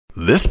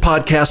This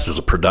podcast is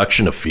a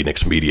production of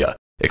Phoenix Media.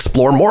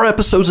 Explore more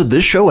episodes of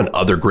this show and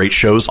other great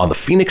shows on the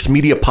Phoenix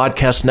Media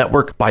Podcast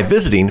Network by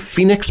visiting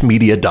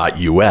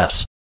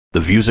phoenixmedia.us. The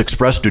views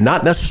expressed do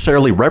not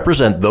necessarily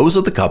represent those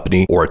of the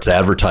company or its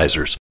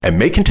advertisers and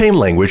may contain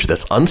language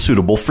that's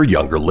unsuitable for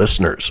younger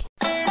listeners.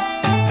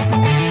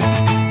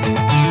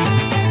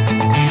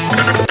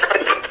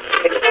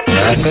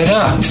 Laugh it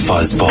up,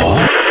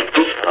 fuzzball.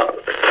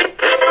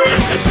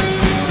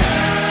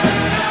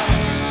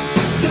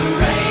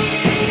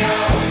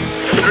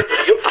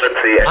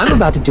 I'm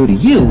about to do to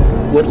you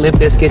what Limp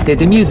Bizkit did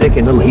to music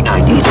in the late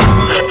 90s.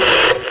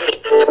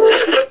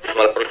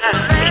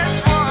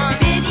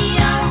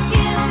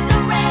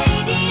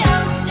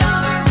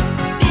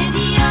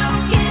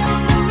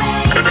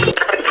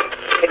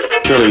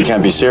 Surely you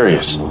can't be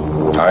serious.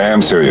 I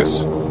am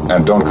serious.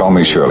 And don't call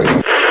me Shirley.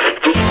 Here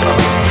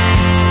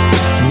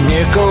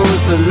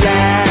goes the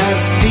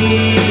last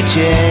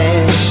DJ.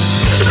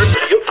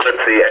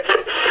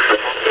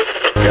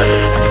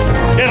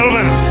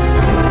 Gentlemen,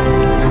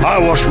 I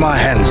wash my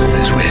hands of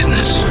this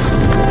weirdness.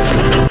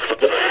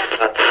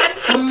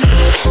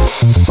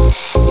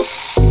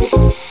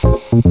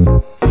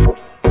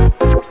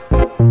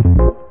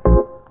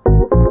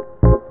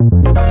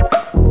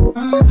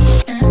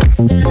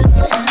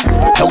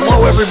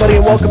 Hello, everybody,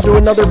 and welcome to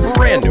another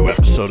brand new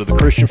episode of the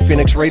Christian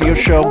Phoenix Radio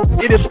Show.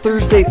 It is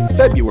Thursday,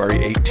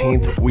 February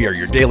 18th. We are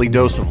your daily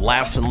dose of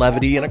laughs and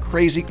levity in a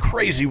crazy,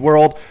 crazy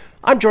world.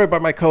 I'm joined by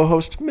my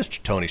co-host,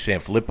 Mr. Tony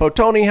Sanfilippo.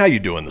 Tony, how you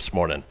doing this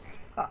morning?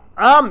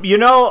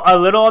 A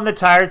little on the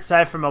tired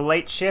side from a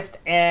late shift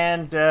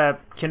and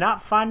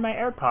cannot find my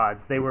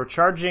AirPods. They were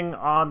charging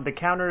on the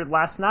counter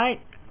last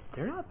night.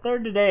 They're not there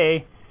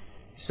today,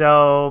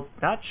 so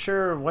not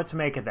sure what to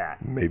make of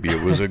that. Maybe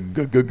it was a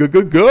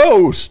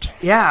ghost.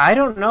 Yeah, I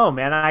don't know,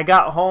 man. I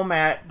got home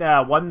at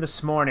 1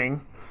 this morning,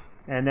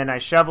 and then I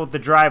shoveled the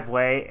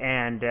driveway,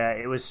 and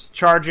it was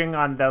charging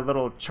on the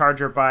little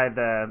charger by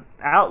the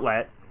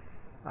outlet.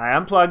 I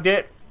unplugged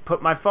it,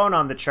 put my phone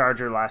on the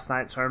charger last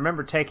night, so I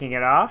remember taking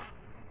it off.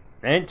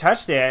 I didn't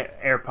touch the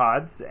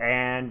AirPods,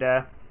 and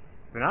they're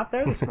not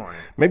there this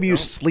morning. Maybe you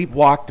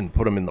sleepwalked and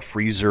put them in the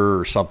freezer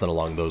or something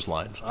along those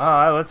lines.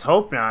 Oh, let's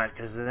hope not,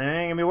 because they ain't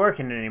going to be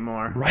working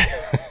anymore. Right.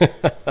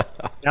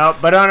 No,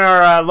 but on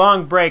our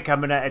long break, I'm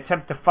going to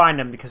attempt to find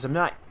them, because I'm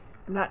not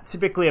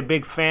typically a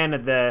big fan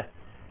of the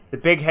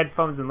big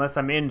headphones unless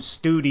I'm in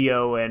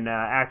studio and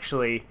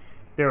actually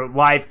they're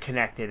live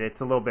connected.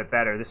 It's a little bit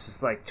better. This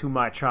is like too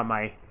much for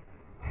me.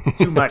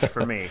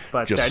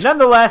 But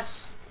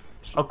nonetheless,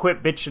 I'll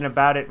quit bitching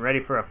about it and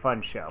ready for a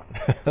fun show.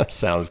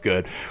 Sounds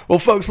good. Well,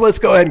 folks, let's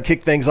go ahead and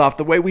kick things off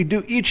the way we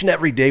do each and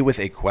every day with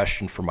a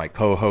question for my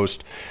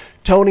co-host.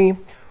 Tony,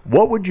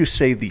 what would you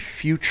say the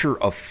future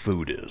of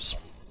food is?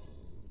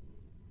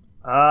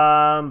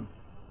 I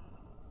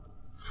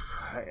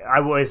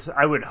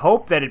would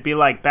hope that it'd be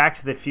like Back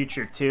to the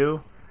Future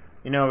 2.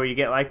 You know, where you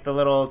get like the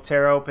little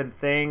tear open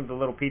thing, the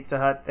little Pizza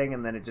Hut thing,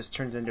 and then it just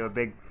turns into a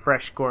big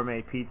fresh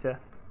gourmet pizza.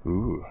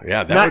 Ooh,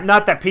 yeah.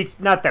 Not that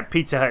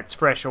Pizza Hut's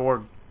fresh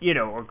or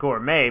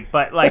gourmet,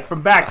 but like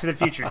from Back to the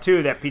Future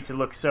 2, that pizza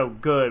looked so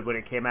good when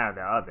it came out of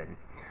the oven.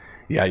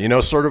 Yeah,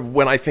 sort of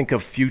when I think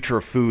of future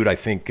of food, I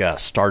think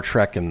Star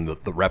Trek and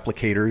the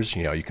replicators.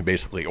 You can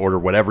basically order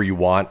whatever you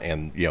want,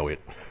 and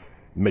it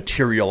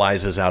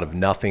materializes out of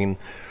nothing.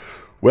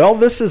 Well,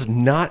 this is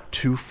not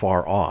too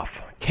far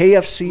off.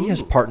 KFC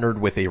has partnered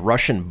with a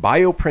Russian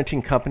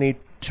bioprinting company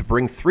to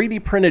bring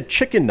 3D printed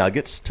chicken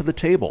nuggets to the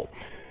table.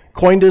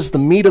 Coined as the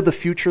meat of the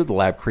future, the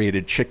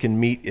lab-created chicken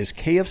meat is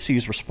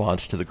KFC's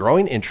response to the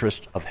growing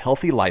interest of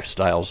healthy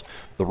lifestyles,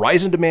 the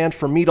rise in demand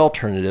for meat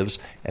alternatives,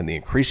 and the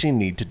increasing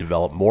need to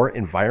develop more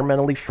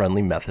environmentally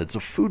friendly methods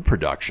of food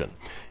production.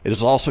 It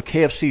is also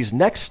KFC's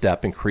next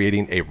step in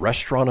creating a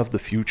restaurant of the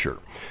future.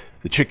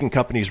 The chicken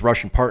company's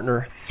Russian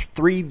partner,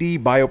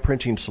 3D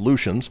Bioprinting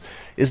Solutions,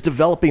 is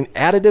developing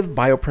additive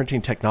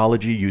bioprinting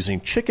technology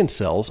using chicken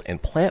cells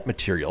and plant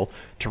material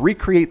to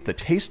recreate the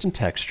taste and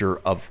texture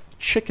of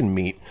chicken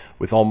meat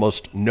with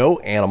almost no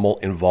animal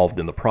involved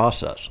in the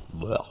process.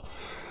 Well,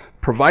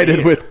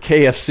 provided with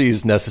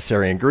KFC's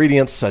necessary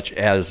ingredients such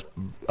as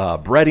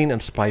breading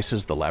and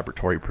spices, the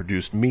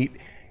laboratory-produced meat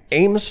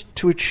aims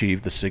to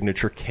achieve the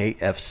signature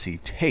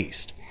KFC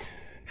taste.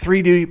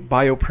 3D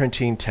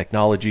bioprinting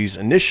technologies,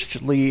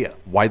 initially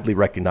widely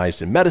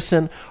recognized in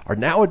medicine, are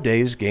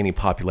nowadays gaining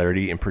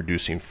popularity in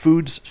producing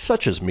foods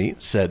such as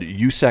meat, said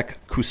Yusek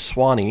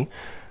Kuswani,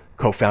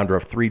 co-founder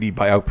of 3D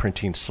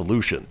Bioprinting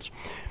Solutions.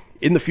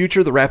 In the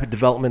future, the rapid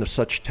development of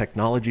such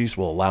technologies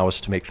will allow us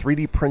to make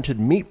 3D printed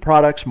meat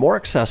products more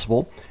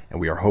accessible, and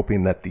we are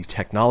hoping that the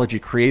technology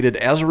created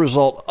as a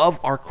result of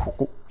our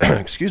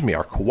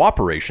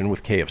cooperation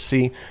with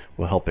KFC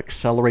will help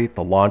accelerate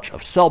the launch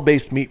of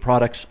cell-based meat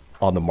products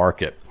on the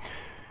market.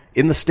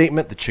 In the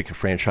statement, the chicken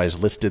franchise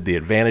listed the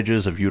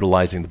advantages of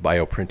utilizing the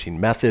bioprinting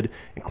method,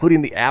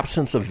 including the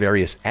absence of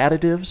various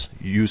additives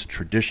used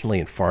traditionally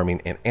in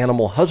farming and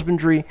animal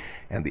husbandry,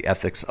 and the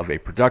ethics of a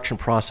production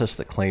process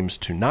that claims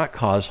to not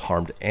cause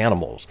harm to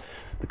animals.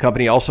 The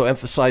company also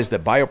emphasized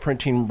that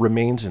bioprinting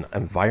remains an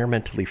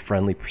environmentally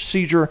friendly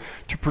procedure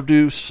to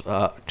produce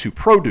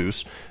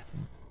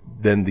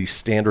than the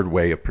standard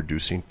way of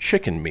producing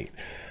chicken meat.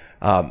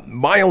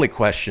 My only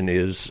question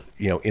is,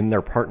 in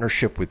their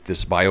partnership with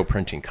this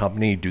bioprinting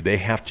company, do they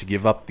have to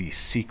give up the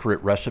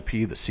secret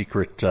recipe, the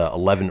secret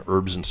 11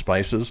 herbs and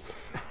spices?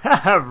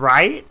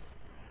 Right?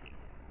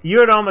 You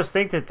would almost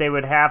think that they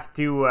would have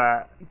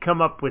to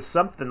come up with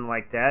something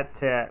like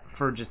that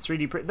for just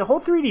 3D print. The whole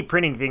 3D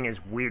printing thing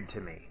is weird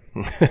to me.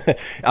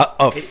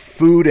 Of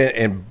food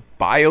and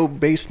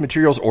bio-based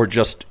materials, or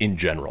just in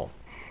general?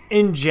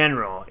 In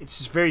general. It's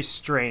just very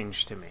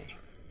strange to me.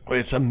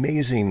 It's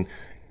amazing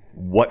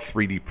what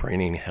 3D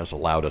printing has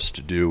allowed us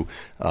to do.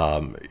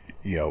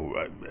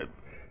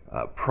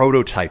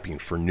 Prototyping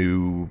for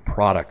new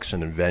products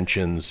and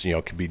inventions,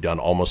 can be done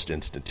almost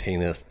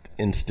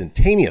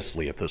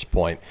instantaneously at this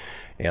point.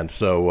 And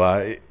so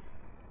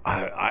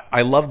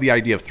I love the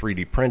idea of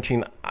 3D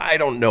printing. I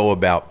don't know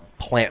about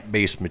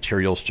plant-based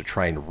materials to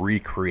try and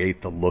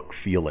recreate the look,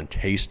 feel, and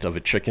taste of a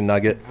chicken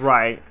nugget.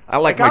 Right.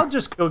 I'll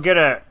go get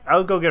a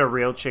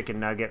real chicken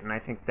nugget, and I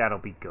think that'll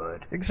be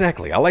good.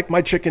 Exactly. I like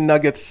my chicken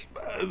nuggets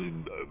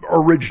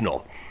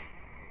original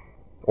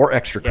or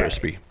extra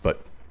crispy,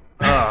 but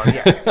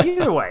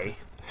either way.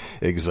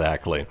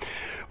 Exactly.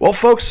 Well,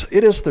 folks,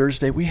 it is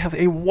Thursday. We have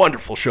a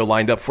wonderful show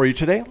lined up for you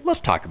today.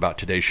 Let's talk about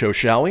today's show,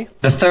 shall we?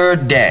 The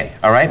third day,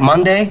 all right?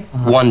 Monday,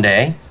 1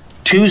 day.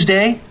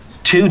 Tuesday,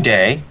 2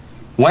 day.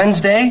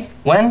 Wednesday,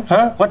 when?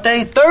 Huh? What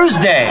day?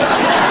 Thursday!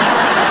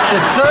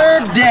 The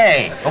third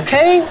day,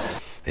 okay?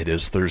 It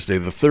is Thursday,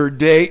 the third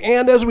day,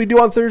 and as we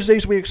do on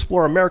Thursdays, we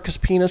explore America's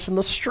penis and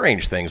the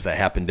strange things that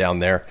happen down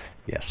there.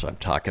 Yes, I'm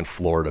talking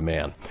Florida,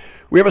 man.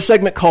 We have a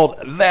segment called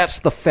That's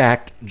the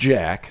Fact,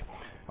 Jack.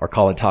 Our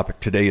call-in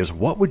topic today is,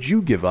 what would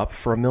you give up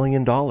for $1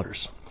 million?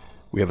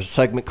 We have a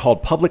segment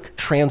called Public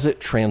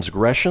Transit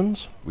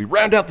Transgressions. We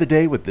round out the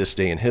day with This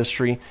Day in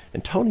History,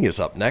 and Tony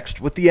is up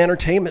next with the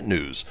entertainment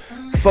news.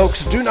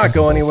 Folks, do not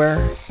go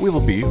anywhere. We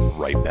will be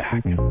right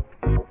back.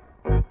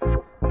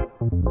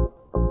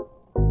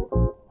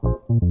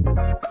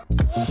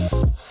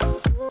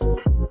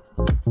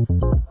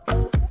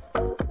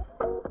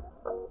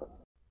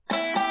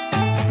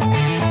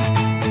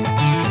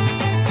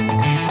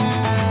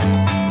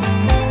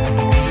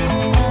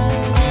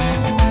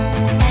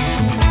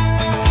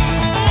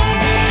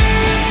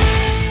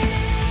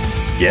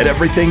 Get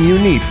everything you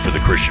need for the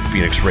Christian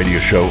Phoenix Radio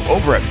Show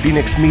over at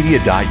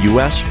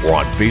phoenixmedia.us or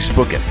on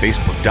Facebook at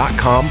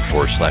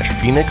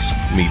facebook.com/Phoenix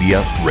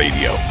Media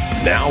Radio.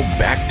 Now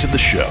back to the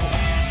show.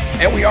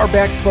 And we are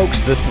back,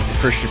 folks. This is the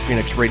Christian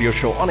Phoenix Radio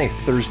Show on a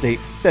Thursday,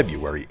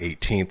 February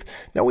 18th.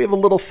 Now, we have a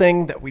little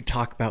thing that we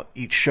talk about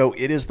each show.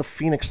 It is the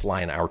Phoenix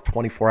Line, our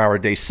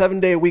 24-hour-a-day,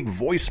 7-day-a-week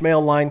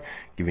voicemail line,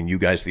 giving you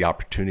guys the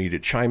opportunity to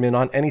chime in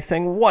on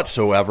anything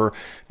whatsoever.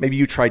 Maybe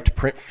you tried to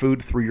print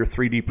food through your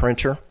 3D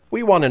printer.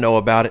 We want to know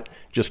about it.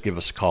 Just give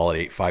us a call at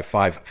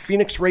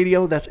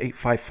 855-PHOENIX-RADIO. That's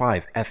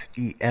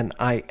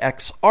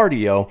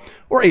 855-FENIX-RDO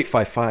or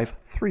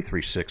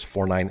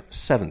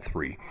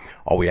 855-336-4973.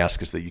 All we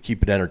ask is that you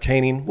keep it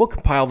entertaining. We'll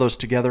compile those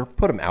together,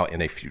 put them out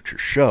in a future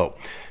show.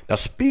 Now,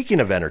 speaking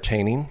of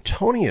entertaining,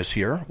 Tony is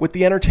here with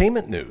the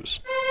entertainment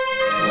news.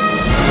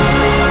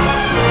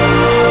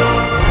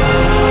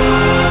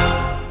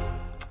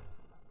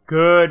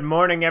 Good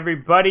morning,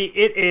 everybody.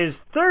 It is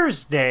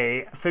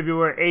Thursday,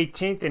 February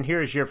 18th, and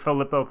here's your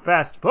Filippo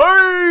Fast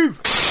 5!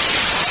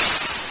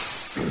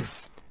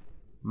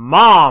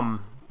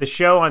 Mom! The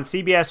show on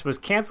CBS was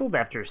canceled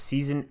after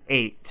season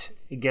 8.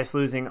 I guess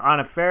losing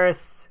Anna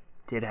Faris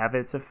did have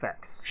its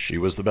effects. She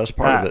was the best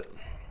part of it.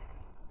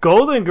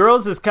 Golden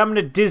Girls is coming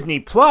to Disney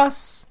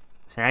Plus,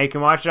 so now you can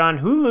watch it on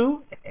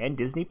Hulu and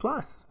Disney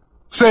Plus.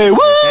 Say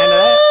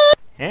what?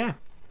 Yeah.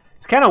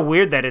 It's kind of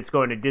weird that it's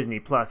going to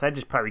Disney Plus. I'd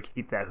just probably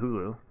keep that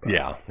Hulu.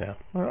 Yeah.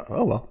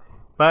 Oh, well.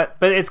 But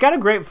it's got a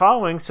great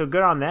following, so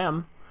good on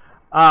them.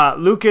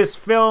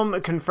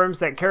 Lucasfilm confirms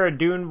that Cara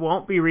Dune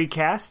won't be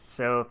recast,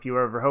 so if you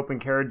were ever hoping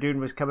Cara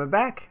Dune was coming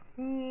back,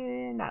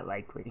 not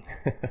likely.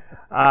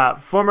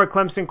 Former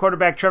Clemson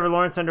quarterback Trevor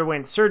Lawrence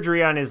underwent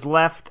surgery on his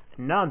left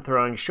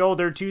non-throwing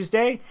shoulder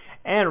Tuesday,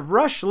 and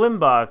Rush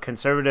Limbaugh,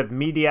 conservative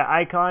media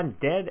icon,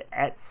 dead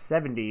at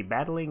 70,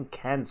 battling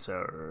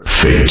cancer.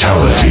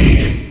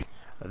 Fatality.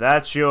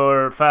 That's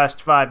your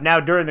Fast Five. Now,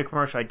 during the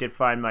commercial, I did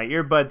find my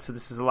earbuds, so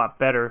this is a lot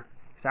better.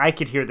 So I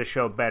could hear the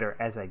show better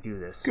as I do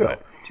this. Good.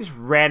 So just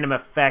random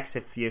effects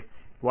if you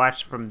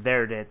watch from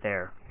there to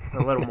there. It's a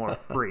little more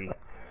free.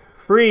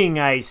 Freeing,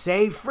 I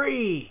say,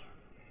 free.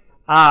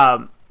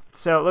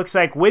 So it looks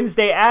like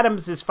Wednesday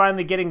Addams is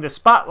finally getting the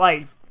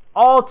spotlight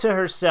all to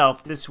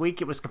herself. This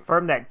week it was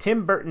confirmed that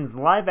Tim Burton's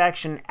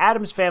live-action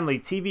Addams Family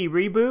TV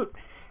reboot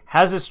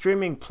has a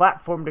streaming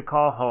platform to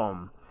call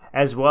home,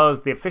 as well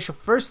as the official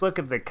first look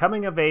of the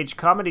coming-of-age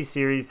comedy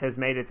series has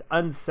made its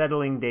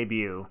unsettling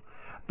debut.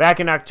 Back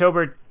in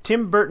October,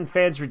 Tim Burton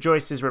fans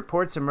rejoiced as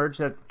reports emerged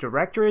that the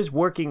director is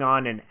working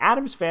on an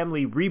Addams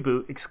Family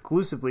reboot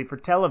exclusively for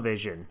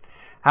television.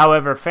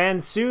 However,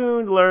 fans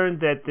soon learned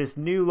that this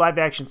new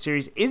live-action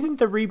series isn't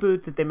the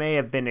reboot that they may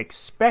have been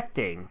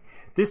expecting.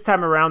 This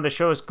time around, the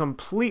show is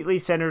completely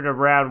centered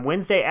around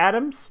Wednesday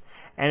Addams,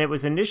 and it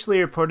was initially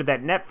reported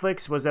that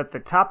Netflix was at the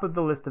top of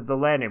the list of the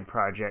landing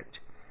project.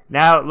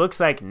 Now it looks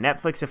like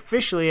Netflix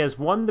officially has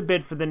won the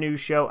bid for the new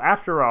show.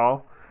 After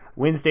all,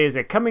 Wednesday is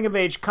a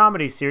coming-of-age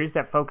comedy series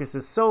that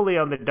focuses solely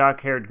on the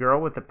dark-haired girl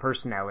with a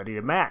personality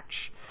to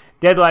match.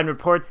 Deadline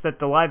reports that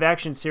the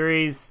live-action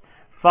series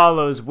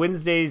follows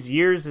Wednesday's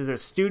years as a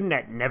student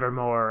at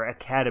Nevermore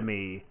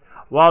Academy.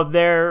 While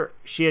there,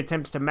 she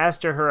attempts to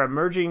master her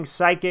emerging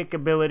psychic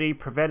ability,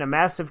 prevent a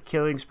massive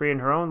killing spree in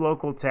her own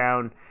local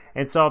town,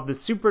 and solve the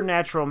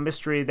supernatural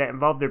mystery that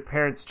involved her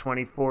parents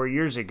 24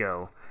 years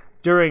ago.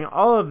 During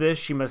all of this,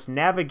 she must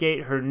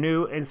navigate her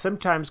new and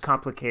sometimes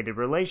complicated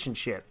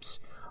relationships.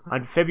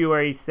 On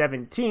February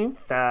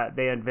 17th,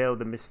 they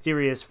unveiled a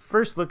mysterious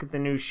first look at the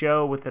new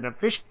show with an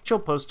official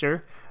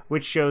poster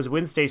which shows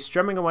Wednesday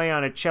strumming away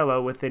on a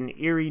cello with an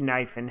eerie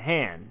knife in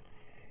hand.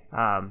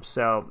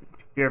 So,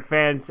 if you're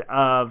fans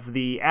of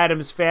the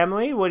Addams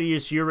Family, what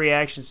is your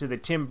reactions to the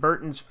Tim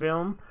Burton's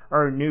film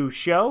or new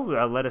show?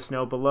 Let us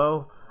know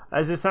below.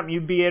 Is this something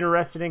you'd be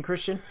interested in,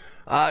 Christian?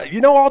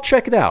 I'll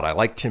check it out. I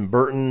like Tim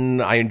Burton.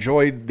 I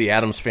enjoyed the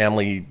Addams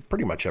Family,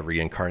 pretty much every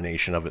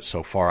incarnation of it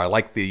so far. I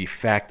like the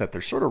fact that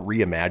they're sort of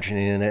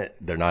reimagining it.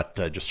 They're not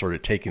just sort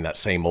of taking that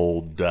same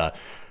old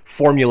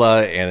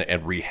formula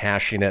and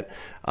rehashing it.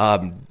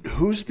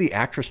 Who's the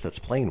actress that's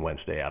playing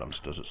Wednesday Addams?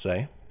 Does it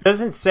say?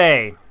 Doesn't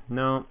say.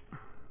 No.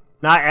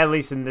 Not at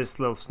least in this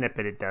little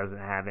snippet, it doesn't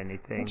have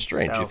anything. That's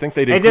strange. So, You think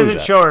they'd it include doesn't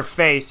that? show her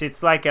face.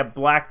 It's like a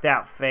blacked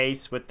out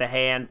face with the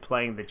hand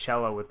playing the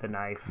cello with the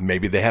knife.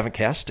 Maybe they haven't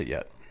cast it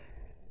yet.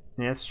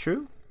 That's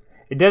true.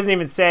 It doesn't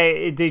even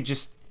say. It did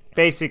just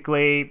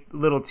basically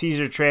little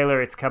teaser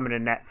trailer. It's coming to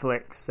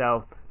Netflix,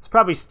 so it's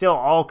probably still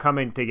all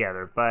coming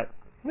together. But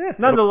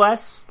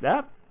nonetheless,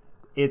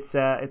 it's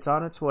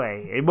on its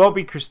way. It won't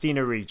be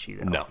Christina Ricci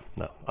though.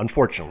 No.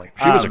 Unfortunately,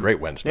 she was a great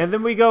Wednesday. And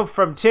then we go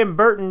from Tim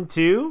Burton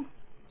to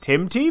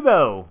Tim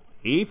Tebow.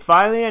 He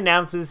finally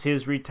announces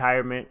his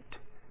retirement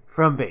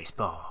from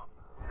baseball.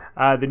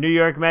 The New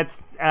York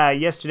Mets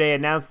yesterday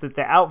announced that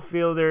the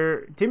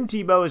outfielder Tim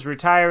Tebow is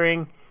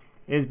retiring.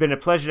 It has been a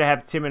pleasure to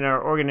have Tim in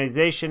our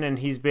organization, and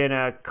he's been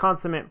a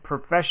consummate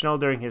professional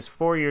during his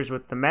 4 years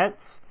with the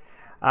Mets.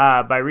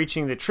 By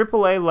reaching the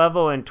AAA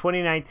level in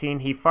 2019,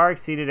 he far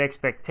exceeded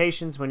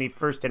expectations when he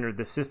first entered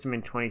the system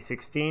in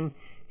 2016.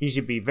 He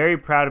should be very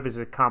proud of his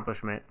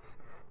accomplishments.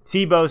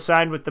 Tebow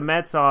signed with the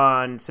Mets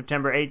on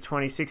September 8,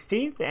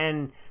 2016,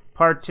 and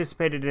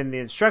participated in the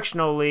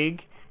Instructional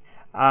League.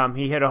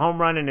 He hit a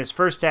home run in his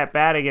first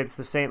at-bat against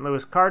the St.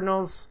 Louis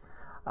Cardinals.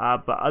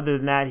 But other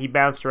than that, he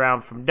bounced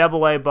around from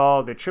AA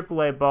ball to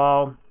AAA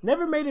ball.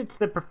 Never made it to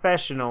the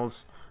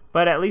professionals,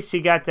 but at least he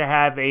got to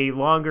have a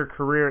longer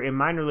career in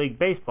minor league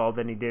baseball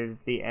than he did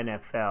at the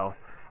NFL.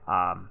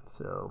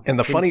 And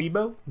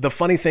the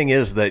funny thing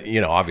is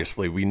that,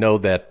 obviously we know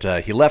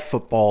that he left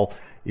football.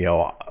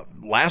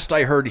 Last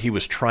I heard, he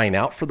was trying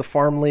out for the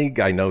farm league.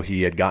 I know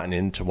he had gotten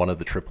into one of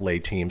the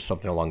AAA teams,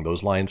 something along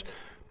those lines,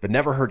 but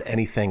never heard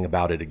anything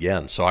about it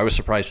again. So I was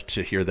surprised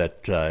to hear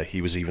that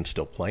he was even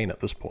still playing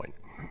at this point.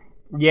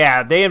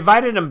 Yeah, they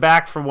invited him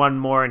back for one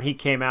more, and he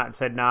came out and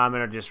said, "No, I'm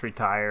going to just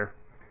retire."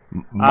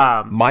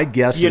 My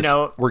guess is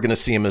we're going to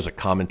see him as a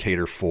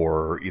commentator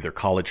for either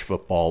college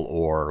football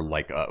or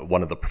like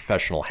one of the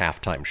professional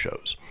halftime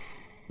shows.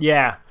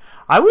 Yeah.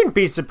 I wouldn't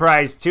be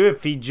surprised, too,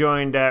 if he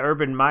joined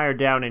Urban Meyer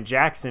down in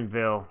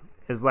Jacksonville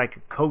as like a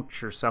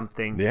coach or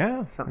something.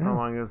 Yeah. Something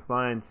along those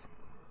lines.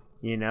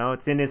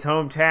 It's in his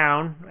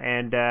hometown,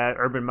 and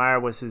Urban Meyer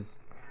was his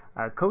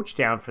coach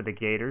down for the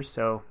Gators,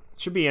 so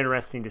it should be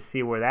interesting to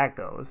see where that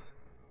goes.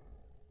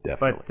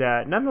 Definitely.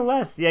 But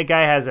nonetheless, the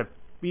guy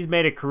he's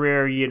made a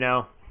career,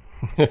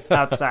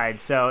 outside.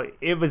 So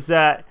it was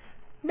not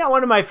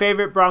one of my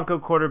favorite Bronco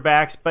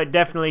quarterbacks, but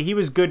definitely he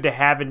was good to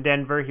have in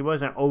Denver. He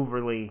wasn't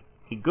overly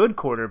a good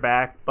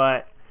quarterback,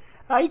 but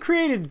he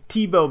created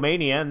Tebow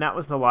Mania, and that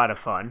was a lot of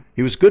fun.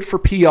 He was good for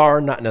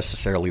PR, not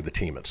necessarily the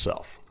team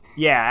itself.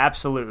 Yeah,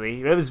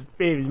 absolutely. It was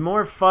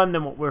more fun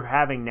than what we're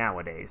having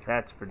nowadays.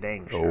 That's for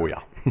dang sure. Oh,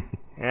 yeah.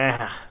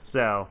 Yeah,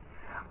 so...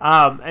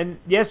 and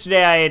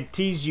yesterday I had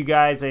teased you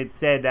guys. I had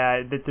said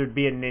that there'd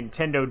be a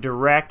Nintendo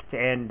Direct,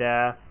 and,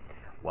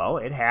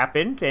 it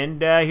happened.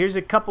 And here's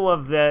a couple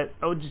of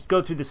I'll just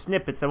go through the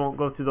snippets. I won't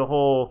go through the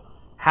whole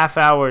half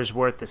hour's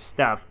worth of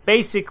stuff.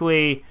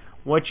 Basically,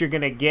 what you're going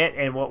to get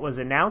and what was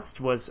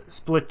announced was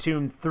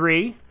Splatoon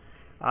 3,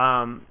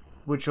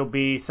 which will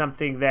be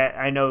something that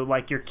I know,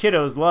 like, your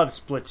kiddos love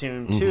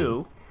Splatoon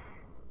 2.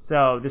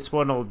 So this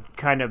one will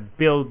kind of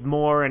build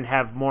more and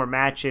have more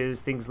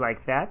matches, things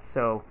like that.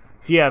 So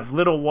if you have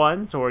little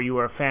ones or you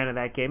are a fan of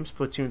that game,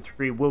 Splatoon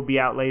 3 will be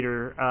out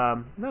later.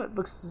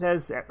 It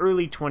says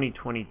early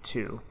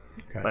 2022,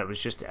 but it was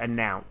just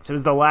announced. It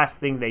was the last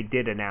thing they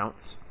did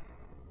announce.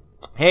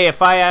 Hey,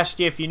 if I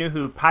asked you if you knew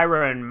who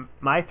Pyra and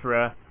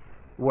Mythra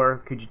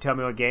were, could you tell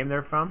me what game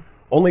they're from?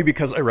 Only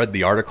because I read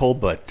the article,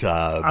 but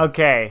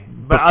okay,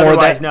 but before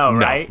otherwise, that, no,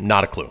 right?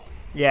 Not a clue.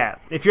 Yeah,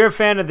 if you're a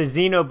fan of the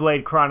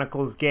Xenoblade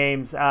Chronicles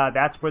games,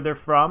 that's where they're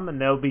from, and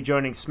they'll be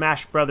joining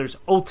Smash Brothers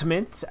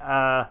Ultimate.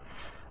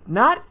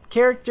 Not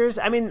characters.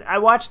 I mean, I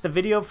watched the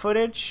video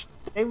footage.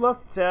 They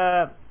looked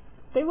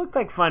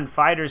like fun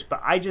fighters,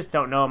 but I just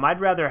don't know them.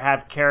 I'd rather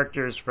have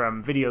characters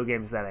from video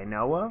games that I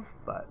know of,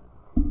 but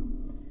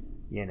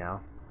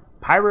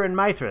Pyra and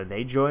Mythra,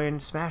 they join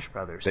Smash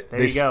Brothers.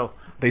 There you go.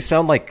 They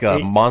sound like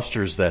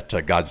monsters that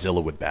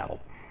Godzilla would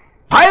battle.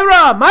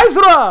 Pyra,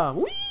 Mythra,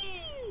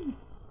 whee!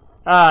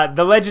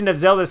 The Legend of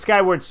Zelda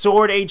Skyward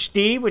Sword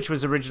HD, which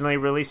was originally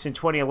released in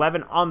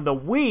 2011 on the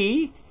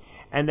Wii,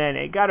 and then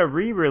it got a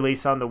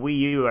re-release on the Wii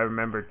U, I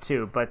remember,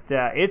 too. But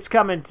it's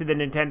coming to the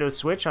Nintendo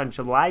Switch on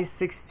July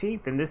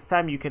 16th, and this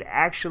time you could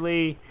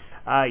actually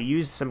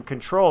use some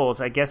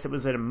controls. I guess it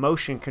was a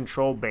motion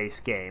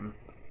control-based game.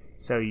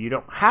 So you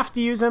don't have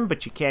to use them,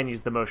 but you can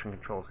use the motion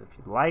controls if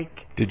you'd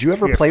like. Did you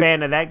ever play? a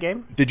fan of that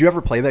game? Did you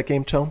ever play that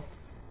game, Tone?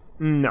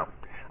 No.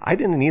 I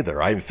didn't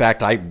either. In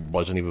fact, I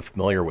wasn't even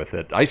familiar with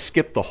it. I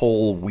skipped the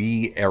whole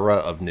Wii era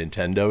of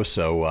Nintendo,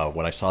 so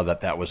when I saw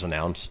that was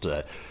announced...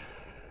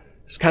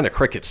 it's kind of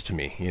crickets to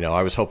me.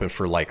 I was hoping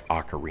for like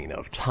Ocarina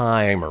of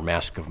Time or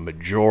Mask of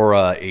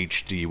Majora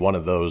HD, one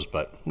of those,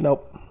 but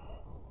nope.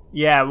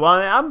 Yeah,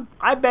 well,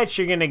 I bet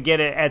you're gonna get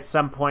it at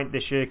some point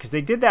this year because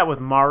they did that with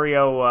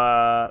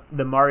Mario,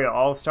 the Mario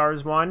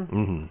All-Stars one.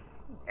 Mm-hmm.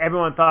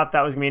 Everyone thought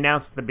that was gonna be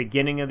announced at the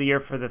beginning of the year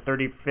for the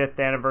 35th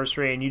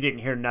anniversary, and you didn't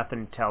hear nothing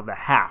until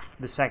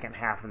the second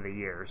half of the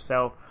year.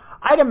 So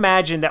I'd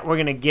imagine that we're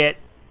gonna get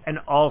an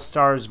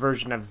All-Stars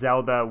version of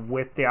Zelda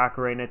with the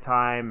Ocarina of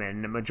Time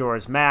and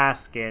Majora's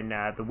Mask and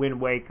the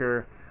Wind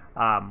Waker,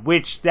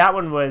 which that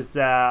one was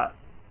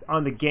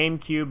on the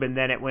GameCube, and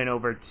then it went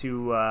over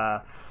to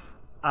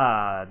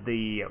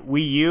the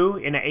Wii U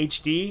in an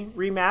HD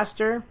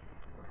remaster.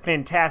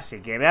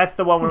 Fantastic game. That's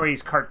the one where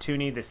he's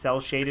cartoony, the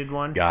cel-shaded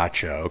one.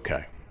 Gotcha,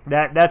 okay.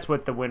 That's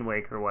what the Wind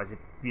Waker was, if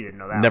you didn't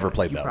know that. Never one.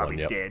 played You that probably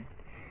one, yep. did.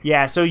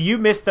 Yeah, so you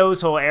missed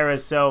those whole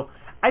eras, so...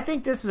 I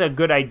think this is a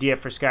good idea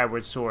for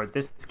Skyward Sword.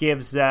 This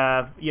gives,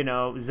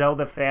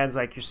 Zelda fans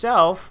like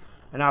yourself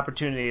an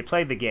opportunity to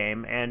play the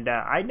game. And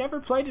I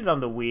never played it on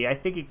the Wii. I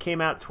think it came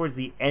out towards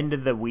the end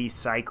of the Wii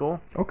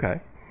cycle.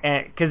 Okay.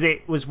 Because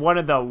it was one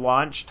of the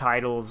launch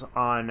titles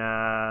on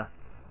the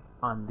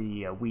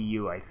Wii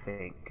U, I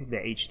think, the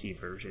HD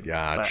version.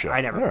 Gotcha.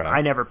 But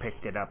I never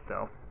picked it up,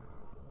 though.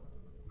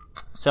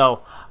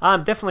 So,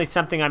 definitely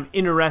something I'm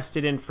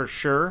interested in for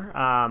sure.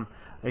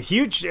 A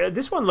huge.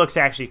 This one looks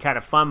actually kind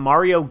of fun.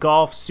 Mario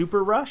Golf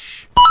Super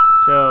Rush.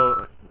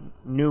 So,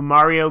 new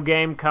Mario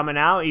game coming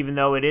out, even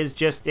though it is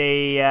just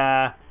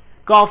a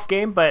golf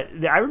game. But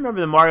I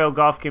remember the Mario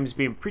Golf games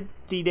being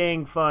pretty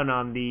dang fun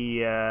on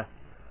the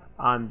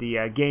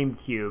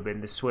GameCube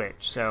and the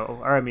Switch. So,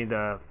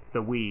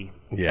 the Wii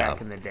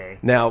back in the day.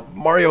 Now,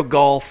 Mario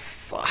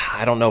Golf,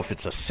 I don't know if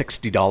it's a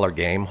 $60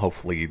 game.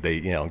 Hopefully they,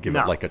 give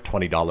it like a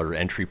 $20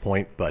 entry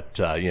point. But,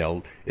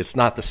 it's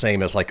not the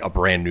same as like a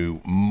brand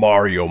new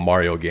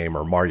Mario game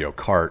or Mario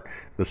Kart.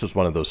 This is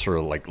one of those sort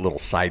of like little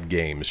side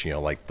games,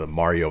 like the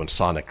Mario and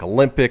Sonic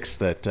Olympics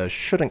that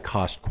shouldn't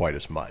cost quite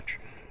as much.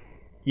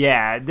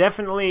 Yeah,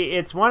 definitely.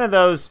 It's one of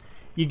those,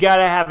 you got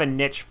to have a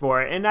niche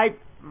for it. And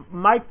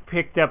Mike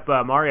picked up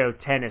Mario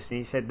Tennis, and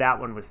he said that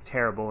one was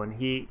terrible, and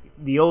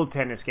the old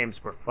tennis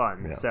games were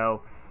fun. Yeah.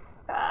 So,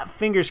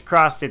 fingers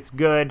crossed it's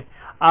good.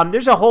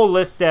 There's a whole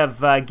list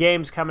of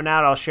games coming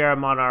out. I'll share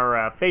them on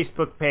our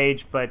Facebook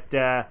page, but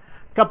a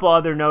couple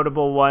other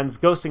notable ones.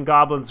 Ghosts and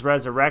Goblins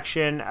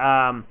Resurrection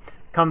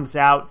comes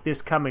out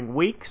this coming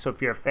week, so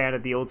if you're a fan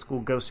of the old school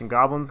Ghosts and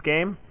Goblins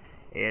game,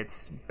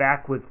 it's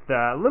back with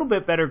a little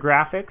bit better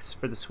graphics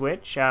for the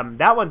Switch.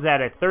 That one's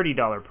at a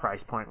 $30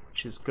 price point,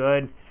 which is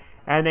good.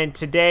 And then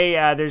today,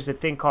 there's a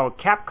thing called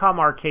Capcom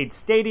Arcade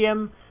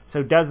Stadium.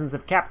 So dozens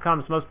of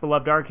Capcom's most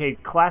beloved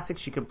arcade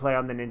classics you can play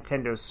on the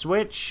Nintendo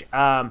Switch. You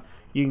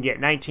can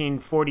get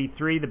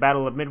 1943, The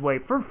Battle of Midway,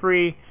 for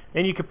free.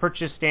 Then you can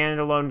purchase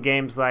standalone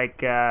games like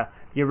the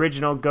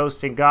original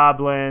Ghosts and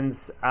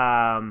Goblins.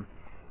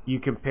 You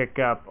can pick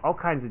up all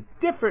kinds of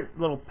different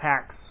little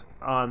packs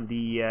on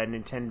the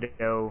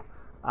Nintendo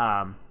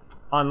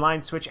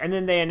Online Switch. And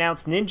then they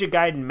announced Ninja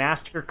Gaiden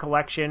Master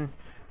Collection,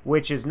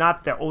 which is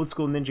not the old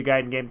school Ninja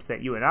Gaiden games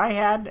that you and I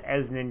had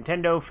as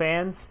Nintendo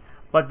fans,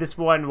 but this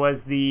one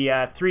was the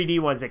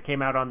 3D ones that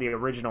came out on the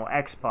original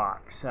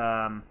Xbox,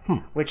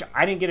 which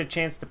I didn't get a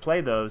chance to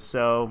play those.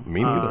 So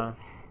me neither.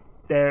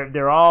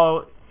 They're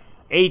all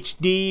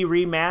HD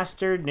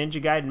remastered.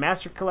 Ninja Gaiden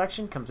Master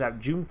Collection comes out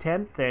June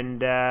 10th,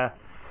 and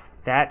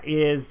that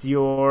is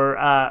your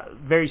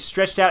very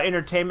stretched out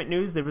entertainment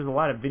news. There was a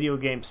lot of video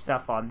game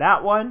stuff on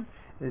that one.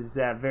 This is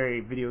very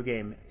video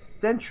game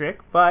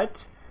centric,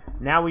 but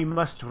now we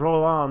must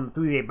roll on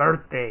through the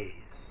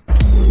birthdays.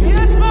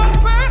 It's my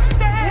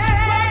birthday!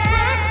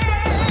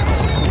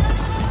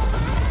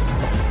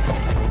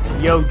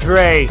 Yo,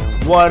 Dre,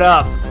 what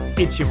up?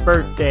 It's your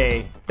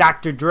birthday.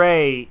 Dr.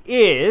 Dre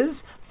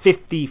is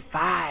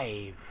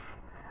 55.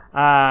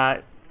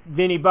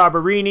 Vinnie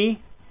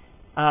Barberini.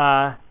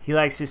 He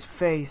likes his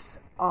face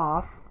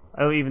off.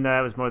 Oh, even though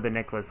that was more the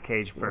Nicolas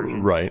Cage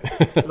version. Right.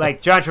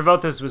 Like, John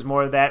Travolta's was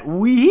more of that,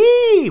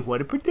 wee,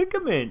 what a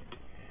predicament.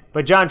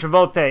 But John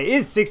Travolta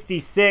is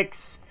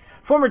 66.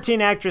 Former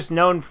teen actress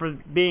known for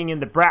being in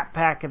the Brat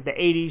Pack of the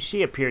 80s.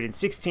 She appeared in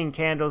 16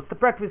 Candles, The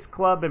Breakfast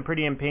Club, and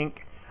Pretty in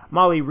Pink.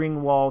 Molly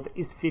Ringwald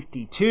is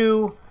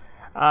 52.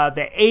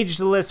 The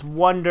ageless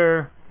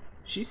wonder.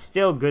 She's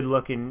still good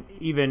looking,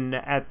 even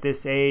at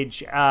this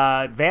age.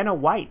 Vanna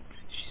White.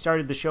 She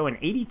started the show in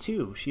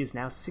 82. She is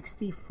now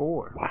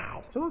 64.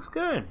 Wow. Still looks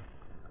good.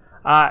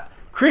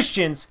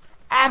 Christian's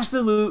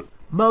absolute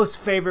most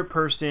favorite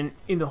person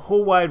in the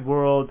whole wide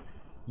world,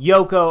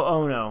 Yoko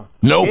Ono.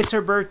 Nope. It's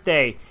her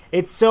birthday.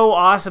 It's so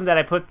awesome that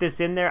I put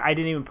this in there. I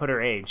didn't even put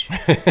her age.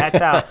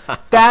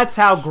 That's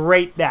how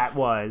great that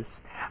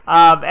was.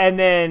 And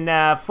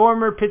then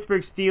former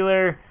Pittsburgh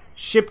Steeler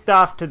shipped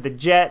off to the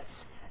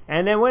Jets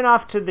and then went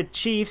off to the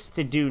Chiefs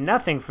to do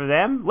nothing for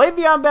them.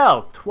 Le'Veon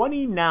Bell,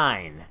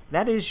 29.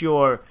 That is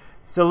your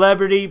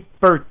celebrity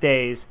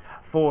birthdays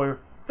for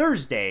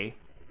Thursday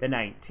the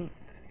 19th.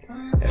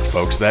 And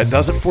folks, that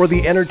does it for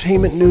the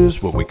entertainment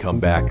news. When we come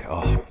back,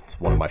 it's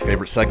one of my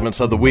favorite segments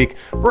of the week.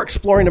 We're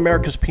exploring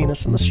America's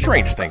penis and the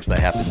strange things that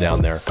happen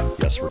down there.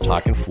 Yes, we're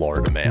talking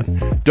Florida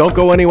Man. Don't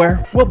go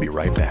anywhere. We'll be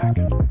right back.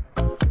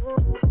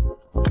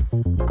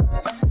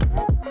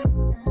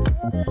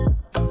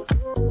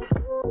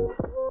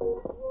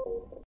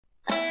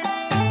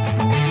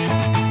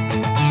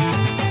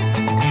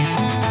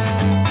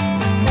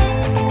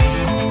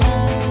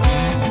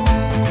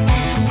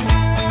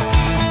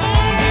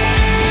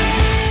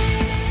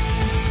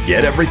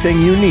 Get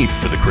everything you need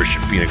for the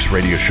Christian Phoenix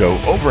Radio Show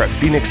over at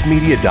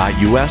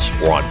phoenixmedia.us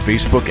or on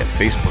Facebook at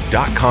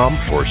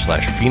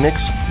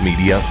facebook.com/Phoenix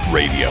Media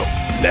Radio.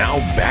 Now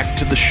back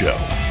to the show.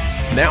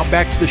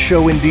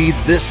 Indeed.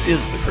 This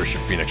is the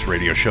Christian Phoenix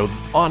Radio Show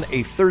on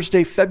a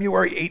Thursday,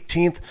 February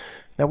 18th.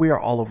 Now, we are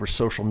all over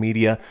social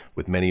media,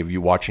 with many of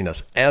you watching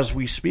us as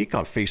we speak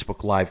on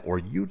Facebook Live or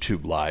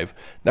YouTube Live.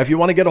 Now, if you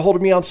want to get a hold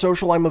of me on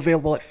social, I'm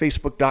available at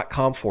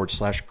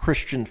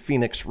facebook.com/Christian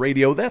Phoenix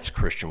Radio. That's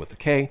Christian with a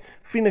K,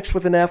 Phoenix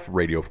with an F,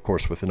 radio, of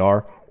course, with an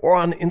R, or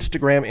on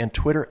Instagram and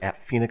Twitter at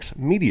Phoenix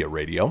Media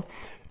Radio.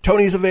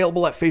 Tony's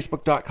available at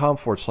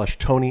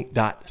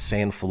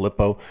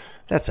facebook.com/Tony.Sanfilippo.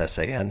 That's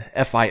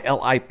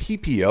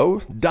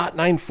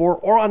SANFILIPPO.94,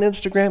 or on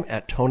Instagram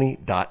at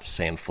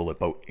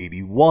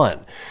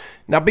Tony.Sanfilippo81.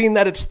 Now, being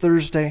that it's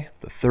Thursday,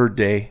 the third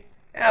day,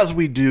 as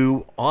we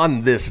do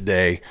on this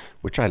day,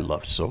 which I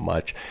love so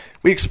much,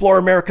 we explore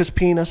America's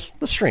penis,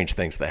 the strange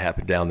things that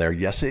happen down there.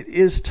 Yes, it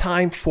is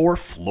time for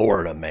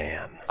Florida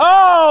Man.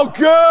 Oh,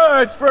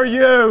 good for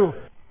you.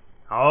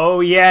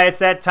 Oh, yeah, it's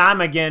that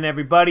time again,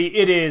 everybody.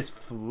 It is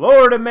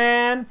Florida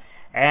Man.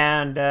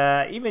 And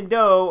even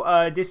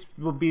though this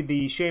will be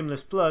the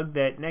shameless plug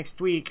that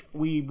next week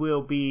we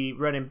will be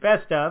running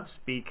best ofs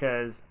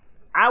because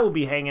I will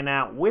be hanging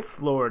out with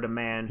Florida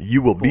Man.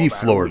 You will be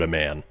Florida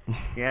Man.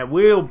 Yeah,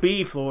 we'll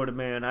be Florida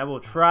Man. I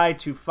will try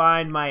to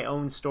find my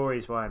own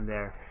stories while I'm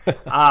there.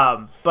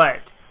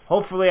 But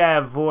hopefully I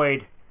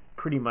avoid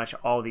pretty much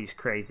all these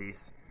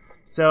crazies.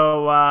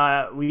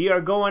 So we are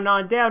going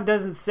on down.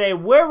 Doesn't say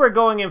where we're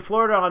going in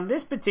Florida on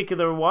this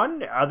particular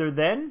one, other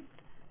than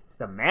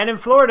the man in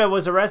Florida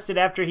was arrested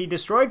after he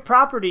destroyed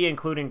property,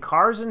 including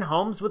cars and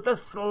homes, with a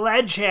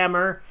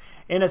sledgehammer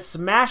in a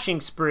smashing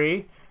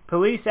spree.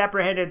 Police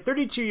apprehended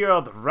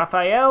 32-year-old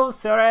Rafael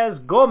Suarez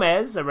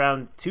Gomez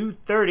around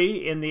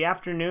 2:30 in the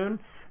afternoon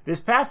this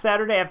past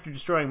Saturday after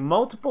destroying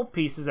multiple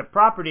pieces of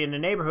property in a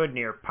neighborhood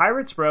near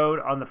Pirates Road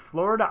on the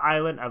Florida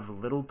island of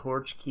Little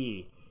Torch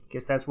Key.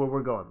 Guess that's where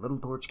we're going, Little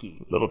Torch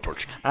Key. Little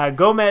Torch Key.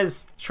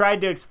 Gomez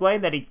tried to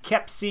explain that he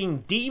kept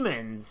seeing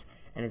demons,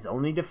 and his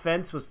only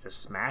defense was to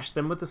smash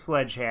them with a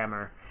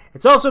sledgehammer.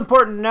 It's also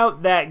important to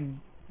note that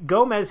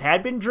Gomez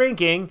had been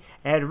drinking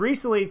and had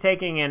recently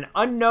taken an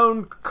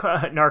unknown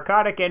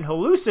narcotic and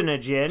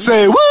hallucinogen.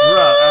 Say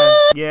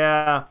what?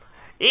 Yeah.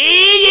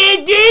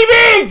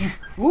 Demons!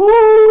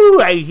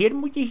 Woo! I hit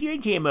him with the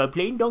sledgehammer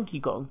playing Donkey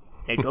Kong.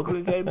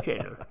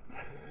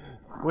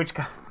 Which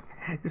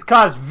this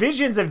caused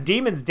visions of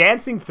demons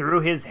dancing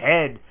through his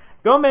head.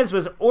 Gomez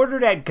was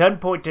ordered at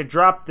gunpoint to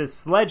drop the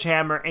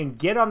sledgehammer and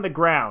get on the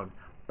ground,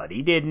 but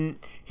he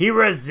didn't. He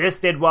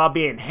resisted while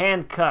being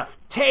handcuffed,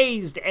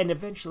 tased, and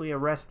eventually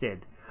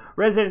arrested.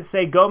 Residents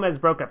say Gomez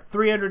broke a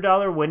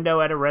 $300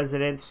 window at a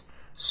residence,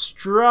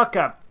 struck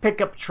a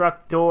pickup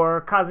truck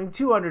door, causing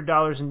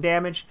 $200 in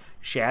damage,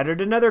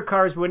 shattered another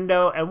car's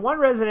window, and one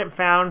resident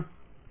found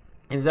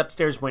his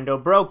upstairs window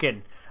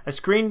broken. A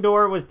screen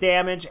door was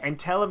damaged, and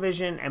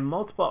television and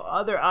multiple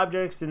other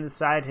objects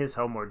inside his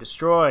home were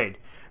destroyed.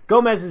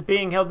 Gomez is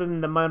being held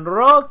in the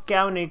Monroe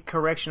County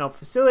Correctional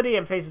Facility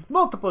and faces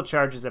multiple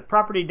charges of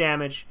property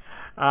damage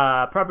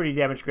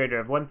greater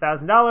of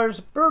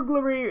 $1,000,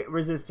 burglary,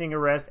 resisting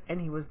arrest, and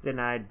he was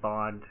denied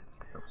bond.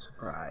 No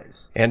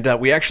surprise. And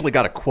we actually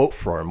got a quote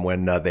from him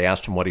when they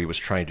asked him what he was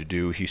trying to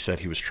do. He said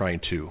he was trying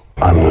to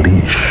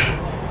unleash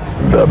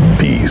the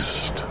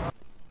beast.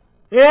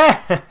 Yeah.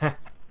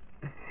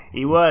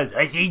 He was.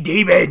 I see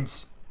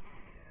demons.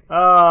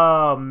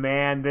 Oh,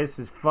 man, this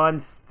is fun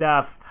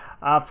stuff.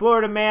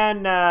 Florida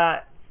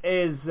man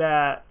is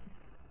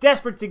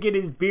desperate to get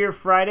his beer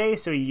Friday,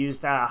 so he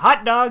used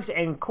hot dogs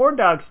and corn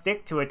dog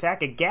stick to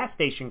attack a gas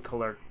station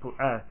clerk.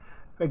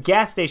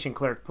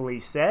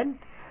 Police said.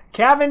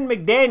 Kevin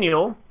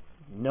McDaniel,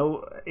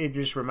 it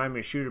just reminded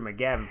me of Shooter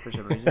McGavin for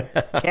some reason.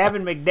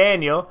 Kevin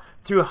McDaniel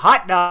threw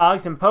hot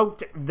dogs and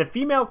poked the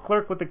female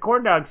clerk with the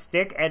corn dog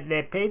stick at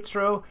the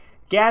Petro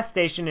gas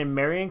station in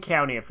Marion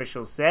County,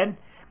 officials said.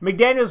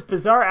 McDaniel's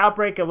bizarre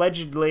outbreak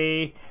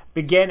allegedly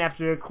began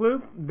after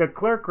the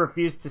clerk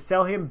refused to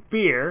sell him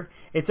beer.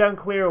 It's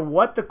unclear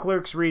what the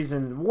clerk's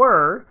reasons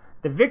were.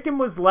 The victim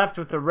was left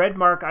with a red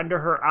mark under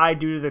her eye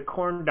due to the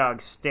corn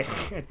dog stick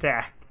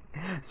attack.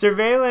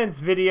 Surveillance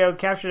video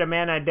captured a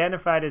man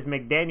identified as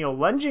McDaniel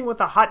lunging with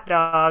a hot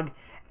dog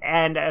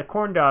and a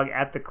corn dog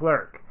at the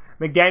clerk.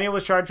 McDaniel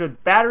was charged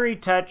with battery,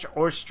 touch,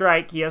 or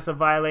strike. He also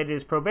violated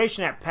his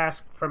probation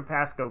from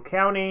Pasco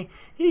County.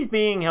 He's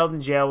being held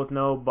in jail with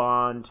no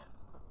bond.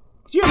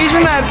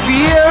 Isn't that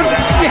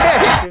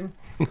weird?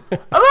 I'm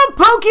gonna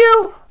poke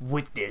you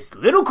with this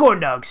little corn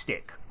dog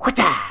stick.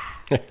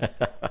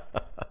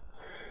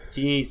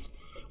 Jeez.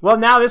 Well,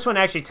 now this one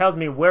actually tells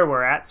me where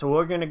we're at, so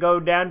we're going to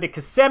go down to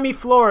Kissimmee,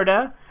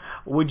 Florida.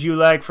 Would you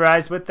like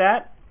fries with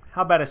that?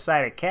 How about a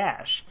side of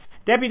cash?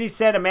 Deputies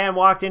said a man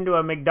walked into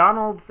a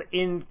McDonald's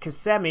in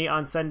Kissimmee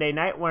on Sunday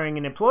night wearing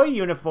an employee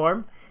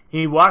uniform.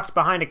 He walked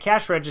behind a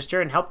cash register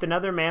and helped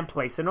another man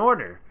place an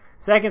order.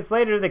 Seconds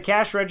later, the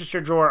cash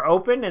register drawer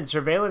opened, and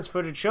surveillance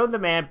footage showed the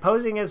man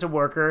posing as a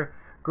worker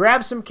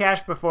grab some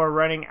cash before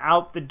running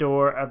out the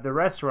door of the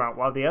restaurant,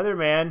 while the other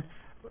man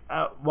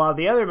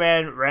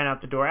ran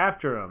out the door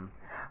after him.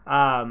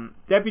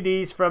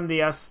 Deputies from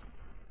the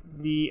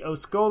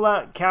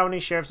Osceola County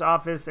Sheriff's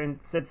Office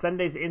said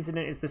Sunday's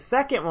incident is the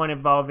second one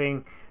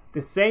involving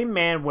the same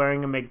man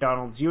wearing a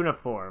McDonald's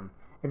uniform.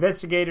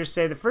 Investigators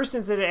say the first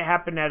incident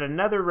happened at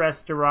another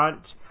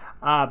restaurant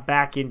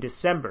back in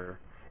December.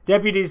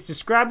 Deputies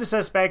described the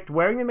suspect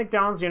wearing the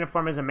McDonald's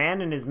uniform as a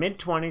man in his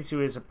mid-20s who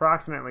is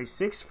approximately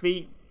 6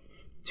 feet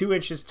 2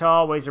 inches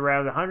tall, weighs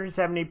around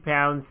 170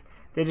 pounds.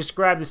 They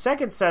described the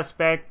second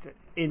suspect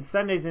in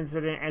Sunday's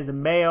incident as a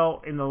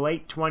male in the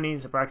late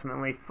 20s,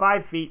 approximately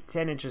 5 feet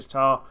 10 inches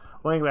tall,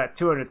 weighing about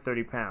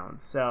 230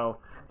 pounds. So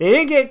they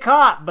didn't get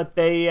caught, but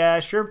they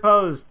sure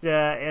posed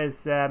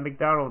as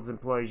McDonald's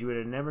employees. You would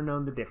have never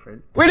known the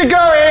difference. Way to go,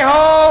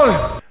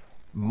 a-hole!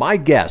 My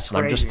guess, and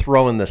I'm just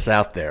throwing this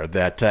out there,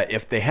 that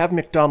if they have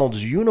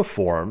McDonald's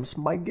uniforms,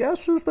 my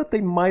guess is that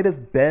they might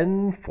have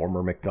been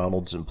former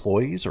McDonald's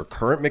employees or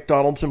current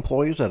McDonald's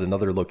employees at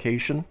another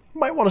location. You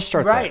might want to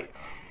start there.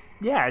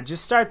 Yeah,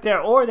 just start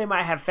there. Or they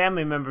might have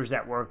family members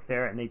that work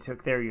there and they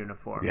took their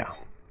uniform. Yeah.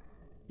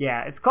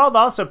 Yeah, it's called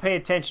also pay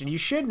attention. You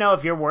should know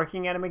if you're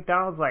working at a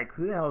McDonald's, like,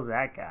 who the hell is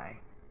that guy?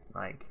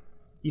 Like,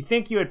 you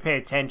think you would pay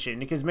attention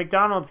because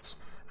McDonald's,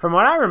 from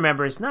what I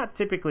remember, is not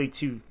typically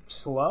too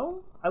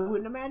slow. I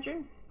wouldn't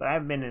imagine, but I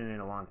haven't been in it in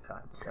a long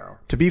time. So,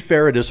 to be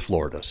fair, it is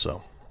Florida,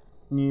 so.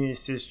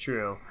 This is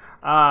true.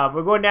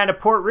 We're going down to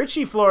Port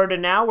Richey, Florida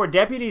now, where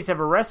deputies have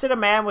arrested a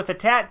man with a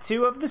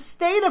tattoo of the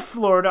state of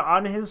Florida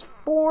on his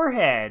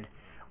forehead.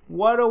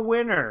 What a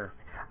winner.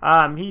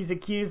 He's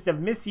accused of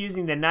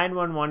misusing the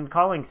 911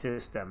 calling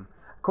system.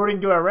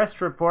 According to an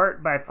arrest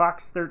report by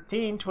Fox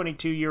 13,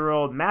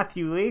 22-year-old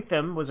Matthew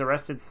Latham was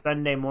arrested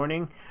Sunday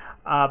morning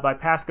by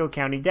Pasco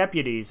County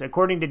deputies.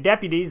 According to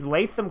deputies,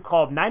 Latham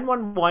called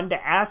 911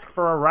 to ask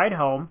for a ride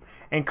home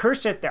and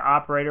cursed at the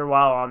operator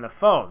while on the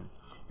phone.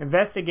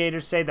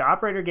 Investigators say the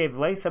operator gave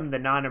Latham the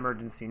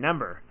non-emergency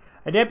number.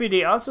 A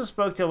deputy also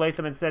spoke to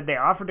Latham and said they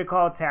offered to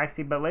call a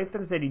taxi, but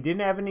Latham said he didn't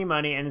have any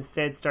money and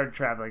instead started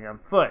traveling on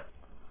foot.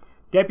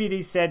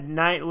 Deputies said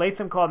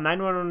Latham called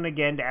 911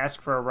 again to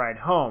ask for a ride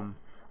home.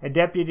 A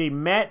deputy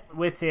met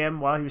with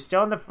him while he was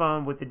still on the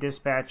phone with the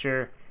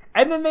dispatcher,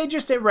 and then they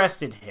just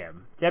arrested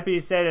him.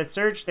 Deputies said at a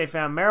search they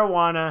found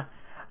marijuana,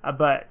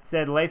 but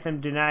said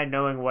Latham denied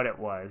knowing what it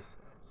was.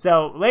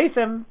 So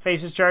Latham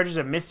faces charges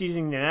of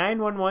misusing the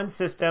 911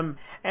 system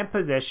and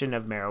possession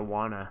of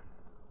marijuana.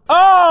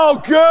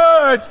 Oh,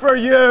 good for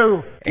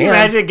you! Can you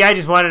imagine a guy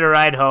just wanted a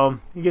ride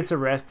home? He gets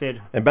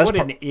arrested. And what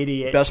an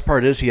idiot. Best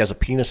part is he has a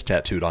penis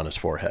tattooed on his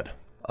forehead.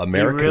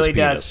 America's He really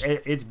penis. does.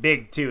 It's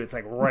big, too. It's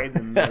like right in the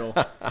middle.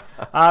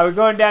 We're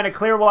going down to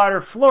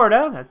Clearwater,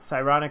 Florida. That's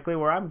ironically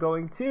where I'm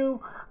going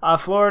to. A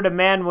Florida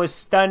man was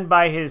stunned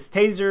by his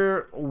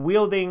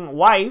taser-wielding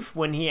wife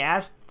when he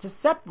asked to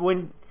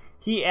separate,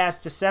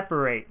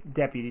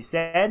 deputies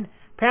said.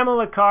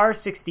 Pamela Carr,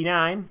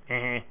 69,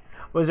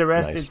 was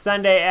arrested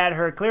Sunday at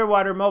her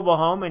Clearwater mobile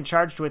home and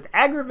charged with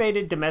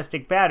aggravated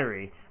domestic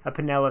battery, a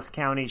Pinellas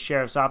County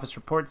Sheriff's Office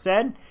report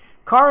said.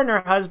 Carr and her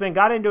husband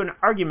got into an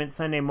argument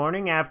Sunday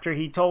morning after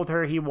he told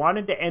her he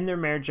wanted to end their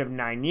marriage of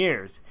 9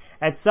 years.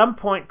 At some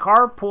point,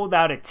 Carr pulled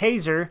out a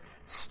taser,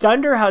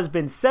 stunned her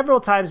husband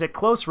several times at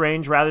close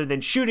range rather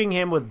than shooting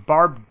him with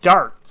barbed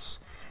darts.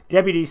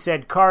 Deputies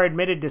said Carr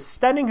admitted to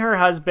stunning her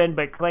husband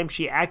but claimed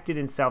she acted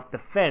in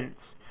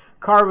self-defense.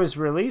 Carr was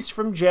released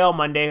from jail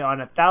Monday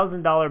on a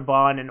 $1,000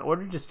 bond in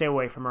order to stay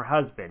away from her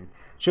husband.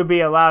 She'll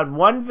be allowed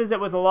one visit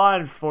with a law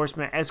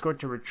enforcement escort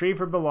to retrieve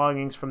her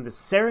belongings from the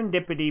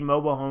Serendipity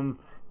mobile home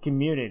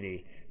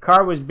community.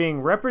 Carr was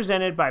being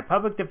represented by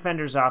Public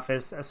Defender's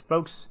Office. A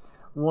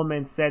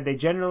spokeswoman said they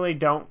generally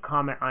don't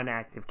comment on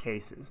active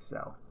cases.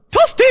 So,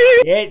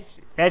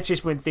 that's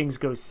just when things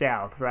go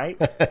south, right?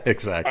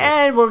 Exactly.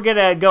 And we're going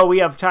to go. We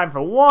have time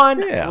for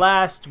one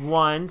last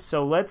one.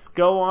 So let's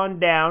go on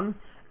down.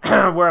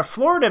 Where a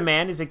Florida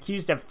man is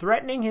accused of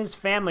threatening his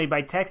family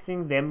by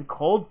texting them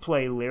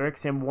Coldplay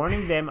lyrics and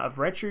warning them of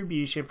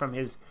retribution from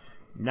his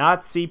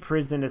Nazi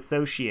prison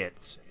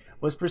associates.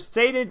 Was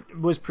persuaded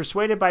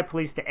by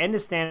police to end a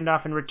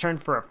standoff in return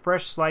for a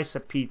fresh slice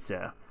of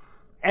pizza.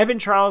 Evan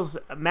Charles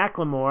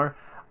McLemore,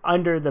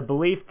 under the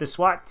belief the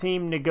SWAT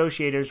team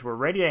negotiators were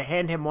ready to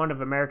hand him one of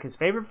America's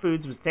favorite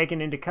foods, was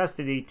taken into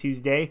custody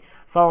Tuesday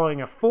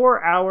following a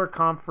 4-hour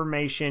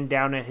confirmation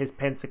down at his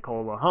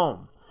Pensacola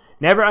home.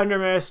 Never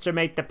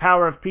underestimate the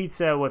power of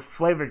pizza with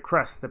flavored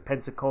crust, the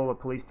Pensacola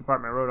Police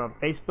Department wrote on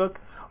Facebook,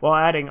 while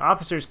adding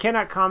officers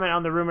cannot comment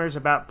on the rumors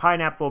about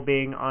pineapple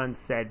being on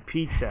said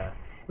pizza.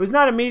 It was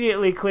not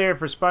immediately clear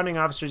if responding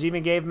officers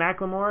even gave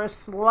McLemore a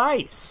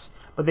slice,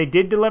 but they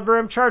did deliver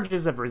him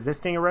charges of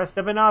resisting arrest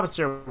of an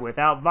officer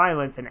without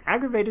violence and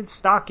aggravated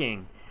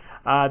stalking.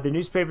 The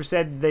newspaper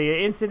said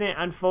the incident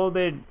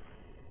unfolded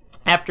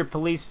after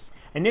police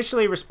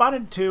initially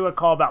responded to a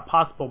call about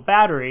possible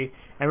battery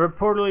and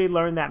reportedly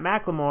learned that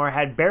McLemore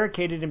had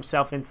barricaded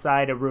himself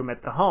inside a room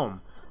at the home.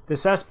 The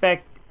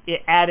suspect,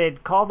 it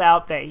added, called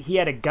out that he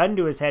had a gun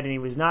to his head and he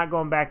was not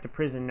going back to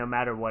prison no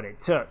matter what it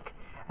took.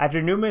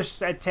 After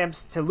numerous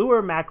attempts to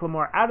lure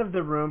McLemore out of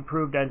the room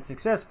proved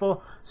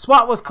unsuccessful,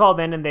 SWAT was called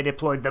in and they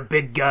deployed the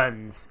big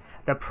guns,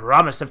 the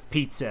promise of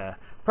pizza.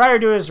 Prior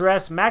to his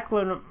arrest,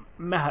 McLemore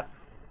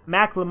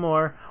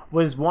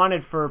was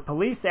wanted for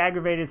police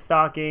aggravated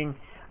stalking,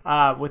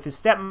 with his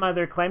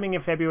stepmother claiming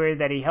in February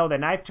that he held a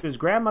knife to his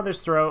grandmother's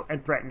throat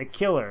and threatened to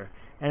kill her.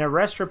 An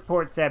arrest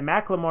report said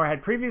McLemore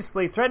had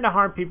previously threatened to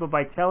harm people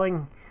by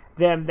telling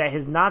them that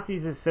his Nazi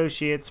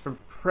associates from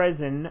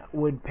prison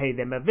would pay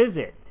them a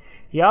visit.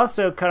 He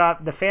also cut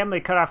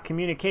off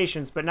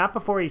communications, but not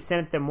before he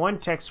sent them one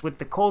text with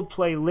the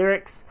Coldplay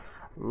lyrics,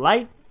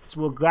 "Lights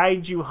will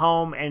guide you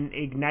home and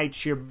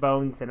ignite your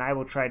bones, and I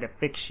will try to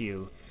fix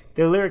you."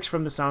 The lyrics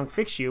from the song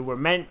Fix You were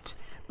meant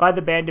by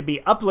the band to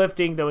be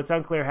uplifting, though it's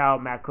unclear how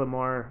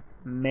McLemore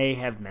may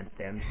have meant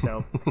them.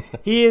 So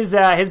he is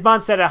his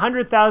bond set at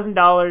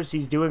 $100,000.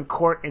 He's due in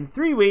court in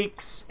 3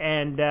 weeks,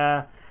 and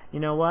you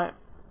know what?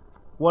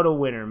 What a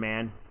winner,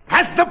 man!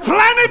 Has the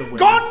planet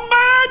gone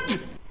mad?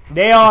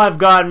 They all have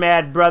gone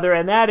mad, brother,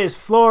 and that is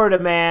Florida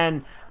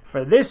Man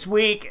for this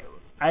week.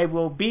 I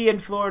will be in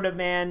Florida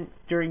Man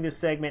during this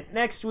segment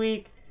next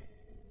week.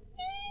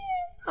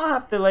 I'll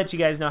have to let you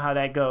guys know how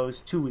that goes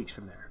 2 weeks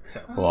from there.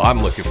 So. Well,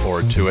 I'm looking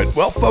forward to it.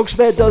 Well, folks,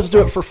 that does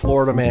do it for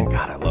Florida Man.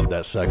 God, I love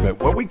that segment.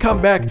 When we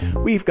come back,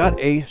 we've got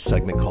a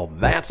segment called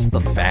That's the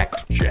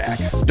Fact,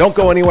 Jack. Don't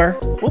go anywhere.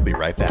 We'll be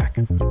right back.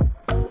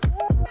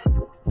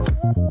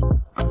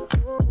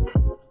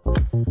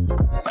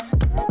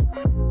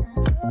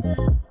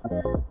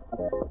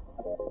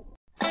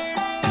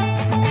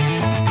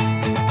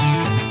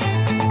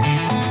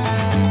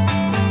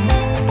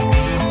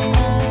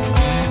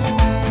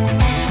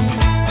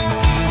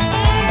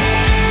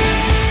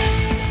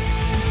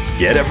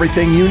 Get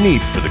everything you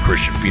need for the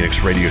Christian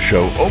Phoenix Radio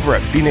Show over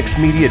at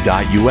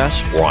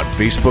phoenixmedia.us or on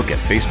Facebook at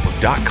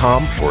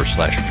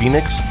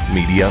facebook.com/Phoenix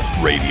Media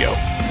Radio.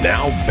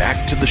 Now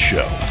back to the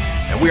show.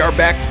 And we are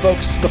back,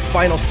 folks, to the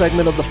final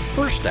segment of the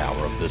first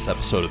hour of this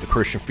episode of the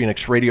Christian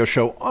Phoenix Radio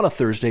Show on a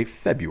Thursday,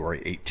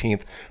 February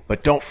 18th.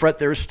 But don't fret,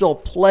 there is still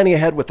plenty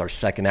ahead with our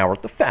second hour,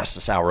 the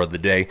fastest hour of the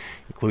day,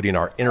 including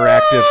our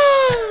interactive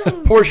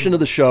portion of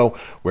the show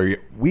where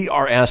we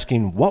are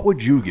asking, what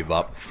would you give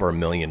up for $1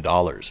 million?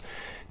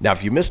 Now,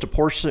 if you missed a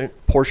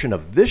portion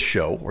of this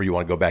show, or you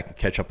want to go back and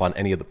catch up on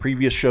any of the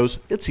previous shows,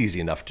 it's easy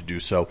enough to do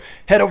so.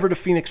 Head over to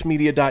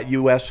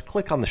phoenixmedia.us,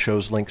 click on the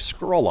show's link,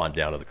 scroll on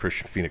down to the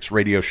Christian Phoenix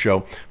Radio Show.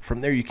 From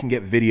there, you can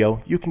get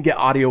video, you can get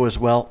audio as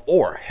well,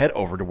 or head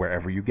over to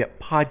wherever you get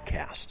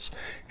podcasts.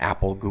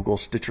 Apple, Google,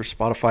 Stitcher,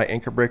 Spotify,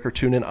 Anchor Breaker,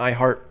 TuneIn,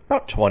 iHeart,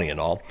 about 20 in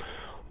all.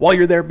 While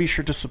you're there, be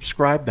sure to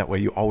subscribe. That way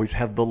you always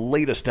have the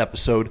latest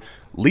episode.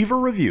 Leave a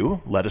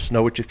review. Let us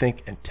know what you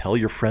think. And tell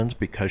your friends,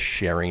 because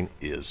sharing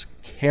is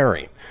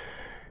caring.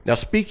 Now,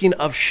 speaking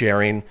of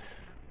sharing,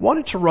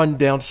 wanted to run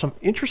down some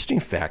interesting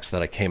facts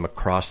that I came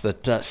across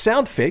that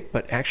sound fake,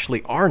 but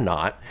actually are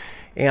not.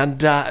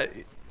 And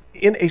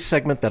in a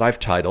segment that I've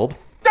titled,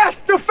 That's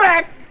the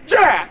Fact,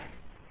 Jack!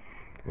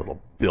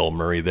 Little Bill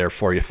Murray there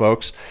for you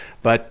folks.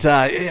 But,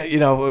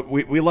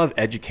 we love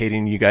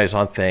educating you guys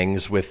on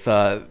things with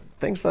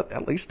things that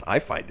at least I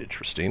find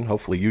interesting.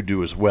 Hopefully you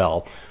do as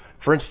well.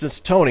 For instance,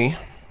 Tony,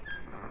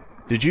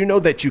 did you know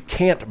that you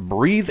can't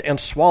breathe and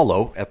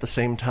swallow at the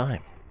same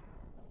time?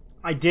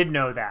 I did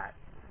know that.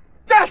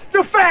 That's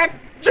the Fact,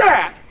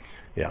 Jack!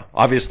 Yeah,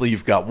 obviously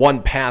you've got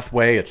one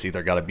pathway. It's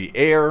either got to be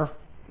air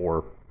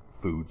or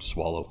food,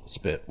 swallow,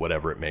 spit,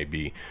 whatever it may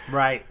be.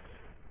 Right.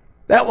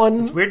 That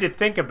one... It's weird to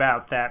think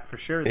about that for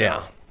sure, though.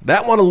 Yeah.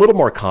 That one a little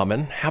more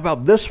common. How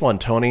about this one,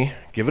 Tony?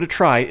 Give it a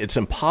try. It's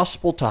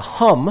impossible to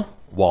hum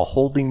while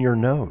holding your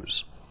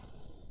nose.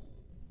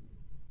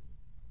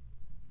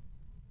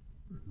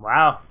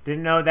 Wow.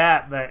 Didn't know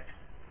that, but...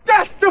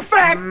 That's the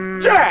fact,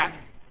 Jack!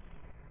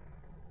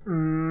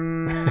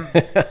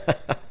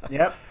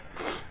 Yep.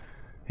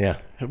 Yeah.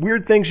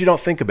 Weird things you don't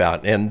think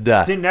about. And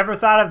Never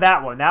thought of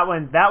that one.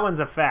 That one's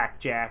a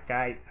fact, Jack.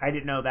 I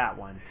didn't know that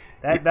one.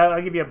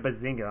 I'll give you a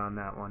bazinga on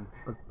that one.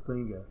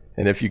 Bazinga.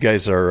 And if you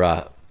guys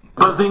are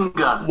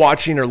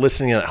watching or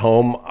listening at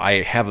home,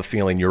 I have a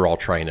feeling you're all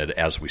trying it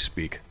as we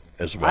speak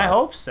as well. I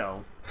hope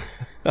so.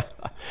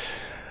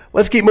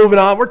 Let's keep moving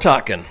on. We're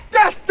talking.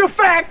 That's the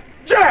fact,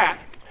 Jack!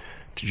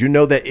 Did you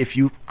know that if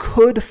you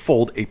could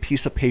fold a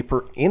piece of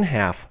paper in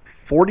half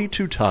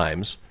 42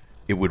 times,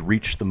 it would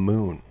reach the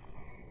moon?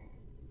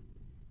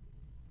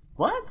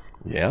 What?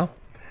 Yeah.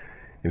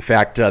 In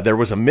fact, there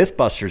was a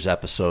Mythbusters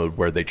episode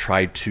where they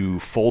tried to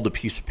fold a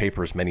piece of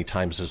paper as many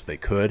times as they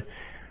could.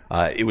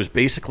 It was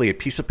basically a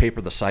piece of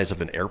paper the size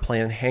of an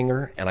airplane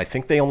hangar, and I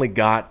think they only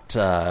got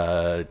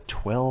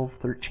 12,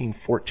 13,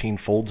 14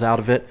 folds out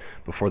of it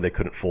before they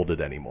couldn't fold it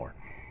anymore.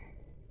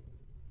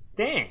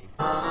 Dang.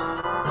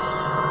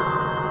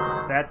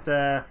 That's,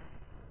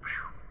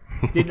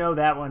 didn't know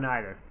that one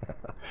either.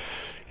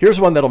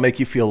 Here's one that'll make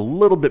you feel a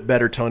little bit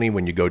better, Tony,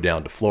 when you go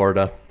down to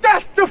Florida.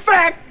 That's the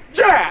fact,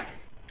 Jack!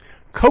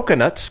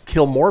 Coconuts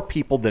kill more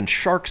people than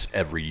sharks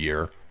every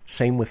year.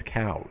 Same with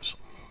cows.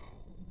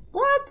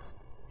 What?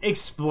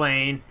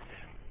 Explain.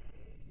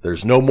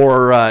 There's no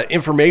more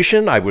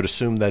information. I would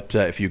assume that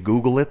if you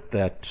Google it,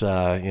 that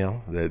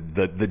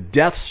the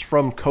deaths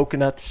from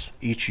coconuts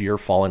each year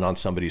falling on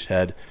somebody's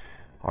head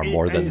are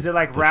more than. Is it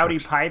like Rowdy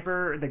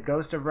Piper, the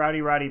ghost of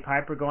Rowdy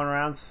Piper, going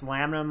around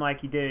slamming him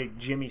like he did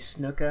Jimmy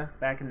Snuka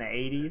back in the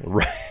 80s?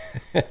 Right.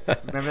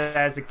 Remember that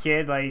as a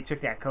kid? Like he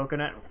took that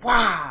coconut,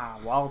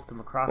 and walloped him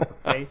across the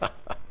face.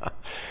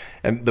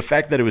 And the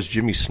fact that it was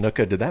Jimmy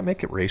Snuka, did that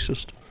make it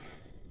racist?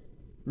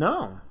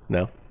 No.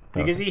 No.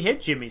 Because he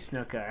hit Jimmy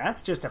Snuka.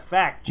 That's just a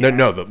fact, Jack.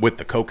 No, with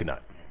the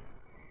coconut.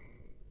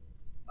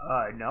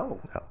 No.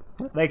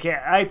 Like,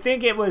 I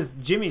think it was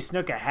Jimmy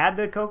Snuka had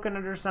the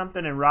coconut or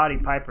something, and Roddy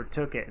Piper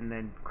took it and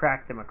then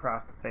cracked him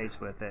across the face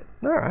with it.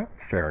 All right,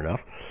 fair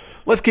enough.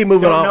 Let's keep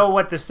moving on. Don't know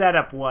what the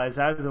setup was.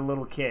 I was a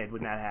little kid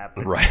when that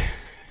happened. Right.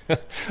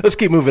 Let's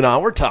keep moving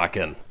on. We're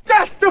talking.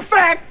 That's the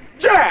fact,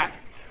 Jack!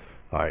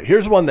 All right,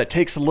 here's one that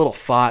takes a little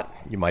thought.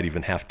 You might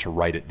even have to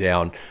write it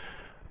down.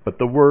 But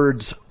the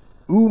words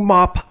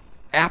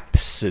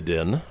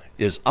umopapsidin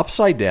is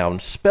upside down,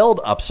 spelled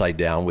upside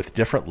down with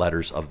different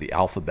letters of the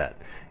alphabet.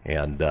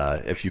 And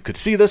if you could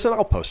see this, and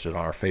I'll post it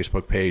on our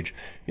Facebook page,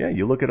 yeah,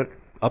 you look at it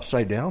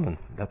upside down, and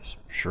that's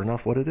sure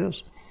enough what it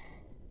is.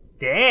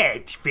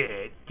 That's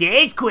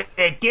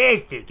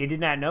fantastic. I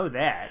did not know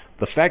that.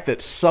 The fact that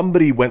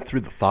somebody went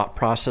through the thought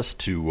process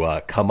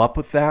to come up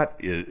with that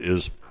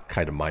is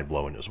kind of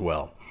mind-blowing as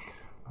well.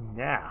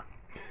 Yeah.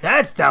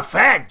 That's the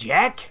fact,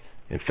 Jack.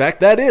 In fact,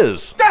 that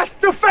is. That's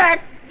the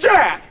fact,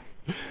 Jack!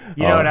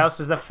 You know what else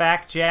is the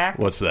fact, Jack?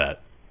 What's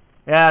that?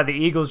 Yeah, the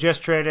Eagles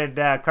just traded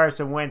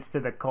Carson Wentz to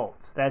the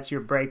Colts. That's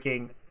your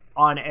breaking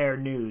on-air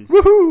news.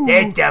 Woohoo!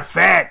 That's the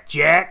fact,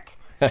 Jack.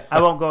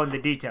 I won't go into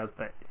the details,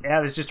 but yeah,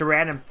 it was just a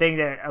random thing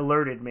that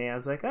alerted me. I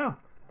was like, oh,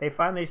 they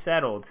finally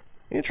settled.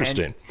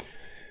 Interesting. And,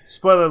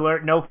 spoiler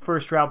alert, no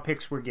first-round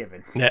picks were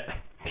given. Yeah.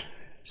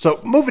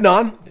 So moving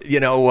on,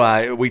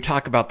 we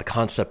talk about the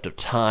concept of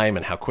time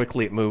and how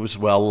quickly it moves.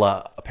 Well,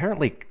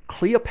 apparently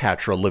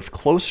Cleopatra lived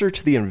closer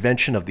to the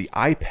invention of the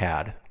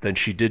iPad than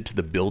she did to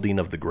the building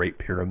of the Great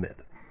Pyramid.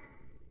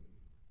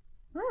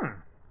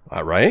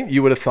 All right.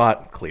 You would have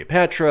thought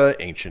Cleopatra,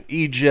 ancient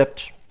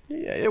Egypt,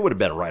 yeah, it would have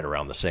been right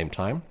around the same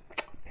time.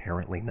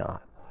 Apparently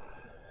not.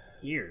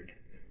 Weird.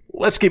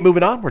 Let's keep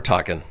moving on. We're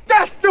talking.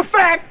 That's the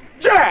fact,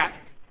 Jack!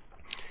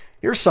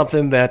 Here's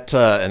something that,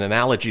 an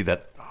analogy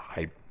that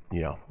I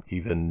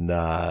even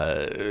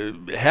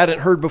hadn't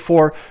heard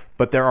before,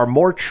 but there are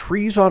more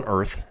trees on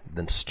Earth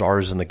than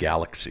stars in the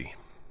galaxy.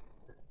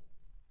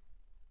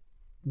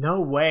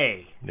 No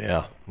way.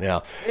 Yeah.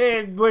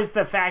 Where's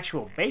the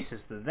factual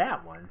basis to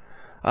that one?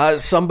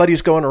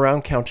 Somebody's going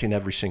around counting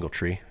every single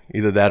tree.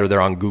 Either that or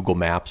they're on Google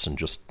Maps and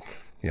just,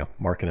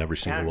 marking every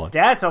single one.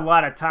 That's a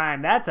lot of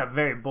time. That's a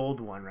very bold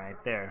one right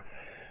there.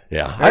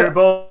 Yeah. Very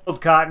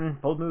bold, Cotton.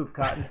 Bold move,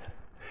 Cotton.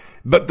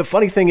 But the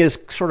funny thing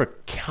is, sort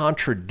of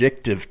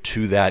contradictive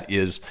to that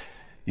is,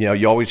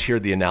 you always hear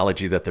the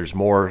analogy that there's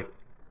more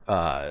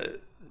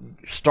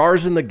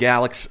stars in the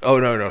galaxy. Oh,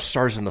 no,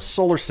 stars in the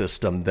solar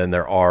system than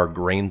there are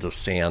grains of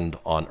sand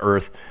on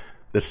Earth.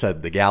 This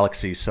said the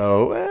galaxy.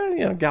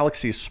 So,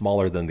 galaxy is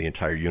smaller than the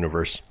entire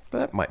universe.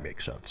 That might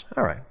make sense.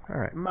 All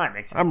right. Might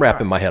make sense. I'm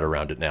wrapping my head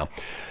around it now.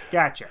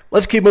 Gotcha.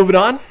 Let's keep moving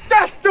on.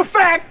 That's the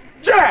fact,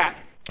 Jack!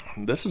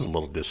 This is a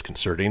little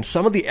disconcerting.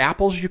 Some of the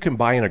apples you can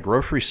buy in a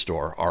grocery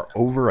store are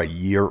over a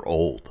year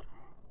old.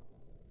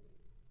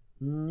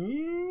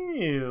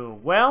 Ew.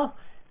 Well,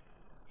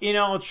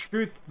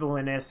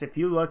 truthfulness, if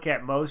you look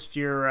at most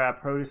your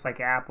produce like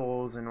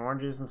apples and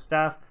oranges and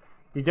stuff,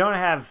 they don't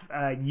have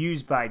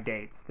use by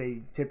dates. They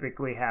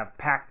typically have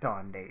packed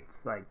on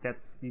dates. Like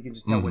you can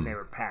just tell when they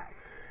were packed.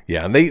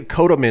 Yeah, and they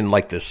coat them in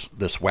like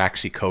this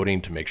waxy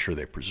coating to make sure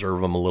they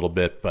preserve them a little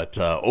bit. But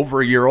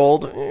over a year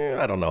old,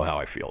 I don't know how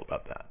I feel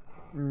about that.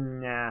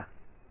 Nah.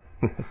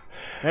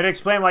 That'd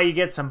explain why you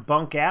get some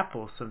bunk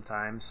apples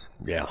sometimes.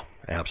 Yeah,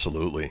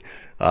 absolutely.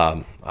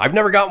 I've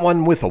never got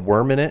one with a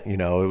worm in it. It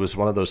was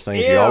one of those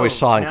things you always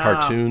saw in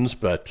cartoons,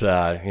 but,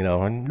 it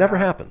never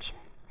happens.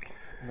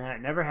 Nah, I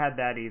never had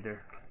that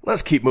either.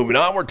 Let's keep moving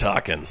on. We're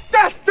talking.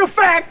 That's the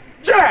fact,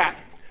 Jack!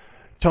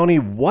 Tony,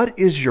 what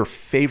is your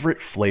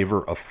favorite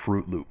flavor of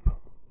Fruit Loop?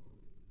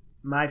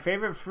 My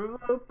favorite Fruit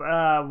Loop,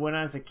 when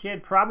I was a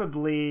kid,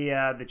 probably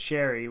the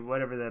cherry,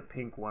 whatever the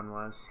pink one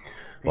was.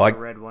 Pink or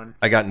red one.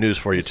 I got news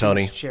for you,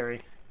 Tony.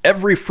 Cherry.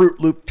 Every Fruit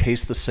Loop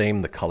tastes the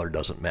same. The color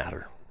doesn't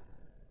matter.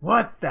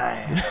 What the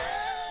hell?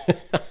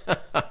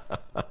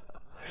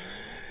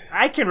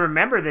 I can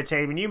remember the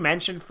taste. When you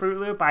mentioned Fruit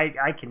Loop,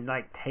 I can,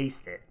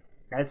 taste it.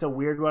 That's a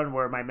weird one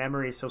where my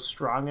memory is so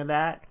strong of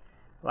that.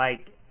 I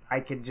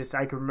can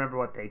remember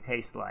what they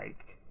taste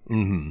like.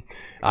 Mm-hmm.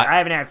 I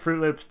haven't had Fruit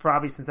Loops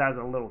probably since I was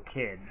a little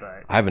kid,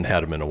 but I haven't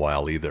had them in a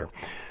while either.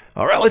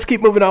 All right, let's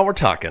keep moving on. We're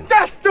talking.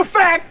 That's the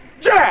fact,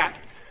 Jack!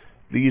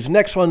 These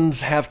next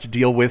ones have to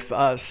deal with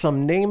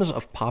some names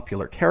of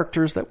popular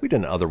characters that we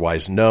didn't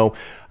otherwise know.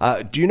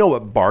 Do you know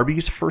what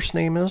Barbie's first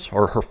name is,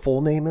 or her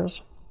full name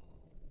is?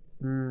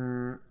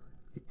 I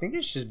think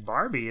it's just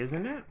Barbie,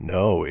 isn't it?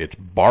 No, it's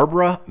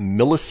Barbara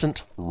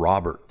Millicent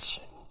Roberts.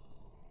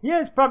 Yeah,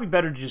 it's probably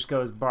better to just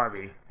go as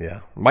Barbie.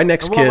 Yeah. My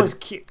next kid...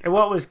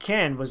 What was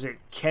Ken? Was it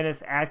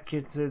Kenneth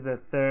Atkinson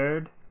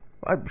III?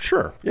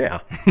 Sure,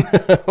 yeah.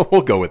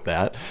 We'll go with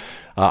that.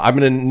 I'm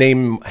going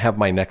to have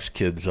my next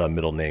kid's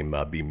middle name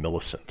be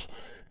Millicent.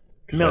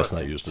 Because that's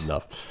not used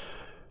enough.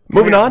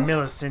 Moving on.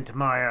 Millicent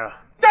Maya.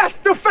 That's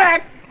the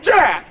fact,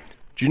 Jack!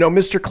 Do you know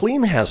Mr.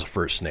 Clean has a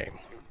first name?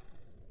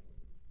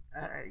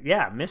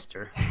 Yeah,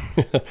 Mr.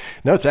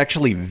 No, it's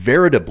actually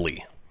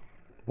Veritably.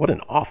 What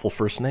an awful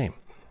first name.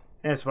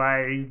 That's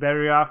why he's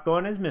better off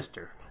going as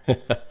Mr.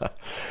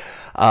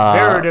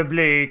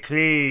 Veritably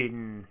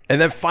Clean.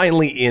 And then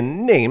finally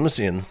in names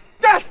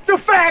That's the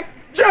fact,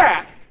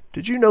 Jack!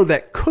 Did you know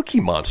that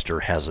Cookie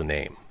Monster has a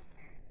name?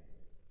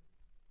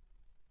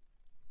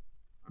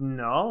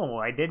 No,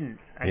 I didn't.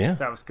 I just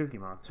thought it was Cookie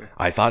Monster.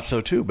 I thought so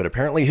too, but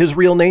apparently his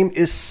real name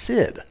is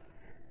Sid.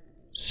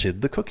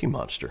 Sid the Cookie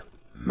Monster.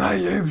 My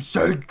name's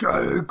Sid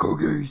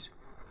Cookies.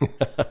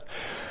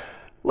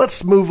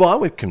 Let's move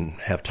on. We can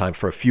have time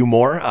for a few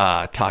more.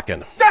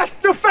 Talking. That's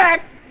the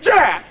fact,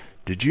 Jack!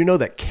 Did you know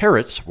that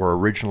carrots were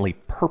originally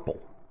purple?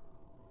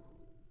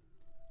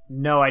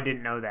 No, I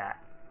didn't know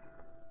that.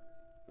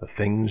 The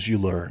things you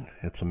learn.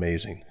 It's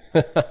amazing.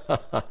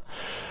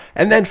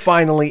 And then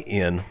finally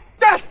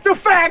That's the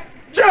fact,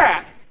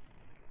 Jack!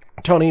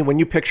 Tony, when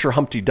you picture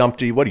Humpty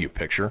Dumpty, what do you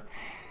picture?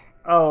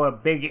 Oh, a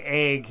big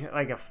egg,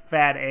 like a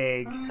fat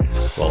egg.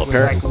 Well, with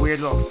like a weird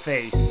little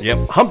face.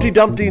 Yep. Humpty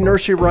Dumpty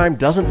nursery rhyme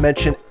doesn't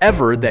mention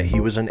ever that he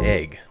was an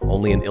egg,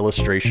 only in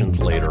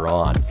illustrations later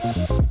on.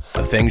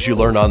 The things you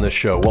learn on this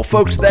show. Well,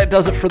 folks, that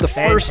does it for the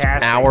first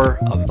hour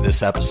of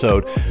this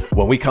episode.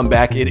 When we come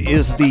back, it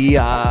is the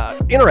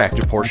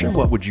interactive portion.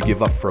 What would you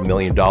give up for $1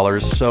 million?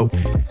 So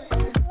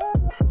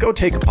go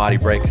take a potty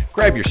break,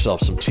 grab yourself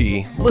some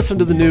tea, listen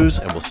to the news,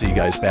 and we'll see you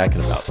guys back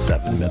in about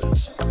 7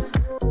 minutes.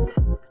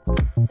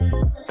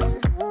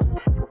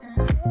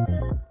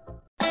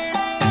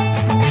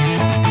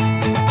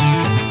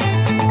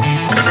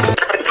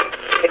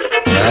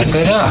 Laugh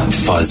it up,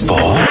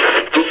 fuzzball.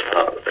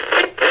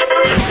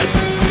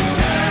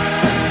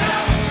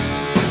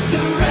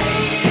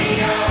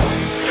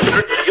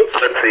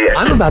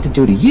 I'm about to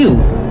do to you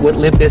what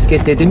Limp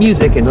Bizkit did to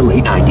music in the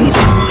late 90s.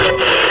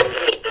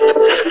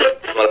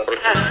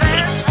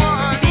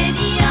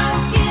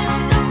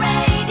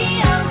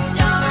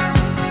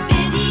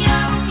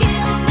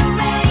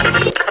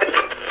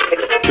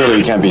 Surely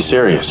you can't be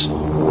serious.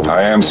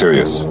 I am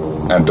serious.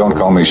 And don't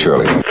call me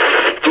Shirley.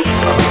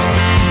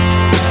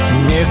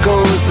 Here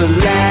goes the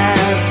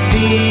last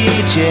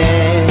DJ.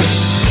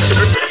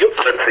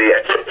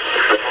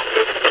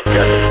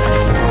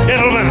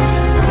 Gentlemen,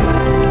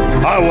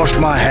 I wash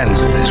my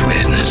hands of this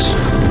weirdness.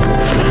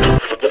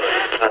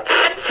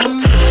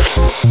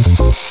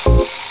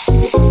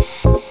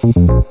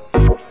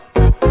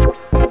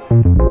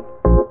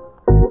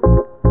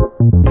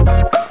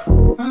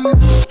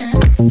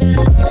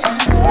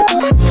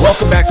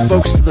 Welcome back,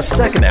 folks, to the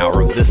second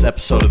hour of this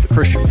episode of the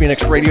Christian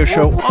Phoenix Radio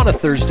Show on a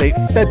Thursday,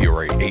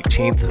 February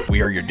 18th.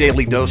 We are your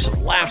daily dose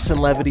of laughs and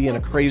levity in a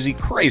crazy,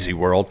 crazy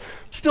world.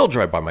 Still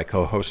joined by my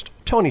co-host,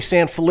 Tony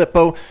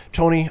Sanfilippo.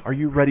 Tony, are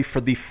you ready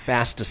for the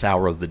fastest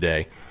hour of the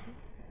day?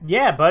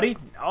 Yeah, buddy.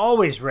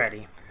 Always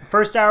ready.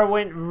 First hour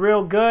went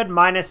real good,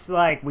 minus,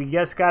 we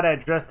just got to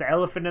address the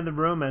elephant in the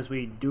room as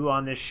we do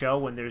on this show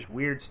when there's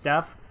weird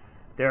stuff.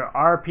 There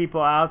are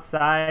people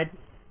outside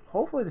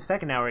hopefully the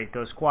second hour it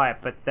goes quiet,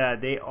 but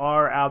they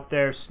are out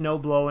there snow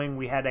blowing.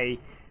 We had a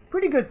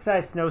pretty good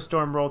sized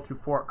snowstorm roll through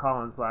Fort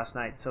Collins last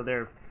night, so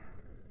they're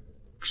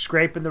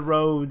scraping the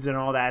roads and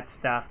all that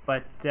stuff.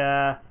 But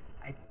there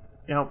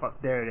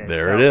it is.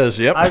 There it is.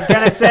 Yep. I was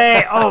gonna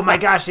say, oh my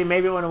gosh,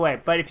 maybe it went away.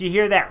 But if you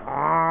hear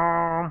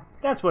that,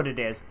 that's what it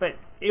is. But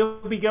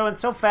it'll be going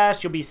so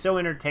fast, you'll be so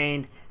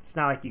entertained. It's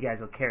not like you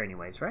guys will care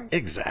anyways, right?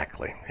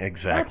 Exactly.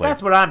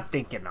 That's what I'm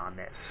thinking on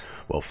this.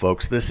 Well,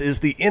 folks, this is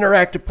the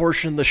interactive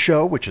portion of the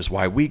show, which is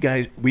why we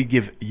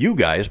give you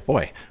guys,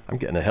 boy, I'm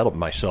getting ahead of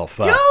myself.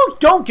 No,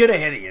 don't get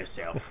ahead of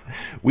yourself.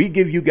 We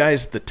give you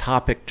guys the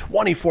topic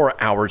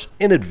 24 hours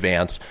in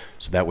advance,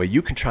 so that way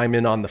you can chime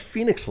in on the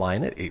Phoenix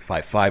line at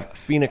 855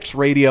 Phoenix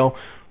Radio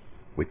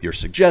with your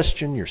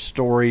suggestion, your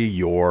story,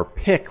 your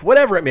pick,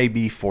 whatever it may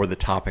be for the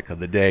topic of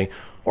the day.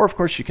 Or, of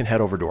course, you can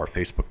head over to our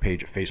Facebook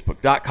page at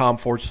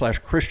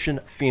facebook.com/Christian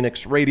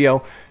Phoenix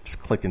Radio.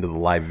 Just click into the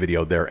live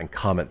video there and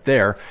comment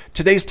there.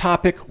 Today's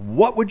topic,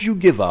 what would you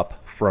give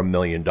up for $1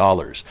 million?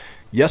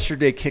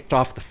 Yesterday kicked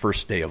off the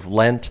first day of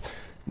Lent.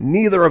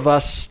 Neither of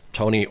us,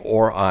 Tony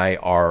or I,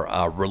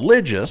 are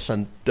religious.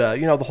 And,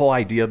 the whole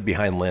idea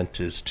behind Lent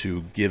is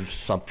to give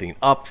something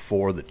up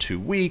for the 2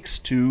 weeks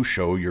to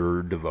show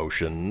your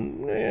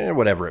devotion,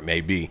 whatever it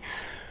may be.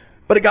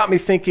 But it got me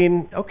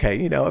thinking,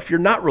 okay, if you're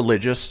not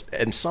religious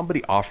and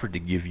somebody offered to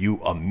give you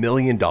 $1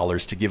 million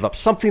to give up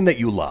something that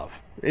you love,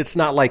 it's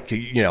not like,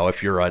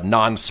 if you're a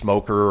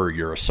non-smoker or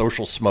you're a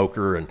social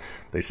smoker and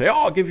they say,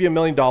 I'll give you $1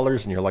 million,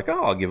 and you're like,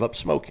 I'll give up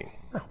smoking.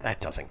 No, that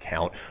doesn't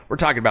count. We're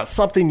talking about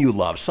something you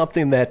love,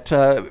 something that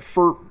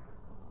for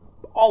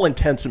all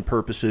intents and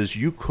purposes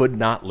you could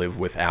not live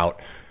without.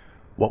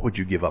 What would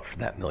you give up for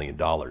that $1 million?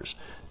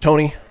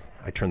 Tony,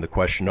 I turn the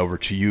question over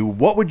to you.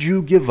 What would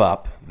you give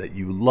up that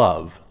you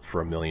love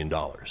for $1 million?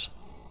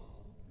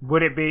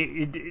 Would it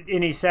be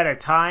any set of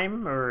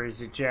time, or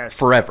is it just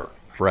forever?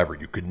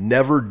 You could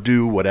never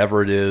do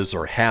whatever it is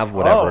or have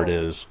whatever it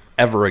is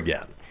ever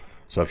again.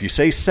 So if you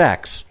say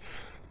sex,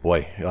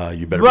 boy,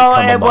 you better become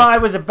a monk. Well, I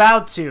was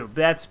about to.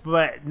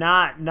 But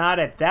not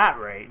at that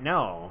rate.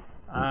 No.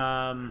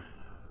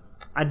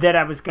 That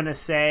I was gonna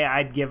say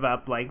I'd give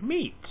up like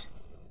meat,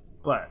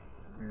 but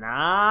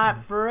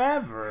not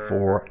forever.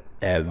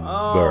 Forever.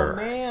 Oh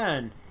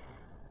man.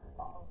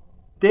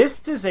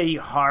 This is a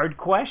hard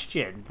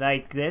question.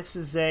 Like, this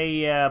is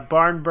a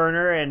barn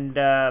burner, and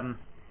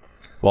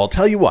well, I'll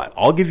tell you what.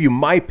 I'll give you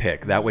my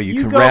pick. That way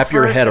you can wrap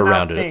your head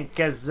around it.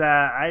 Because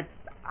I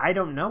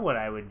don't know what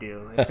I would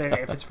do if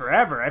it's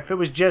forever. If it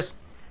was just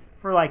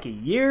for like a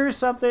year or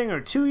something,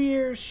 or 2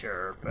 years,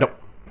 sure. But nope,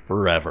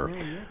 forever.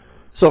 Yeah.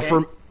 So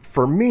okay.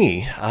 For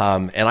me,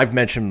 and I've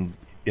mentioned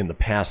in the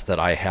past that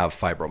I have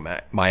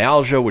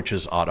fibromyalgia, which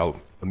is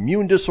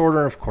autoimmune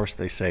disorder. Of course,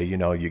 they say,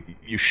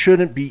 you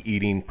shouldn't be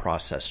eating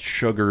processed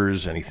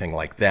sugars, anything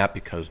like that,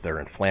 because they're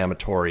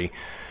inflammatory.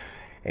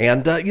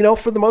 And,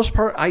 for the most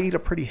part, I eat a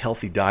pretty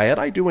healthy diet.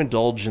 I do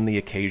indulge in the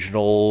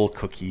occasional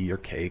cookie or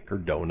cake or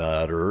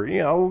donut or,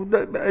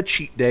 a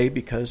cheat day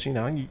because,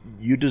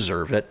 you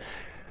deserve it.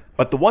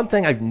 But the one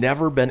thing I've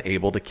never been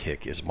able to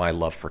kick is my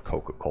love for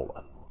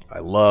Coca-Cola. I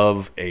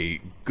love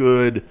a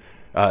good,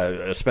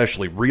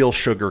 especially real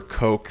sugar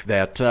Coke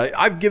that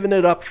I've given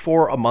it up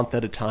for a month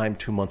at a time,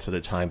 2 months at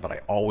a time, but I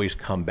always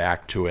come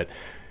back to it.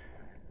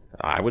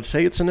 I would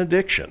say it's an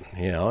addiction,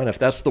 and if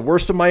that's the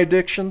worst of my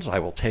addictions, I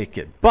will take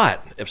it.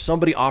 But if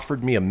somebody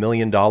offered me $1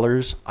 million,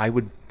 I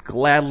would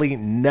gladly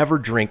never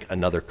drink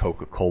another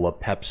Coca-Cola,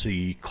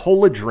 Pepsi,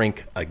 cola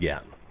drink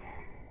again.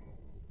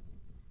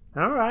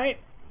 All right.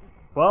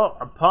 Well,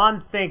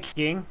 upon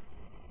thinking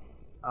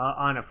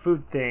on a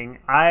food thing,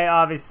 I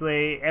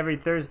obviously, every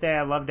Thursday,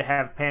 I love to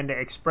have Panda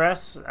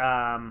Express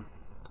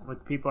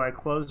with people I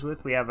close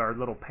with. We have our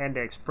little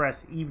Panda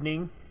Express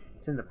evening.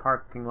 It's in the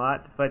parking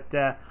lot. But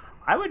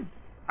I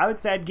would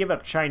say I'd give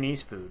up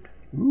Chinese food.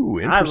 Ooh,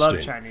 interesting. I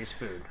love Chinese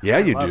food. Yeah,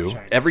 you do.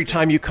 Every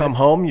time you come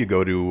home, you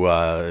go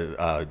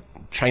to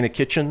China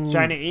Kitchen.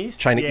 China East?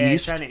 China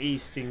East. China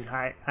East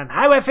on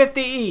Highway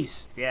 50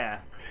 East. Yeah.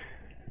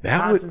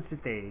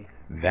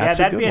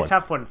 That'd be a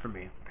tough one for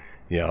me.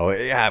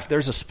 If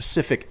there's a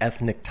specific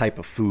ethnic type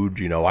of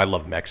food, I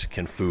love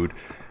Mexican food.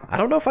 I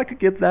don't know if I could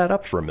give that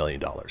up for $1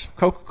 million.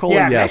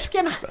 Coca-Cola, yes.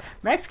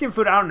 Mexican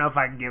food, I don't know if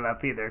I can give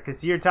up either.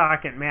 Because you're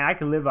talking, man, I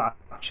can live off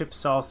chip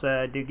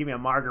salsa. Dude, give me a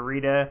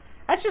margarita.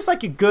 That's just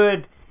like a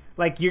good,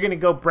 like you're going to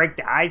go break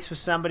the ice with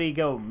somebody,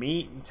 go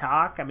meet and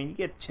talk. I mean, you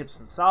get chips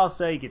and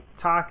salsa, you get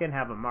talking,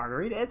 have a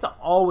margarita. It's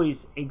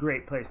always a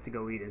great place to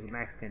go eat as a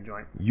Mexican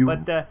joint. You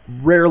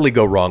rarely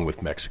go wrong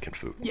with Mexican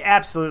food. Yeah,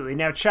 absolutely.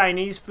 Now,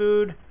 Chinese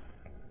food,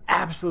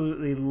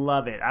 absolutely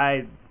love it.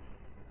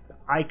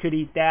 I could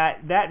eat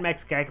that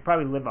Mexican. I could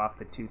probably live off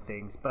the two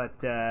things, but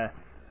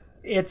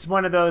it's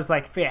one of those,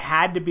 like, if it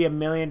had to be $1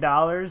 million,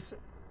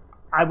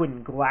 I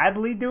wouldn't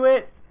gladly do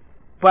it,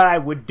 but I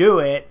would do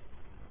it,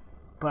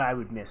 but I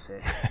would miss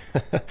it.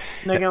 I'm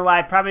not gonna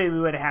lie, probably we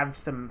would have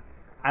some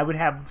I would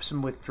have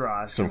some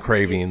withdrawals. Some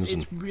cravings.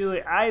 It's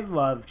really, I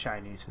love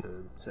Chinese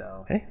food,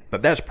 so. Hey,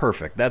 but that's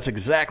perfect. That's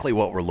exactly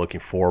what we're looking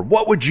for.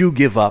 What would you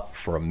give up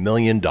for $1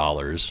 million?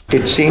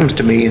 It seems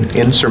to me an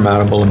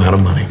insurmountable amount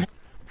of money.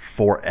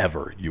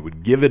 Forever. You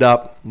would give it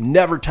up,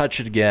 never touch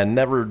it again,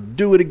 never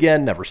do it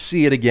again, never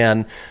see it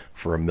again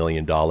for $1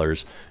 million.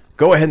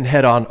 Go ahead and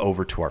head on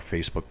over to our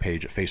Facebook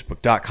page at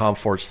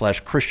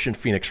facebook.com/Christian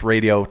Phoenix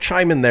Radio.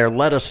 Chime in there.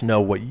 Let us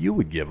know what you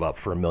would give up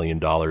for $1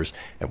 million.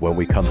 And when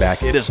we come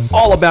back, it is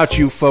all about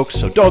you, folks.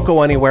 So don't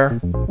go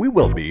anywhere. We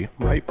will be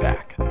right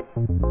back.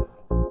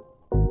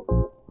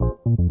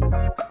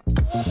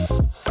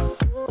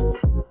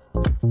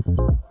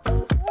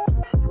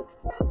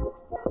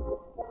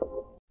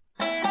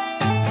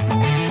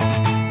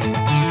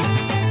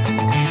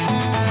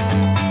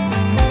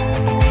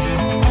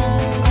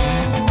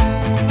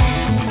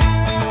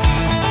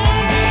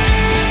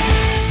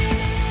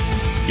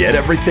 Get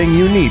everything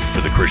you need for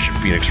the Christian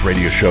Phoenix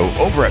Radio Show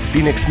over at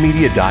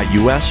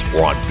phoenixmedia.us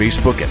or on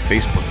Facebook at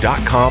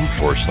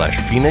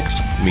facebook.com/Phoenix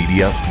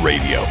Media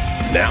Radio.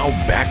 Now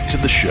back to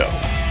the show.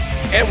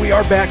 And we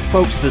are back,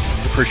 folks. This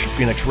is the Christian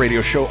Phoenix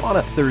Radio Show on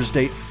a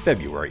Thursday,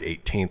 February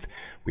 18th.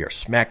 We are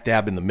smack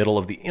dab in the middle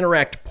of the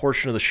interactive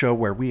portion of the show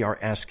where we are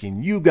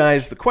asking you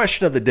guys the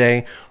question of the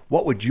day: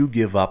 what would you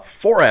give up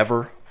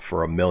forever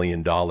for $1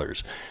 million?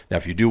 Now,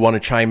 if you do want to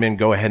chime in,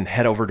 go ahead and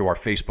head over to our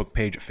Facebook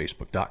page at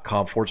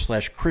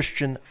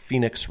facebook.com/Christian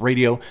Phoenix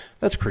Radio.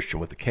 That's Christian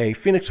with a K,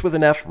 Phoenix with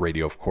an F,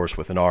 radio, of course,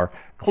 with an R.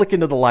 Click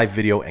into the live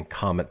video and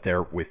comment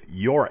there with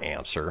your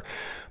answer.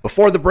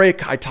 Before the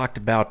break, I talked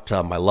about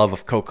my love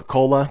of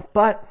Coca-Cola,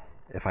 but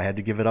if I had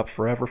to give it up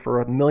forever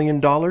for $1 million,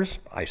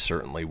 I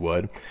certainly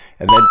would.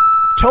 And then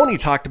Tony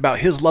talked about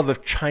his love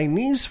of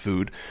Chinese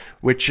food,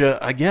 which,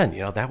 again,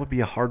 that would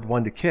be a hard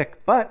one to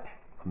kick, but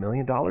 $1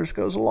 million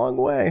goes a long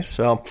way.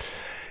 So,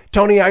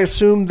 Tony, I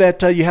assume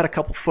that you had a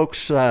couple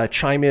folks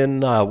chime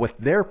in with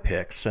their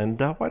picks, and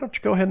why don't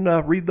you go ahead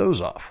and read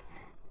those off?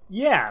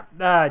 Yeah,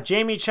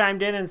 Jamie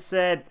chimed in and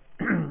said,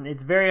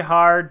 it's very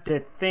hard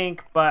to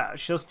think, but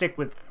she'll stick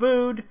with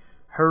food.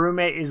 Her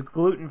roommate is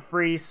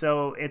gluten-free,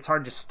 so it's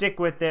hard to stick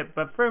with it,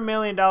 but for $1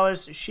 million,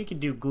 she could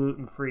do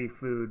gluten-free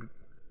food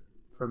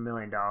for $1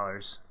 million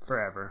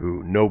forever.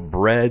 Ooh, no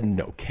bread,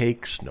 no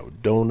cakes, no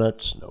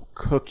donuts, no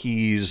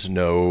cookies,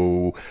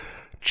 no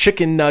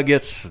chicken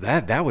nuggets.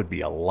 That would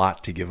be a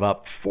lot to give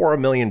up for $1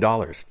 million.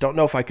 Don't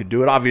know if I could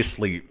do it.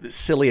 Obviously,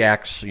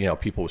 celiacs,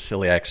 people with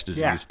celiac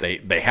disease,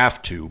 they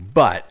have to.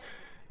 But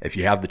if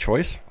you have the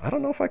choice, I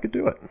don't know if I could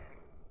do it.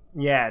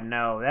 Yeah,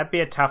 no, that'd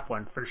be a tough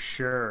one for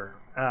sure.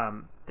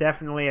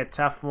 Definitely a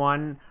tough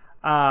one.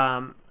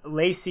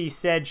 Lacey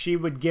said she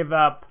would give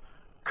up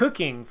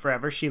cooking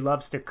forever. She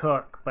loves to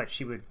cook, but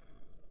she would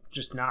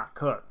just not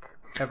cook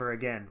ever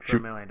again for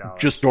 $1 million.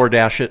 Just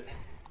DoorDash it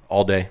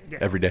all day,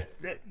 every day.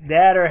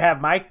 That or have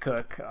Mike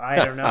cook.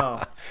 I don't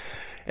know.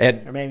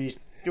 And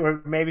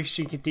or maybe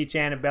she could teach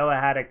Annabella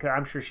how to cook.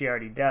 I'm sure she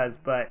already does,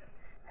 but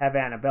have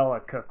Annabella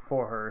cook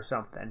for her or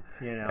something.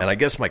 And I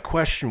guess my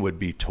question would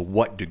be, to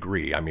what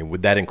degree? I mean,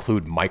 would that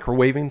include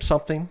microwaving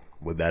something?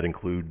 Would that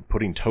include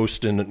putting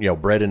toast in,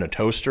 bread in a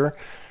toaster?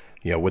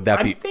 Would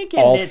that be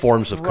all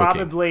forms of cooking?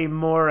 Probably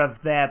more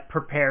of that,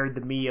 prepare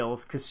the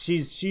meals, because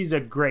she's a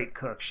great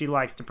cook. She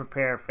likes to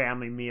prepare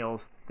family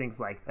meals, things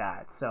like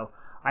that. So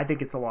I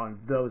think it's along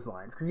those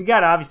lines, because you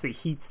got to obviously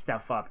heat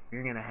stuff up.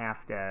 You're going to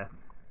have to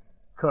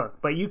cook,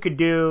 but you could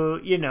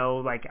do,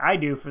 like I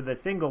do for the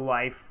single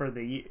life, for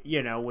the,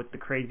 with the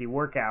crazy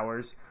work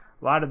hours.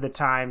 A lot of the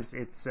times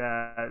it's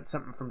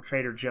something from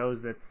Trader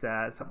Joe's that's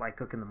something I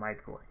cook in the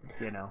microwave,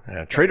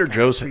 Yeah, Trader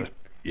Joe's,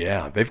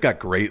 they've got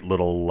great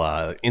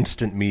little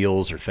instant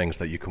meals or things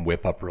that you can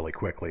whip up really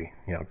quickly.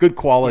 Good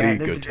quality,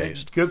 good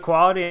taste. Good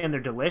quality, and they're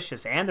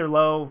delicious, and they're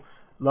low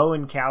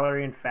in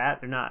calorie and fat.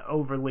 They're not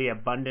overly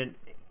abundant,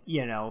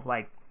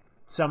 like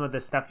some of the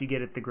stuff you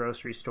get at the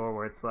grocery store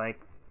where it's like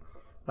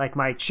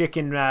my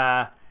chicken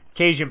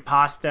Cajun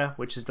pasta,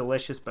 which is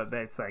delicious, but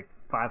it's like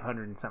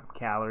 500 and something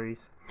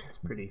calories. It's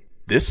pretty.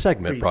 This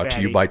segment brought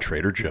to you by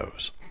Trader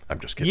Joe's. I'm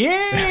just kidding.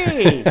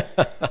 Yay!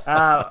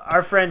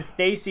 Our friend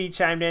Stacy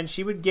chimed in.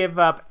 She would give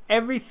up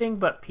everything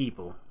but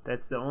people.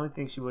 That's the only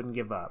thing she wouldn't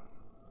give up.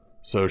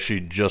 So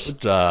she'd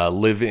just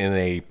live in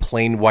a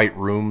plain white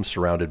room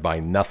surrounded by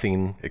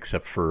nothing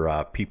except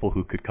for people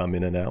who could come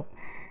in and out?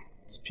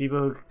 It's people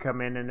who could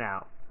come in and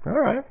out. All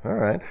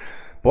right.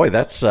 Boy,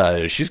 that's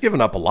she's given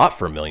up a lot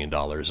for $1 million.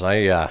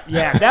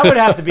 Yeah, that'd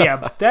have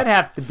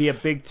to be a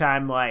big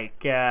time, like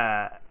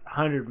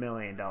 $100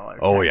 million.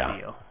 Oh yeah,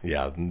 deal.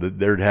 Yeah.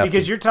 There'd have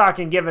because you're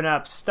talking giving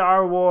up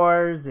Star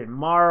Wars and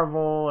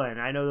Marvel, and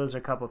I know those are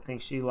a couple of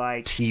things she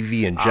likes.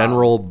 TV in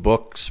general,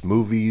 books,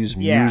 movies,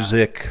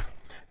 music.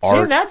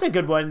 Art. See, that's a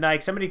good one.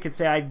 Like, somebody could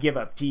say, I'd give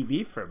up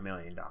TV for $1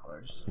 million.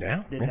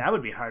 Yeah. That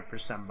would be hard for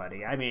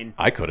somebody. I mean,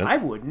 I couldn't. I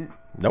wouldn't.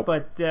 Nope.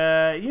 But,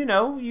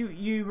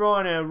 you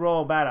want to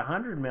roll about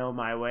 $100 million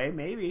my way,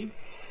 maybe.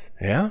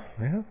 Yeah.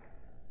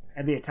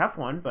 That'd be a tough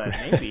one, but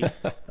maybe.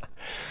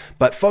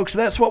 But, folks,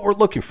 that's what we're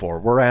looking for.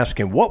 We're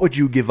asking, what would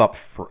you give up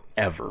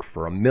forever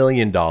for $1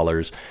 million?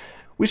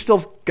 We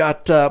still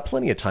got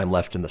plenty of time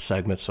left in the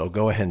segment, so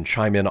go ahead and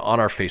chime in on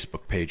our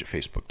Facebook page at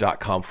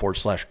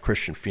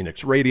facebook.com/Christian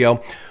Phoenix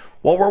Radio.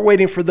 While we're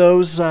waiting for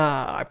those,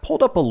 I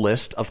pulled up a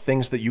list of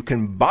things that you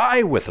can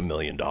buy with $1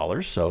 million.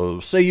 So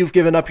say you've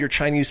given up your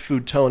Chinese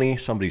food, Tony.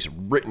 Somebody's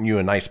written you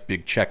a nice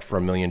big check for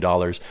 $1 million.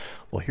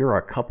 Well, here are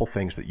a couple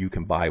things that you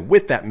can buy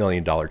with that $1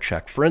 million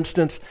check. For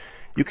instance,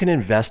 you can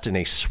invest in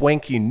a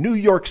swanky New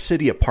York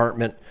City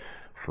apartment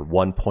for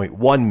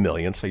 $1.1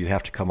 million, so you'd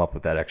have to come up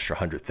with that extra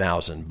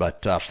 $100,000.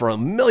 But for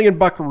 $1 million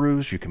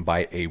buckaroos, you can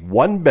buy a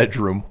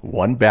 1-bedroom,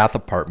 1-bath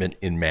apartment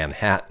in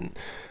Manhattan.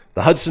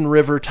 The Hudson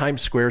River,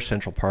 Times Square,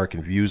 Central Park,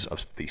 and views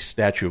of the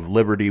Statue of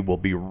Liberty will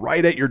be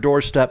right at your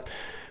doorstep.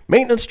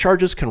 Maintenance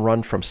charges can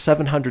run from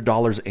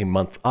 $700 a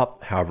month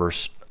up, however,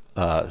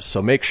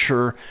 so make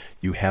sure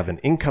you have an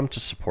income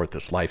to support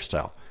this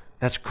lifestyle.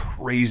 That's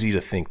crazy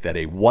to think that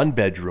a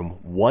 1-bedroom,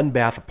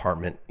 1-bath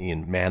apartment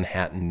in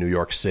Manhattan, New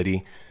York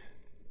City,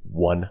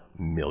 $1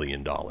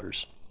 million.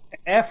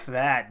 F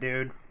that,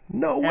 dude.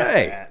 No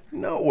way.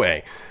 No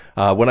way.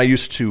 When I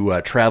used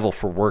to travel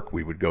for work,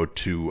 we would go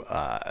to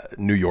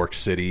New York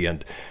City,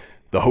 and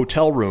the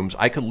hotel rooms,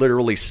 I could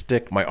literally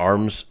stick my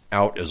arms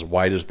out as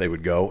wide as they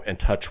would go and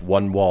touch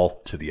one wall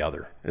to the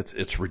other.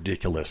 It's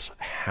ridiculous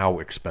how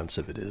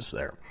expensive it is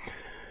there.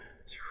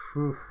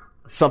 Whew.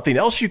 Something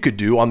else you could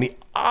do on the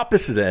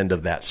opposite end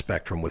of that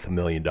spectrum with $1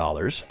 million,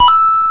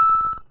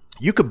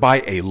 you could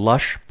buy a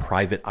lush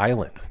private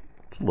island.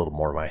 It's a little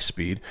more my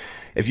speed.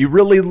 If you're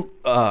really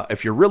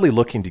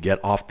looking to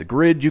get off the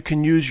grid, you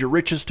can use your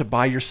riches to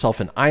buy yourself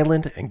an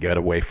island and get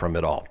away from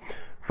it all.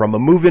 From a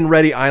move-in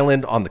ready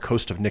island on the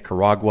coast of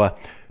Nicaragua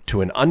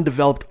to an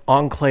undeveloped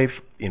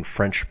enclave in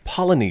French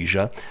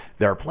Polynesia,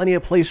 there are plenty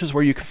of places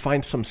where you can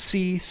find some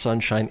sea,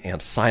 sunshine,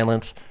 and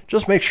silence.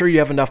 Just make sure you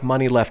have enough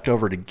money left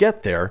over to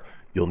get there.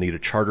 You'll need a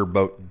charter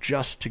boat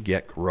just to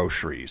get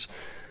groceries.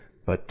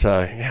 But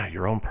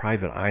your own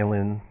private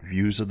island,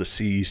 views of the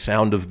sea,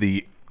 sound of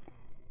the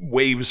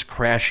waves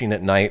crashing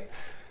at night.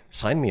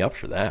 Sign me up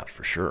for that,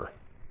 for sure.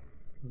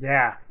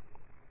 Yeah.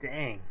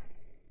 Dang.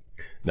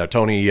 Now,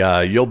 Tony,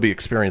 you'll be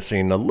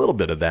experiencing a little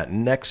bit of that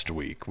next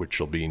week,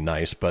 which will be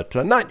nice, but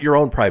not your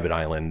own private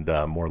island,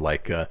 more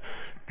like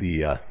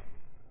the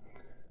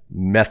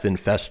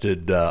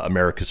meth-infested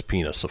America's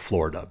penis of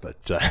Florida.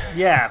 But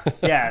yeah,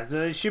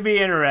 so it should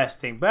be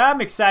interesting. But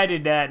I'm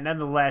excited,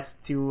 nonetheless,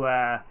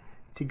 to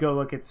go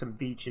look at some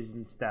beaches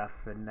and stuff,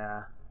 and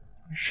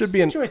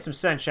enjoy some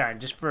sunshine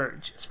just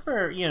for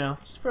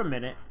a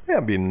minute. Yeah,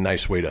 it'd be a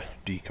nice way to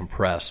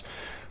decompress.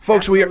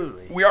 Folks, we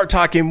are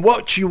talking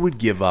what you would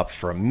give up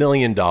for $1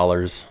 million.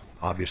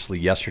 Obviously,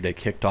 yesterday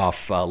kicked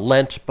off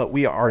Lent, but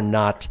we are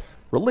not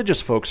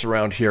religious folks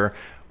around here.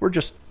 We're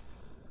just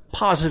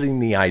positing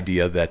the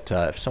idea that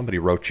if somebody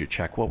wrote you a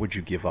check, what would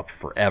you give up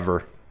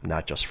forever,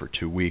 not just for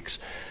 2 weeks?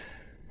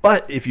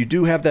 But if you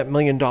do have that $1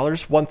 million,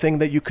 one thing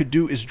that you could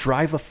do is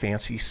drive a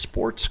fancy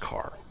sports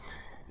car.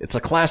 It's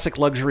a classic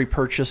luxury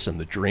purchase and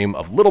the dream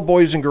of little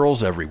boys and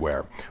girls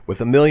everywhere. With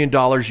 $1 million,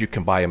 you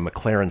can buy a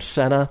McLaren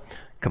Senna,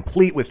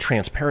 complete with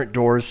transparent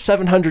doors,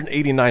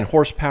 789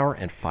 horsepower,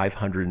 and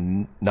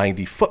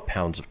 590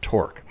 foot-pounds of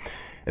torque.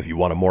 If you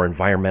want a more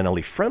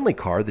environmentally friendly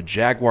car, the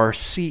Jaguar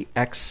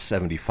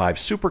CX-75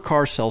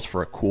 supercar sells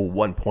for a cool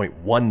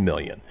 $1.1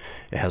 million.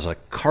 It has a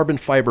carbon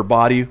fiber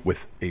body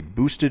with a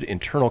boosted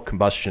internal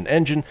combustion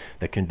engine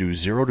that can do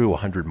 0 to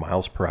 100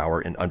 miles per hour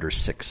in under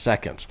 6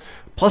 seconds.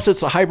 Plus,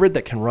 it's a hybrid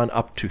that can run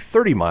up to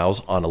 30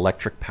 miles on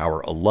electric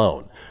power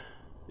alone.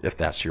 If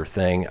that's your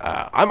thing.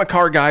 I'm a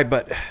car guy,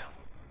 but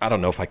I don't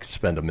know if I could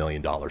spend $1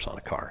 million on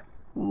a car.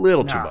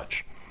 Little too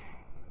much.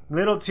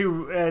 Little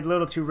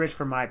too rich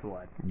for my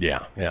blood.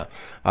 Yeah.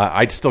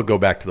 I'd still go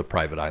back to the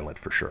private island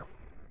for sure.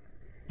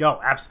 Yo,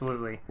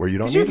 absolutely. Where you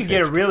don't need you could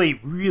get a really,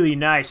 really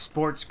nice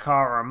sports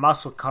car or a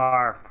muscle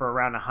car for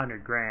around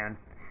 $100,000.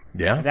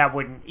 Yeah. And that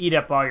wouldn't eat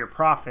up all your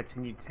profits,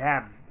 and you'd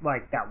have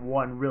like that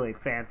one really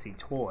fancy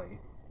toy.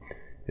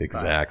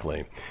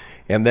 Exactly.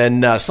 And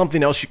then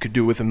something else you could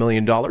do with $1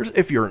 million,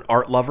 if you're an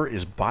art lover,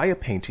 is buy a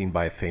painting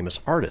by a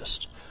famous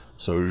artist.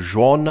 So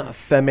Jeune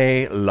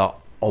Femme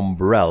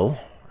l'Ombrelle,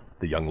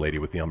 the young lady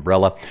with the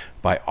umbrella,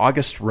 by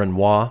Auguste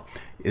Renoir,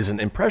 is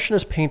an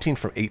impressionist painting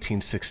from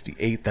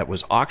 1868 that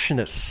was auctioned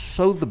at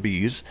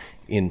Sotheby's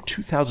in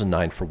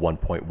 2009 for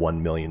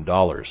 $1.1 million.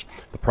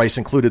 The price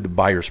included the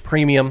buyer's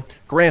premium.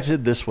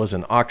 Granted, this was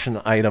an auction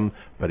item,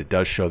 but it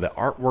does show that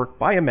artwork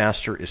by a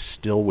master is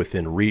still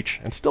within reach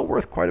and still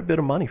worth quite a bit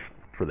of money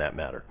for that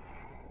matter.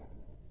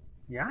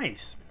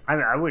 Nice.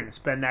 I wouldn't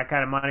spend that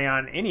kind of money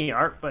on any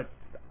art, but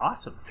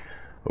awesome.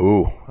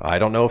 Ooh, I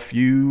don't know if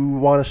you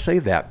want to say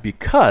that,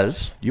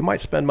 because you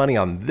might spend money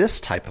on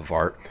this type of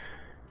art,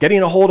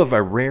 getting a hold of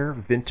a rare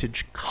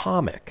vintage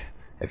comic.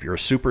 If you're a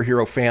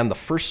superhero fan, the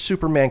first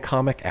Superman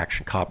comic,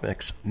 Action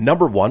Comics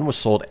 #1, was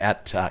sold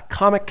at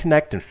Comic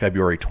Connect in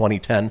February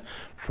 2010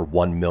 for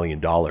 $1 million.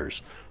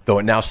 Though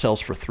it now sells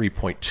for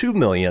 $3.2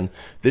 million,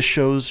 this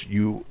shows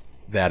you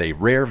that a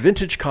rare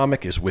vintage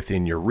comic is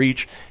within your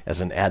reach.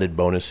 As an added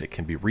bonus, it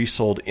can be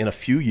resold in a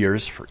few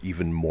years for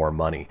even more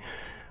money.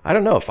 I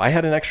don't know, if I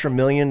had an extra $1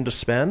 million to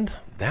spend,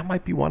 that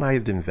might be one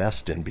I'd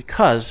invest in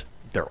because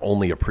they're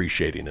only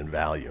appreciating in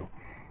value.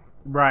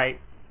 Right.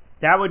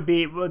 That would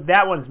be, well,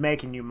 that one's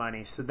making you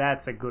money, so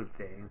that's a good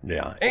thing.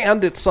 Yeah,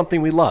 and it's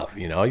something we love.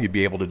 You know, you'd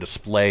be able to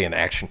display an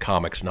Action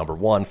Comics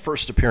 #1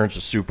 first appearance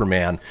of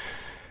Superman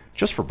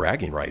just for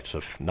bragging rights,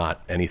 if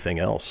not anything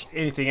else.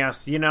 Anything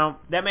else? You know,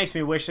 that makes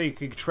me wish that you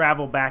could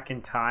travel back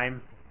in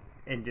time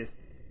and just,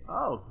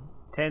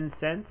 10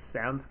 cents,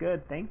 sounds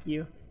good, thank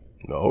you.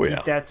 Oh, yeah.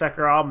 Keep that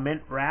sucker all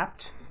mint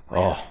wrapped.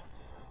 Oh,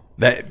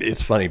 that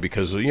it's funny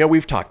because, you know,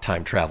 we've talked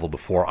time travel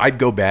before. I'd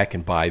go back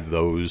and buy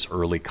those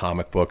early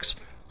comic books,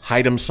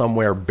 hide them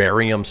somewhere,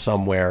 bury them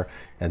somewhere,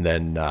 and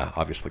then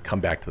obviously come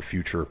back to the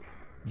future,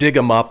 dig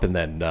them up, and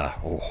then,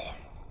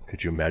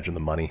 could you imagine the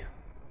money?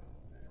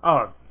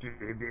 Oh,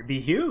 it'd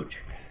be huge.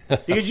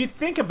 Because you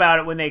think about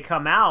it when they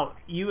come out,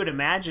 you would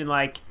imagine,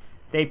 like,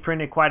 they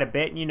printed quite a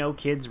bit, and, you know,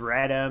 kids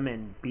read them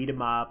and beat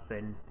them up.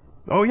 And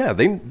oh, yeah,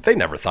 they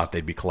never thought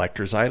they'd be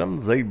collector's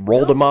items. They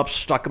rolled them up,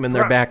 stuck them in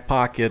their back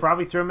pocket.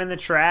 Probably threw them in the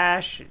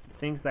trash,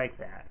 things like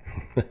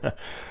that.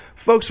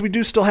 Folks, we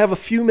do still have a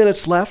few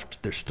minutes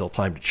left. There's still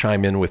time to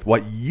chime in with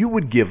what you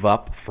would give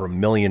up for $1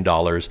 million.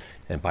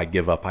 And by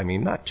give up, I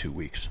mean not 2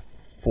 weeks.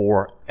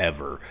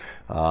 Forever.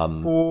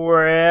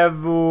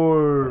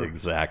 Forever.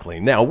 Exactly.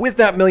 Now, with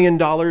that $1 million,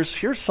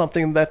 here's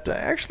something that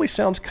actually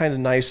sounds kind of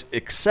nice,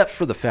 except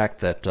for the fact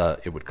that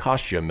it would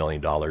cost you $1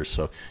 million.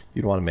 So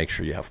you'd want to make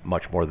sure you have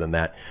much more than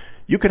that.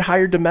 You could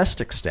hire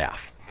domestic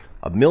staff.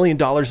 $1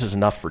 million is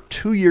enough for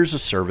 2 years of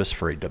service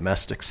for a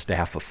domestic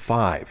staff of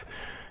 5.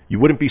 You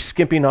wouldn't be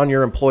skimping on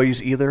your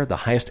employees either. The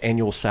highest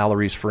annual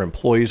salaries for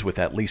employees with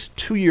at least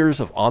 2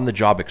 years of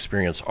on-the-job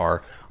experience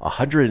are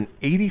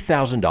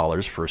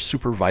 $180,000 for a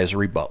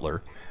supervisory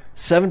butler,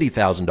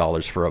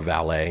 $70,000 for a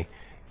valet,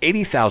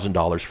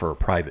 $80,000 for a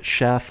private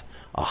chef,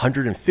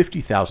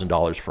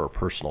 $150,000 for a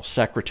personal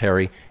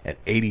secretary, and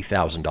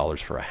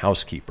 $80,000 for a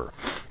housekeeper.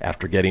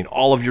 After getting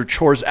all of your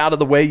chores out of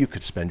the way, you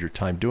could spend your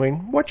time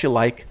doing what you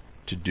like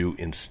to do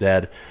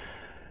instead.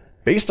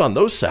 Based on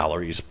those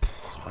salaries,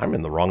 I'm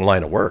in the wrong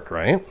line of work,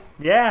 right?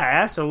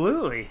 Yeah,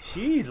 absolutely.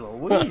 Jeez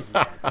Louise,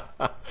 man.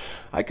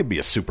 I could be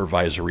a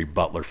supervisory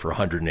butler for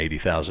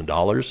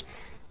 $180,000.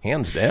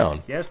 Hands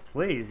down. Yes,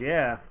 please,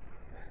 yeah.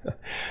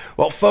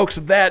 Well, folks,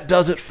 that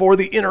does it for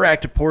the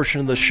interactive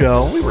portion of the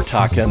show. We were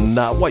talking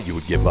what you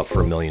would give up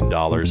for $1 million.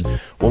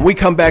 When we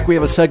come back, we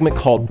have a segment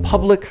called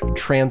Public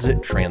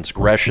Transit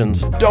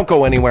Transgressions. Don't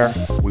go anywhere.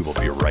 We will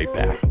be right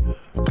back.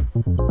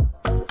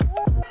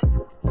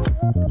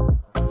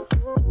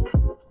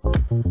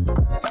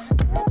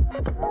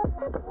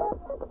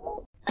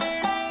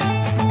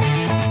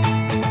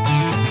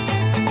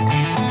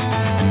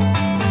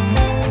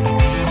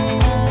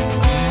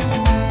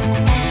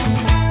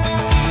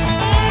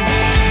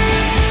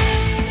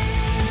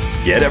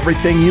 Get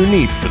everything you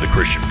need for the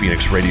Christian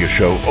Phoenix Radio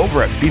Show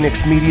over at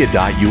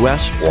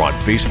phoenixmedia.us or on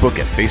Facebook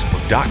at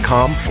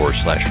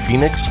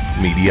facebook.com/Phoenix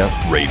Media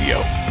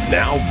Radio.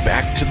 Now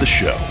back to the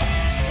show.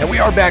 And we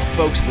are back,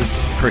 folks. This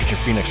is the Christian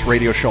Phoenix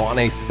Radio Show on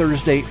a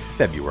Thursday,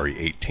 February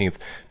 18th.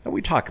 And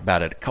we talk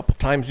about it a couple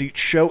times each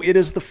show. It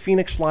is the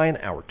Phoenix Line,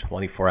 our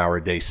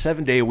 24-hour-a-day,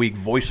 7-day-a-week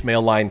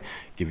voicemail line,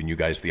 giving you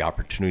guys the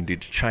opportunity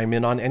to chime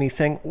in on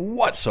anything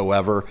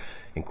whatsoever,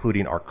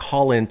 including our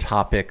call-in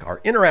topic, our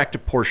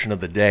interactive portion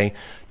of the day.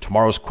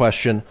 Tomorrow's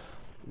question,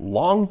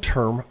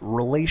 long-term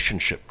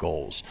relationship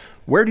goals.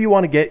 Where do you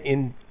want to get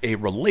in a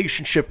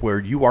relationship where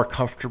you are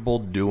comfortable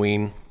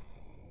doing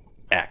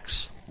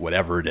X,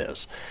 whatever it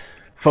is?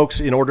 Folks,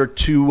 in order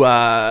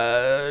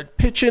to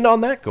pitch in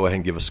on that, go ahead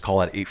and give us a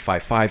call at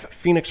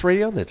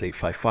 855-PHOENIX-RADIO. That's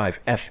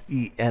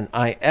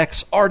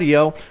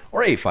 855-FENIX-RDO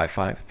or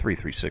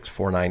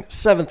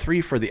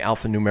 855-336-4973 for the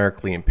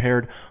alphanumerically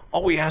impaired.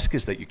 All we ask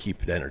is that you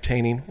keep it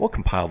entertaining. We'll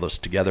compile those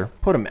together,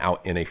 put them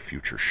out in a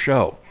future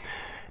show.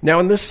 Now,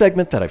 in this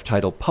segment that I've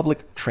titled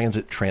Public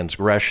Transit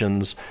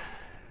Transgressions,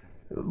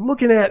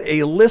 looking at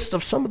a list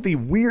of some of the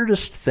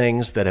weirdest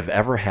things that have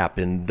ever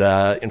happened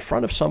in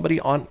front of somebody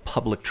on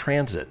public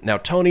transit. Now,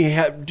 Tony,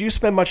 do you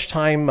spend much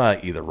time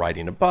either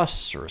riding a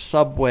bus or a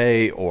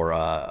subway or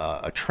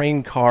a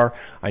train car?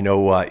 I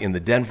know in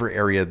the Denver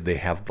area they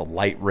have the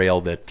light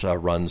rail that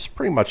runs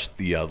pretty much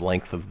the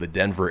length of the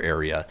Denver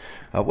area.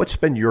 What's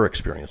been your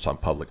experience on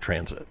public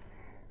transit?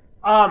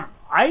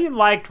 I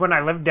liked when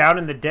I lived down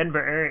in the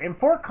Denver area. In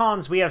Fort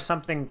Collins, we have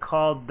something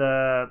called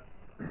the...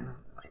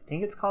 I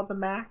think it's called the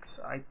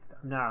Max. I'm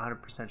not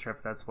 100% sure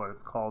if that's what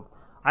it's called.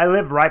 I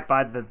live right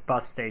by the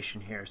bus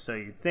station here, so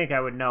you'd think I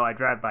would know. I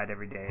drive by it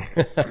every day.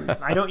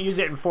 I don't use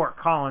it in Fort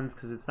Collins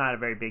because it's not a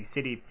very big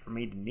city for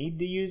me to need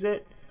to use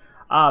it.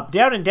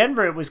 Down in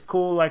Denver, it was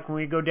cool. Like when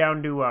we go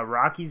down to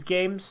Rockies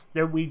games,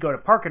 there we go to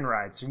park and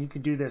rides, and you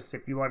could do this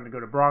if you wanted to go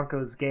to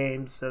Broncos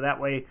games. So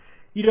that way,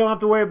 you don't have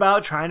to worry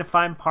about trying to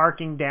find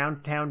parking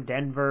downtown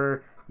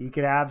Denver. You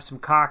could have some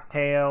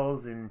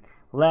cocktails and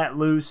let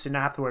loose and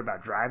not have to worry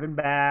about driving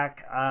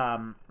back.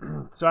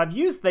 So I've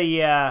used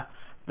the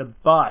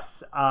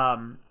bus.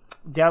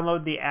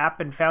 downloaded the app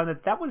and found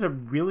that was a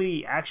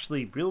really,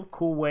 actually, real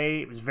cool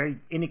way. It was very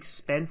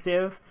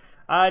inexpensive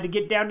to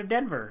get down to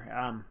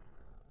Denver.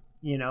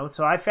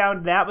 So I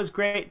found that was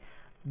great.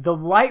 The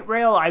light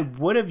rail I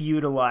would have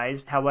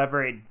utilized,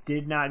 however, it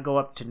did not go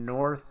up to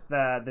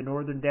the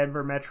northern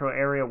Denver metro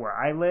area where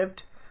I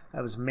lived.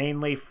 That was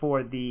mainly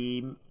for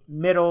the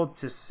middle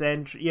to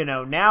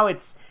central. Now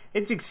it's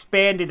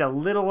expanded a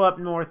little up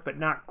north, but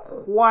not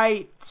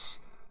quite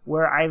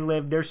where I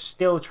live. They're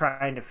still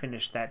trying to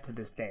finish that to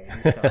this day.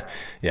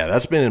 Yeah,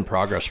 that's been in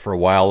progress for a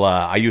while.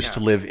 I used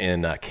to live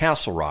in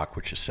Castle Rock,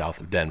 which is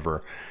south of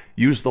Denver.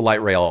 Use the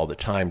light rail all the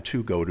time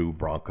to go to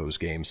Broncos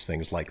games,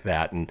 things like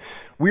that. And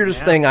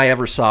weirdest thing I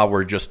ever saw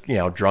were just,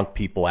 drunk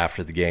people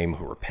after the game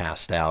who were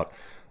passed out.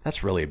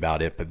 That's really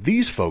about it. But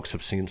these folks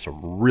have seen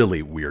some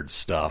really weird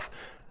stuff.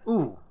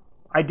 Ooh,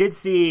 I did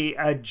see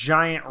a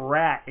giant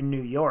rat in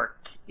New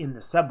York in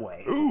the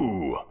subway.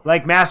 Ooh.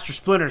 Like Master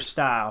Splinter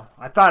style.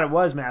 I thought it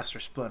was Master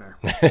Splinter.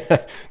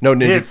 No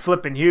ninja. It's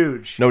flipping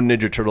huge. No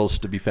Ninja Turtles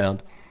to be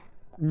found.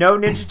 No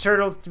Ninja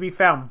Turtles to be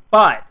found,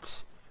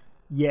 but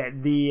yeah,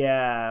 the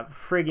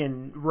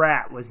friggin'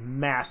 rat was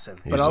massive.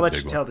 But I'll let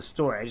you tell the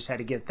story. I just had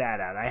to get that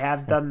out. I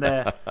have done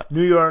the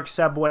New York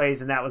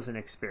subways, and that was an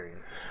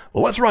experience.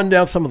 Well, let's run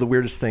down some of the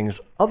weirdest things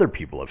other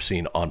people have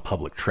seen on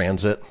public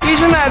transit.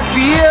 Isn't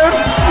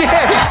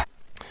that weird?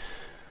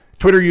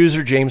 Twitter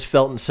user James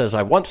Felton says,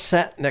 I once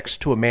sat next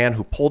to a man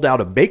who pulled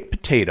out a baked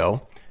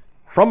potato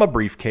from a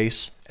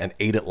briefcase and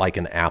ate it like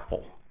an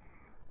apple.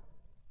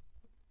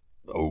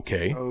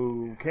 Okay.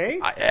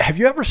 Have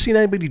you ever seen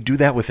anybody do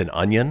that with an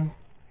onion?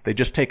 They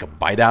just take a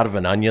bite out of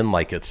an onion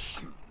like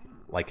it's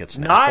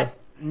an apple?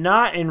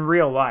 Not in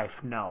real life,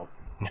 no.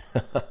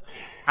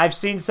 I've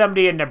seen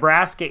somebody in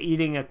Nebraska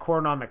eating a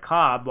corn on the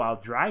cob while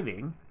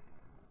driving.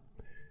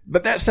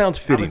 But that sounds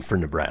fitting for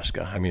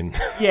Nebraska. I mean,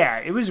 yeah,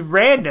 it was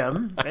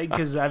random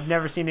because I've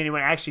never seen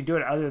anyone actually do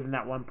it other than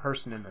that one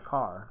person in the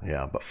car.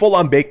 Yeah, but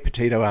full-on baked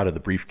potato out of the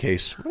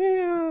briefcase,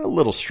 a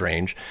little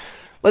strange.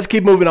 Let's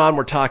keep moving on.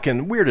 We're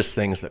talking weirdest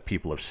things that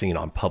people have seen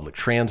on public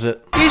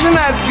transit. Isn't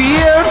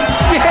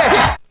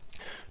that weird?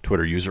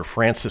 Twitter user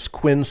Francis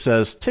Quinn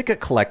says, ticket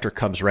collector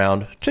comes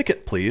round.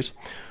 Ticket, please.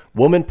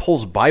 Woman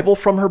pulls Bible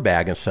from her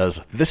bag and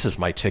says, this is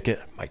my ticket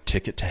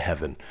to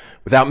heaven.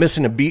 Without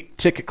missing a beat,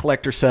 ticket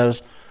collector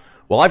says,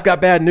 well, I've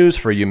got bad news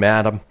for you,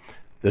 madam.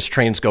 This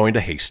train's going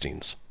to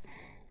Hastings.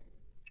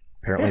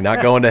 Apparently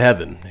not going to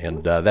heaven.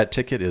 And that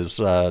ticket is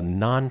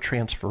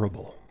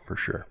non-transferable. For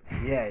sure.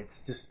 Yeah,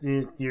 it's just,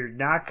 you're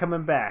not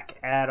coming back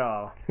at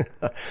all.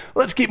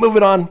 Let's keep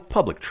moving on.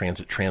 Public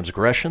transit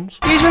transgressions.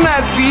 Isn't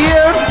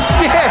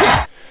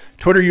that weird?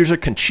 Twitter user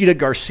Conchita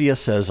Garcia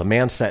says, a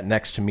man sat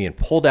next to me and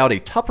pulled out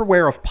a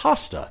Tupperware of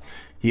pasta.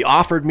 He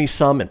offered me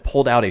some and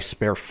pulled out a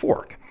spare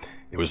fork.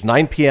 It was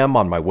 9 p.m.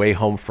 on my way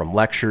home from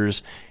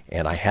lectures,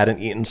 and I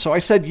hadn't eaten, so I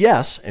said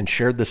yes and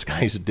shared this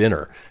guy's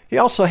dinner. He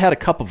also had a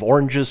cup of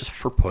oranges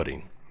for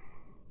pudding.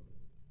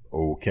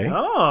 Okay.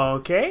 Oh,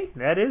 okay.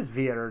 That is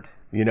weird.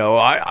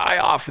 I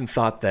often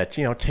thought that,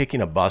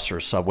 taking a bus or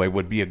a subway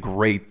would be a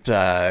great,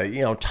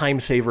 time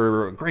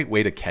saver, a great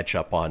way to catch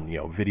up on,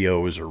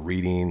 videos or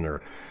reading,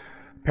 or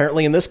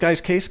apparently in this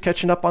guy's case,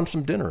 catching up on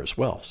some dinner as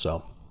well.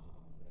 So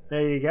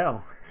there you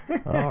go.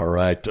 All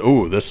right.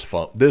 Ooh, this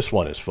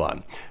one is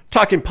fun.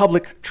 Talking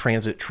public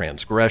transit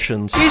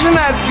transgressions. Isn't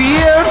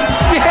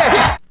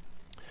that weird?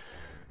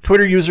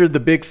 Twitter user The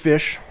Big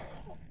Fish.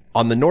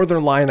 On the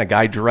Northern Line, a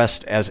guy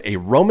dressed as a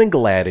Roman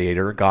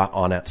gladiator got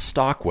on at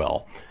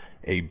Stockwell.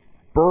 At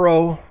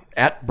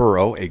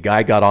Borough, a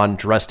guy got on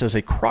dressed as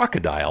a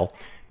crocodile.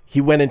 He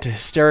went into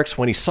hysterics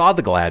when he saw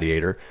the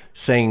gladiator,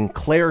 saying,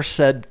 Claire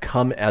said,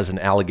 come as an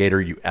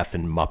alligator, you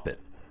effing muppet.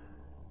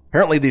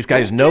 Apparently these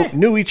guys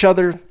knew each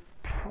other,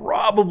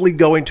 probably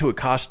going to a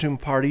costume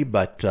party,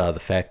 but the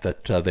fact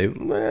that they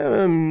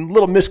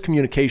little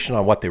miscommunication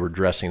on what they were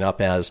dressing up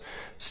as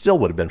still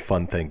would have been a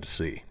fun thing to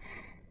see.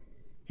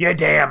 You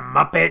damn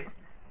muppet.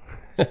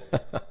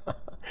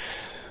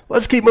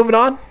 Let's keep moving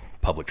on.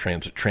 Public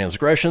transit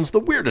transgressions, the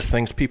weirdest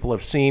things people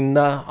have seen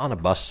on a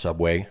bus,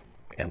 subway,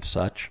 and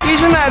such.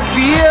 Isn't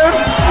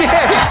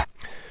that weird?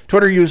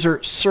 Twitter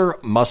user Sir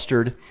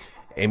Mustard.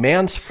 A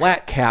man's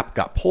flat cap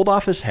got pulled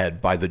off his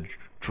head by the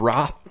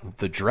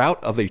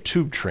drought of a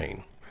tube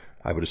train.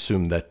 I would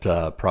assume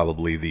that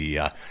probably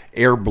the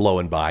air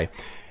blowing by.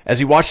 As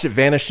he watched it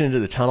vanish into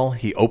the tunnel,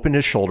 he opened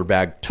his shoulder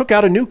bag, took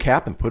out a new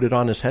cap, and put it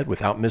on his head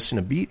without missing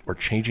a beat or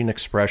changing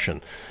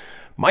expression.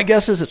 My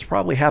guess is it's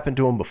probably happened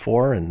to him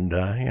before, and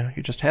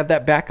he just had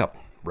that backup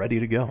ready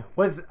to go.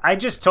 I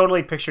just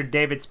totally pictured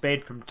David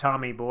Spade from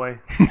Tommy Boy.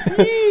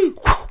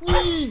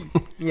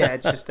 Yeah,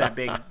 it's just that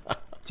big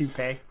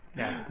toupee.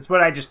 Yeah, that's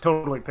what I just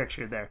totally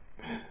pictured there.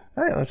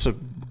 Yeah, that's a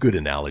good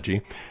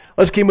analogy.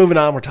 Let's keep moving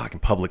on. We're talking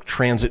public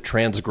transit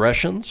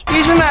transgressions.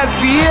 Isn't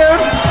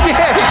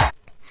that weird?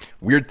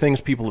 Weird things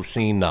people have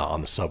seen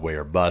on the subway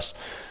or bus.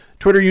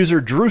 Twitter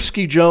user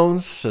Drewski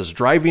Jones says,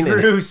 driving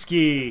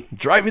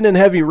in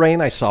heavy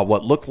rain, I saw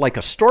what looked like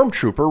a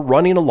stormtrooper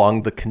running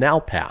along the canal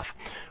path.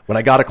 When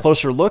I got a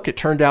closer look, it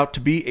turned out to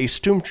be a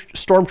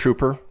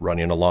stormtrooper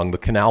running along the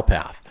canal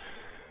path.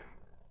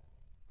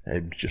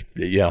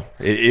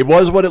 It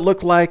was what it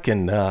looked like,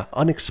 and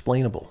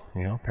unexplainable.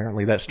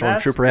 Apparently that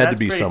stormtrooper had to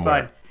be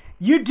somewhere. Fun.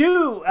 You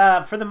do,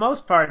 for the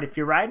most part, if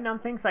you're riding on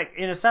things like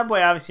in a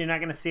subway, obviously you're not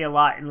going to see a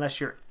lot unless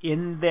you're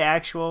in the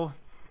actual,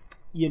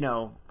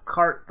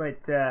 cart.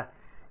 But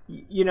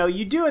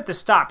you do at the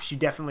stops. You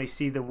definitely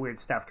see the weird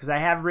stuff because I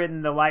have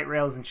ridden the light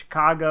rails in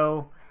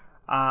Chicago.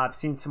 I've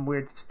seen some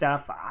weird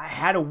stuff. I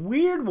had a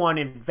weird one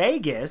in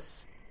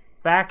Vegas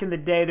back in the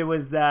day. There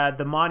was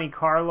the Monte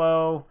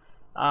Carlo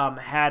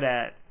had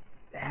a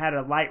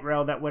light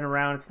rail that went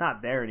around. It's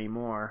not there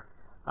anymore.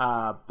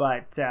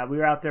 But we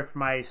were out there for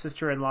my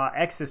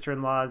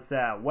ex-sister-in-law's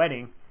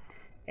wedding,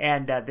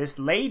 and this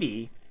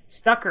lady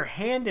stuck her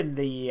hand in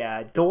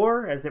the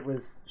door as it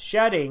was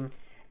shutting,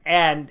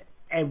 and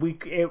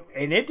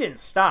it didn't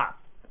stop.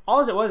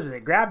 All it was is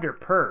it grabbed her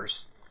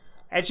purse,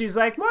 and she's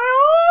like, "My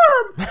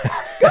arm!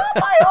 Let's go,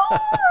 my arm!"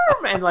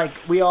 And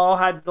we all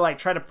had to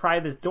try to pry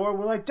this door.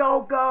 We're like,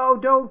 "Don't go,"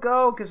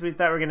 because we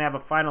thought we were gonna have a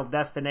final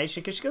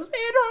destination. Because she goes,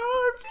 "It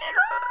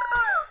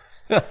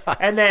hurts."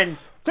 And then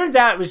turns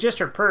out it was just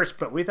her purse,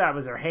 but we thought it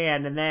was her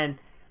hand. And then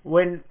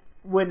when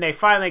they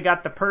finally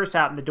got the purse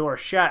out and the door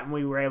shut, and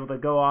we were able to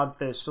go on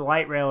this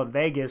light rail in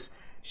Vegas,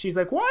 she's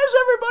like, "Why is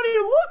everybody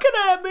looking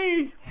at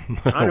me?"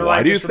 I don't know.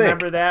 Why do you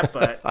remember that,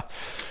 but.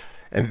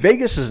 And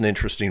Vegas is an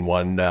interesting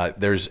one.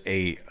 There's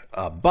a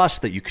bus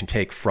that you can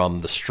take from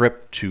the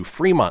Strip to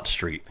Fremont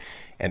Street.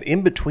 And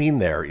in between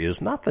there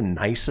is not the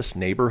nicest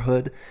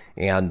neighborhood.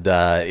 And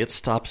it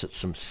stops at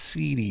some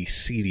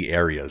seedy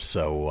areas.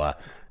 So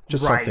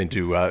just something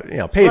to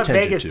pay attention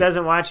Vegas to.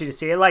 Doesn't want you to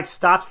see. It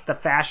stops at the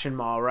Fashion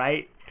Mall,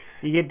 right?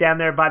 You get down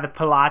there by the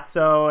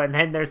Palazzo, and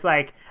then there's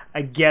a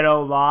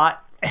ghetto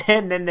lot.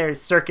 And then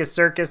there's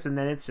Circus, and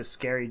then it's just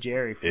Scary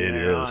Jerry from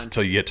there on.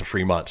 Until you get to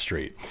Fremont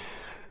Street.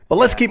 But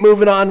let's keep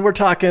moving on. We're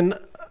talking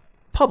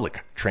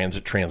public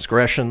transit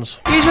transgressions.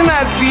 Isn't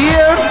that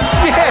weird?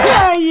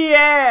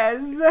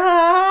 Yes.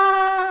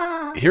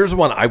 Here's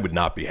one I would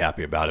not be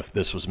happy about if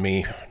this was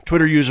me.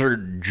 Twitter user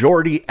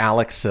Jordy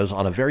Alex says,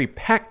 on a very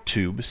packed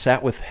tube,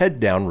 sat with head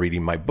down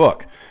reading my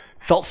book.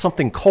 Felt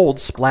something cold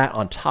splat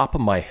on top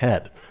of my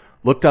head.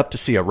 Looked up to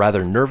see a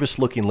rather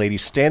nervous-looking lady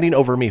standing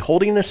over me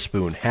holding a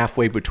spoon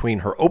halfway between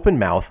her open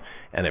mouth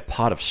and a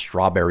pot of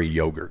strawberry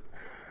yogurt.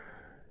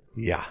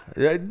 Yeah,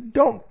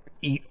 don't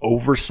eat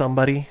over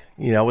somebody,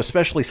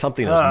 especially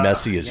something as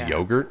messy as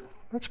yogurt.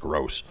 That's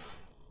gross.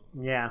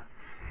 Yeah.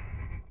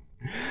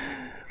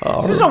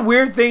 This is a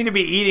weird thing to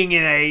be eating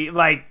in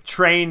a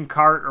train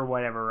cart or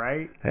whatever,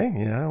 right? Hey,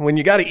 when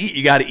you gotta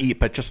eat,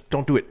 but just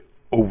don't do it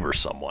over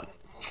someone.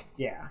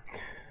 Yeah.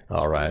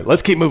 All right,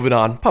 let's keep moving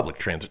on. Public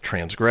transit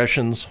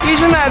transgressions.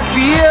 Isn't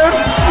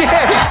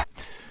that weird?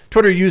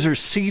 Twitter user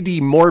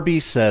CD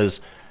Morby says,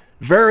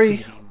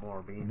 very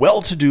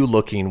well-to-do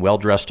looking,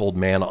 well-dressed old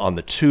man on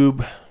the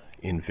tube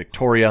in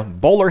Victoria,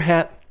 bowler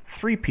hat,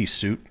 three-piece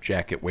suit,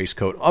 jacket,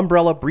 waistcoat,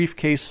 umbrella,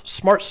 briefcase,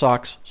 smart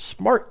socks,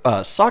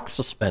 sock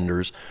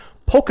suspenders,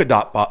 polka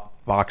dot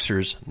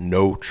boxers,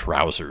 no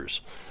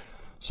trousers.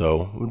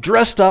 So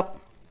dressed up,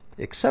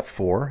 except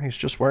for he's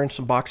just wearing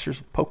some boxers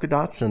with polka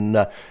dots.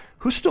 And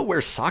who still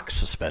wears sock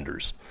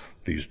suspenders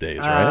these days,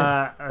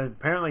 right?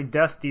 Apparently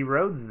Dusty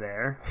Rhodes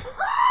there.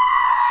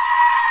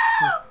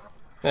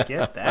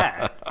 Get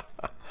that.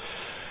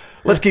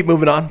 Let's keep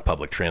moving on.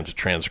 Public transit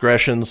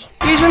transgressions.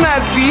 Isn't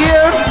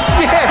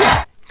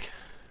that weird?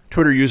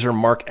 Twitter user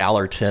Mark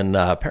Allerton.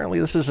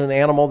 Apparently this is an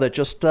animal that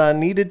just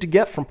needed to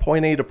get from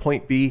point A to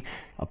point B.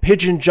 A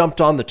pigeon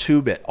jumped on the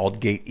tube at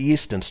Aldgate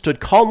East and stood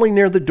calmly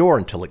near the door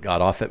until it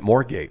got off at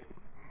Moorgate.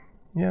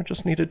 Yeah,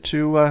 just needed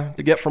to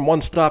get from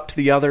one stop to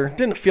the other.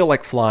 Didn't feel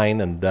like flying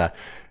and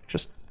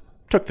just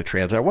took the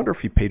transit. I wonder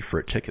if he paid for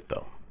a ticket,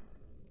 though.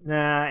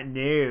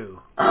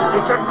 No.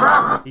 It's a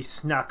trap. He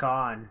snuck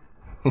on.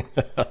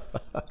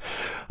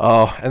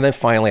 Oh, and then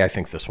finally, I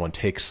think this one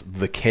takes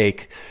the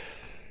cake.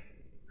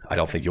 I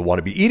don't think you'll want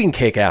to be eating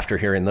cake after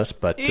hearing this,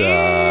 but you're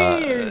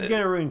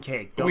gonna ruin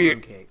cake. Don't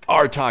ruin cake.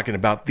 Are talking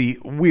about the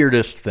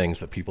weirdest things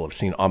that people have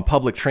seen on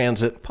public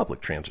transit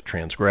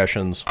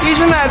transgressions.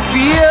 Isn't that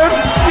weird?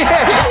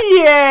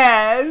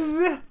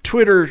 Yes.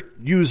 Twitter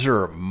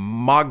user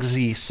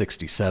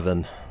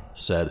Mogsy67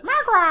 said,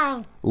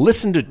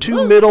 listen to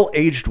two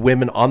middle-aged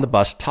women on the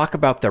bus talk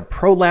about their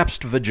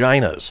prolapsed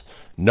vaginas.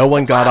 No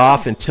one got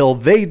off until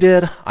they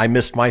did. I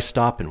missed my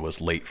stop and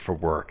was late for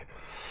work.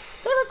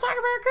 They were talking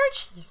about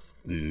Gucci's.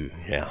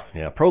 Yeah.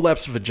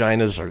 Prolapsed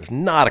vaginas are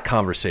not a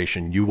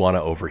conversation you want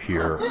to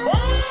overhear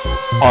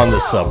on the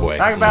subway.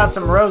 Talk about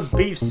some roast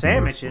beef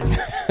sandwiches.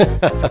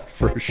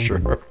 For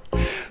sure.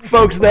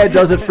 Folks, that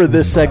does it for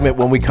this segment.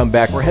 When we come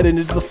back, we're heading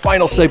into the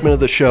final segment of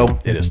the show.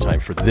 It is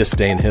time for This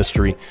Day in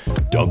History.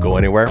 Don't go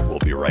anywhere. We'll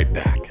be right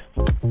back.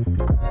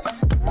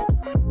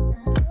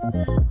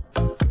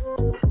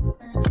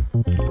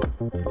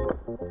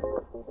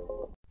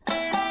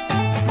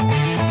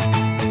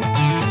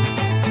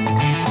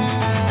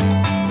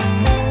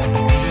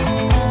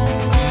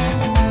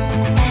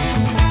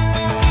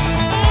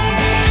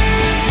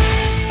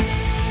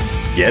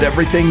 Get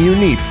everything you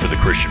need for the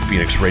Christian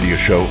Phoenix Radio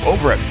Show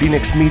over at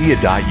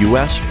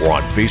phoenixmedia.us or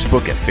on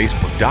Facebook at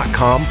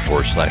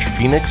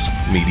facebook.com/Phoenix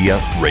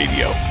Media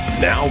Radio.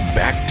 Now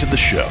back to the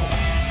show.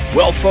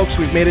 Well, folks,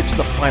 we've made it to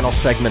the final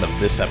segment of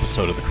this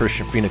episode of the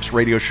Christian Phoenix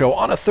Radio Show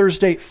on a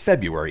Thursday,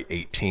 February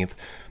 18th.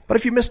 But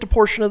if you missed a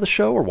portion of the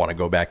show or want to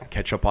go back and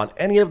catch up on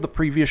any of the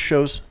previous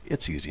shows,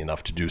 it's easy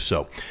enough to do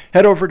so.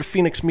 Head over to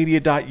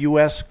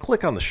phoenixmedia.us,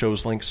 click on the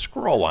show's link,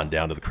 scroll on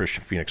down to the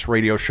Christian Phoenix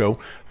Radio Show.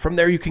 From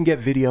there, you can get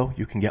video,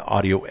 you can get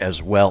audio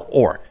as well,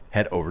 or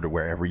head over to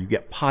wherever you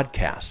get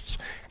podcasts.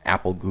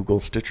 Apple,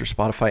 Google, Stitcher,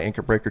 Spotify,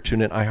 Anchor Breaker,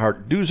 TuneIn,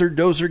 iHeart, Doozer,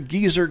 Dozer,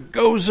 Geezer,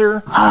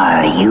 Gozer.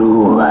 Are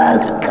you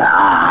a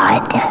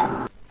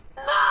god?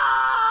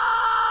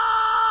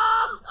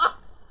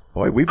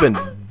 Boy, we've been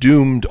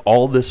doomed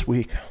all this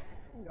week.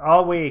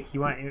 All week.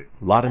 A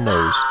lot of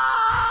no's.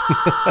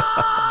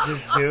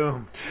 Just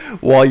doomed.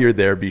 While you're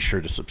there, be sure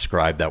to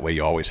subscribe. That way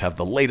you always have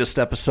the latest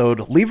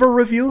episode. Leave a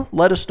review.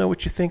 Let us know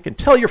what you think. And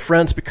tell your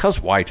friends,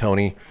 because why,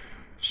 Tony?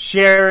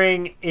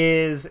 Sharing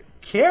is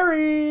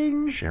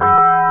caring.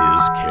 Sharing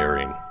is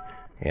caring.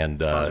 And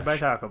sponsored by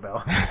Taco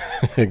Bell.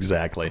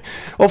 Exactly.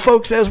 Well,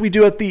 folks, as we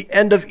do at the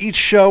end of each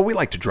show, we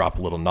like to drop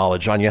a little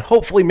knowledge on you,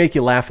 hopefully make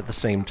you laugh at the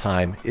same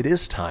time. It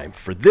is time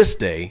for This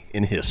Day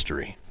in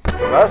History.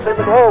 Traversing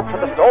the globe for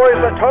the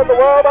stories that turn the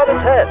world on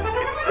its head.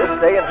 It's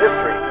This Day in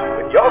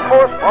History with your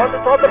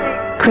correspondent on the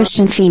beat,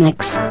 Christian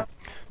Phoenix.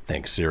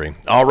 Thanks, Siri.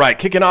 All right,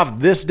 kicking off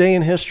This Day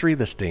in History,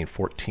 this day in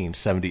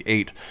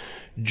 1478.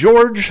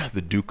 George,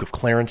 the Duke of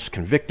Clarence,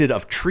 convicted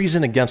of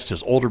treason against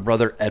his older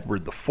brother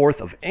Edward IV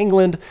of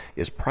England,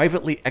 is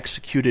privately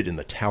executed in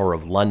the Tower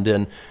of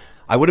London.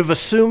 I would have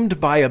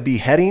assumed by a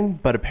beheading,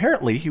 but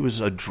apparently he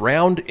was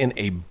drowned in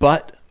a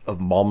butt of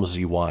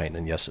Malmsey wine.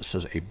 And yes, it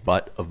says a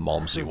butt of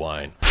Malmsey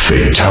wine.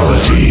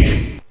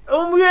 Fatality.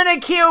 I'm gonna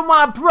kill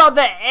my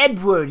brother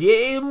Edward.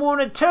 Yeah, I'm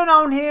gonna turn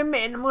on him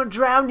and I'm gonna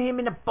drown him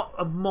in a butt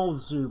of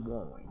Malmsey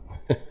wine.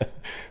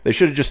 They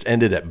should have just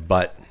ended at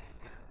butt.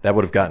 That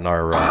would have gotten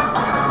our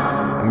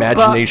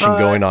imagination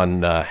going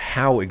on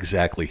how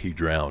exactly he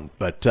drowned.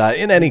 But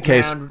in any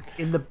case...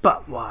 in the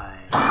butt wine.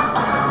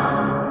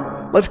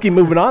 Let's keep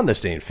moving on. This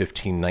day in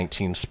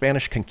 1519,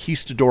 Spanish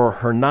conquistador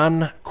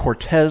Hernan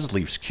Cortez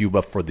leaves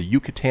Cuba for the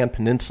Yucatan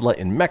Peninsula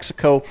in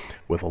Mexico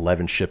with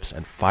 11 ships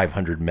and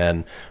 500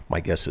 men. My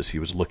guess is he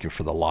was looking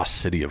for the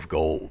lost city of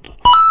gold.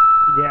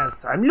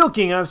 Yes, I'm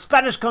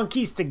Spanish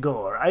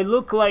conquistador. I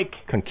look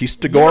like...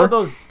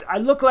 Conquistador? I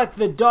look like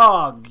the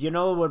dog,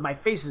 when my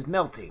face is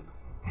melting.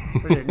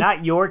 Not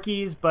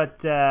Yorkies,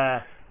 but...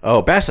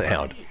 Oh, Basset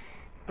Hound.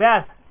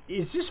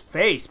 It's just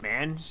face,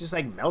 man. It's just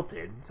like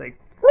melted. It's like...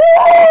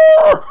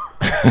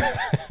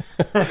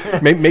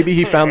 Maybe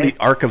he found the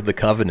Ark of the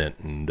Covenant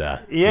and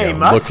he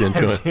must looked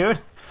into it. Dude.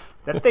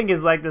 That thing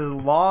is like this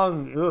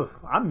long... Ooh,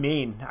 I'm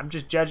mean. I'm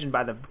just judging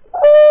by the...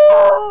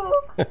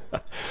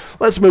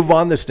 Let's move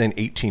on. This day in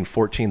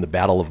 1814, the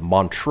Battle of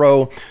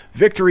Montreux.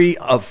 Victory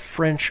of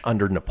French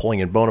under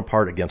Napoleon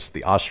Bonaparte against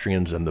the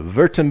Austrians and the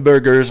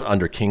Württembergers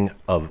under King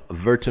of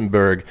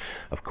Württemberg.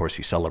 Of course,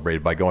 he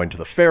celebrated by going to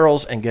the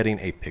Farrells and getting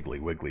a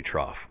Piggly Wiggly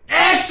trough.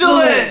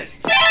 Excellent!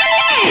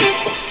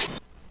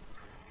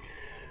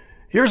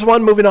 Here's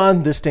one moving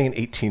on. This day in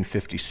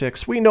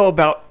 1856, we know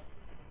about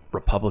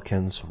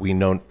Republicans, we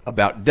know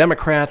about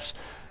Democrats,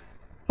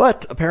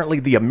 but apparently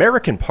the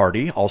American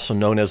Party, also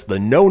known as the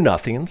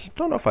Know-Nothings,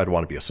 don't know if I'd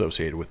want to be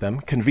associated with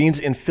them, convenes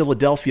in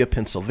Philadelphia,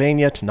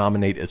 Pennsylvania to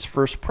nominate its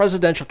first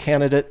presidential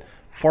candidate,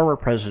 former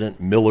President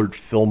Millard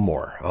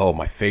Fillmore. Oh,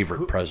 my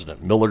favorite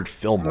president, Millard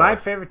Fillmore. My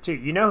favorite too.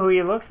 You know who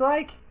he looks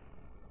like?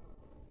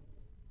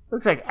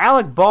 Looks like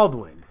Alec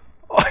Baldwin.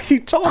 Oh, he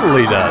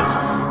totally does.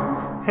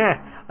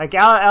 Like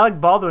Alec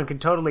Baldwin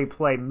could totally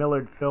play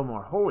Millard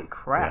Fillmore. Holy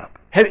crap. Yeah.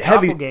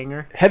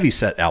 Heavy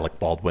set Alec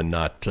Baldwin,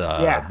 not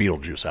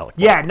Beetlejuice Alec Baldwin.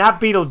 Yeah,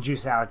 not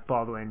Beetlejuice Alec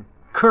Baldwin.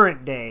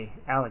 Current day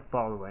Alec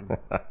Baldwin.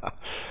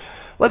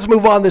 Let's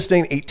move on. This day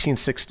in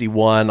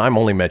 1861. I'm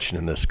only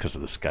mentioning this because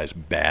of this guy's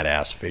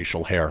badass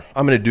facial hair.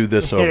 I'm going to do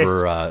this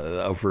over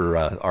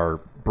our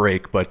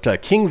break,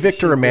 but King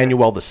Victor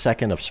Emmanuel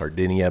II of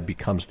Sardinia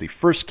becomes the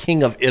first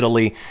king of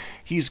Italy.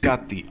 He's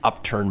got the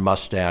upturned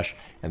mustache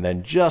and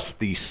then just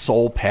the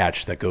soul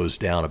patch that goes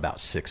down about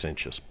 6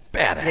 inches.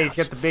 Badass. Yeah, he's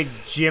got the big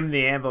Jim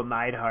the Anvil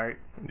Neidhart.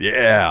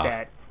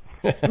 Yeah.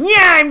 Yeah,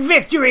 I'm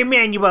Victor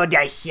Emmanuel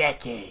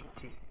II.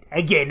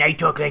 Again, I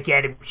talk like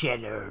Adam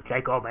Sandler,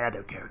 like all my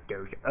other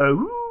characters.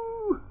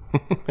 Oh.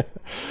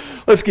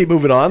 Let's keep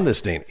moving on. This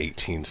day in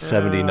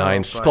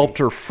 1879,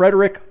 sculptor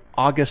Frederick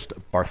August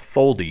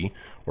Bartholdi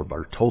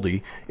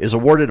is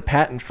awarded a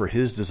patent for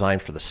his design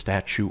for the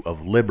Statue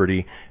of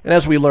Liberty. And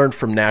as we learned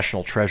from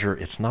National Treasure,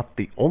 it's not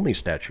the only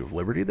Statue of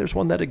Liberty. There's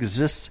one that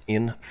exists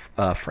in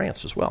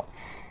France as well.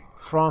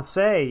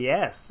 Francais,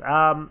 yes.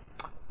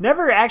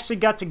 Never actually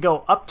got to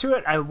go up to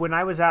it. When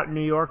I was out in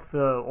New York,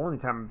 the only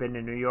time I've been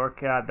to New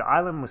York, the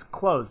island was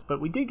closed, but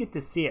we did get to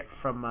see it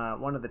from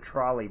one of the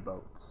trolley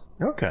boats.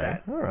 Okay,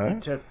 all right.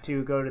 We took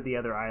to go to the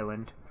other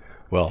island.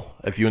 Well,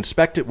 if you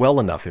inspect it well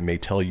enough, it may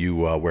tell you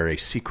where a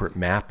secret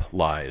map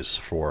lies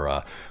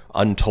for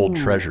untold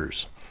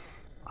treasures.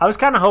 I was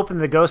kind of hoping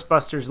the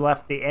Ghostbusters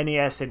left the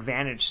NES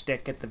Advantage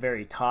stick at the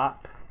very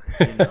top.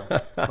 You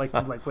know, like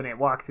when it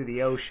walked through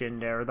the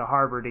ocean or the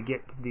harbor to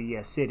get to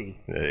the city.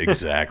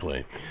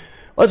 Exactly.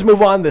 Let's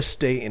move on. This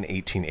day in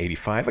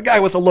 1885, a guy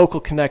with a local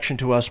connection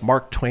to us,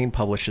 Mark Twain,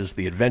 publishes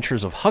The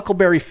Adventures of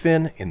Huckleberry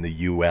Finn in the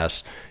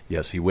U.S.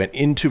 Yes, he went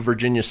into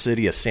Virginia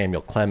City as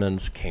Samuel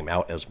Clemens, came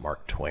out as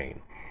Mark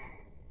Twain.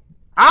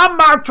 I'm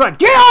Mark Twain.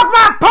 Get off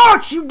my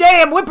porch, you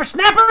damn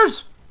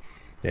whippersnappers!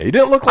 Yeah, he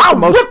didn't look like I'll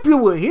the most... whip you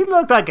with. He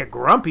looked like a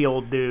grumpy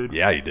old dude.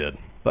 Yeah, he did.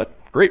 But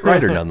great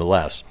writer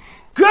nonetheless.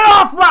 Get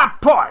off my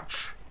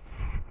porch!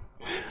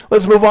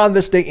 Let's move on.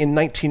 This day in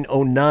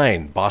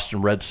 1909,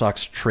 Boston Red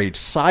Sox trade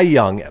Cy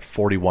Young at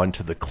 41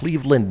 to the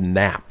Cleveland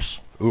Naps.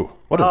 Ooh,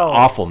 what an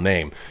awful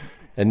name.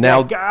 And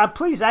now,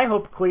 please, I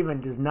hope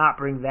Cleveland does not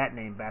bring that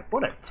name back.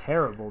 What a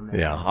terrible name.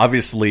 Yeah,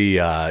 obviously,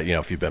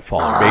 if you've been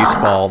following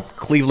baseball,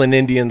 Cleveland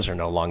Indians are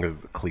no longer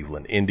the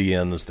Cleveland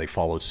Indians. They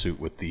followed suit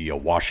with the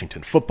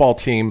Washington football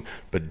team,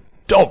 but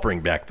don't bring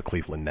back the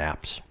Cleveland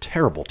Naps.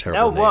 Terrible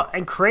name. Well,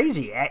 and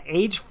crazy. At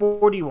age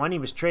 41, he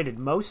was traded.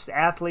 Most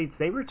athletes,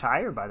 they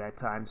retire by that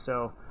time.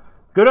 So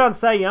good on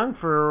Cy Young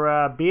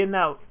for being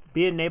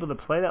able to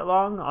play that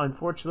long.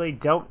 Unfortunately,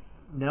 don't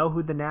know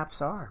who the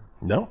Naps are.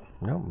 No,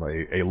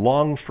 a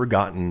long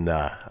forgotten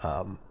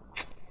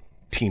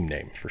team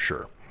name for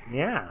sure.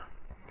 Yeah.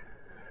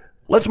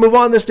 Let's move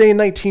on. This day in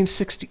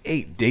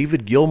 1968,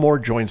 David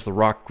Gilmour joins the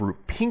rock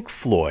group Pink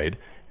Floyd.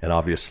 And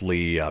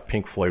obviously,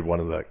 Pink Floyd, one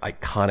of the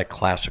iconic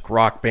classic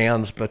rock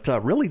bands, but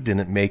really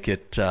didn't make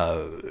it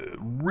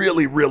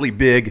really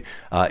big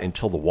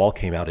until The Wall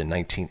came out in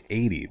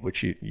 1980,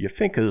 which you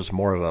think is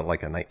more of a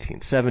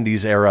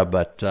 1970s era,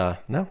 but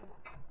no.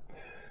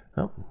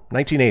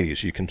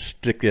 1980s. You can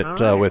stick it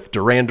with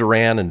Duran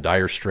Duran and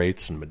Dire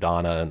Straits and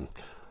Madonna, and it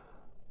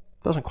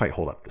doesn't quite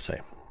hold up the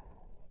same.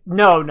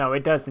 No,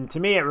 it doesn't. To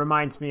me, it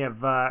reminds me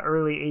of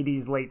early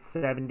 80s, late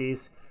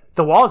 70s.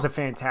 The Wall is a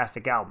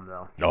fantastic album,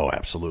 though. Oh,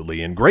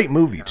 absolutely. And great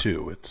movie,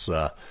 too. It's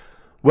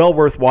well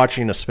worth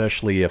watching,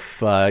 especially if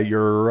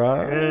you're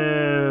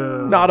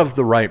not of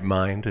the right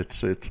mind.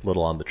 It's a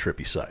little on the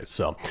trippy side.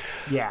 So,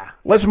 yeah.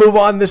 Let's move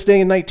on. This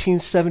day in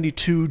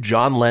 1972,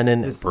 John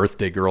Lennon and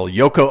birthday girl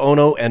Yoko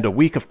Ono, and a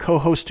week of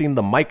co-hosting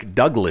the Mike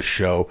Douglas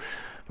Show.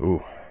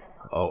 Ooh.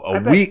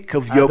 Week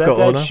of Yoko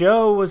Ono. That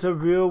show was a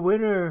real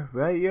winner,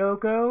 right,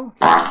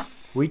 Yoko?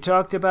 We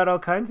talked about all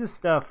kinds of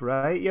stuff,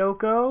 right,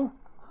 Yoko?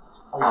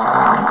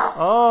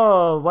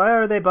 Oh, why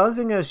are they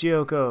buzzing us,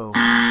 Yoko?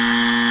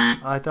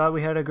 I thought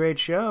we had a great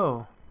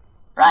show.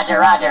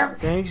 Roger.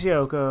 Thanks,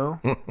 Yoko.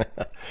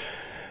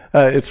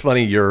 It's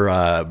funny,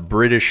 your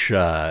British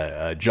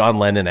John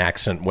Lennon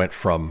accent went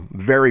from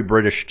very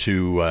British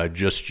to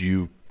just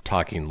you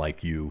talking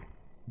like you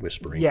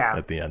whispering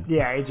at the end.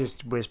 Yeah, it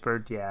just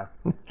whispered, yeah.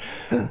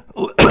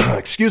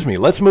 Excuse me,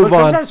 let's move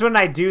on. Sometimes when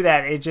I do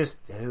that, it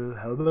just,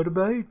 how about a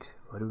bite?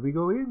 Where do we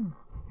go in?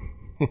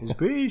 It's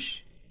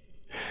British.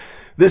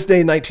 This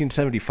day in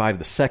 1975,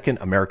 the second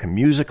American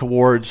Music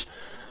Awards,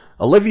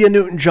 Olivia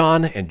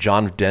Newton-John and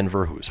John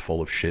Denver, who is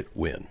full of shit,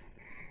 win.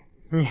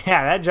 Yeah,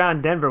 that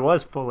John Denver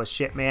was full of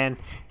shit, man.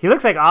 He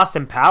looks like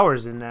Austin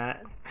Powers in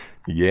that.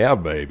 Yeah,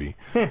 baby.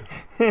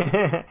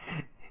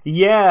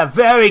 Yeah,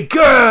 very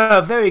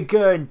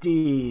good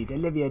indeed.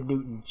 Olivia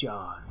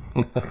Newton-John.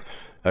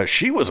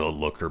 She was a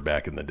looker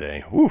back in the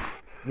day.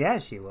 Oof. Yeah,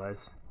 she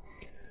was.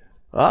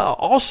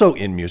 Also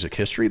in music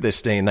history,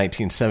 this day in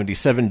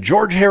 1977,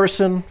 George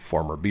Harrison,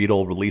 former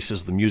Beatle,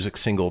 releases the music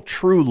single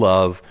True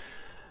Love.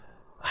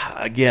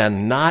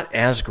 Again, not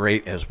as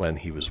great as when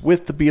he was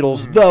with the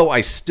Beatles, though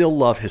I still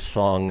love his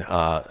song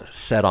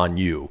Set on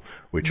You.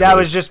 I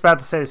was just about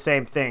to say the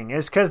same thing.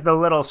 It's because the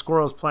little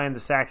squirrel's playing the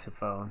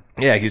saxophone.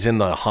 Yeah, he's in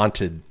the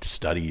haunted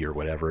study or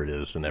whatever it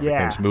is, and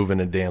everything's moving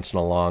and dancing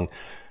along.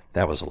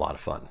 That was a lot of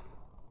fun.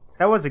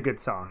 That was a good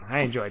song. I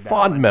enjoyed that.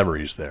 Fond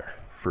memories there,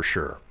 for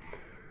sure.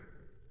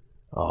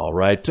 All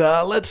right,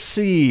 let's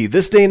see.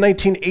 This day in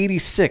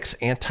 1986,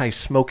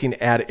 anti-smoking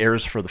ad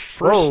airs for the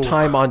first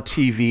time on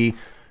TV,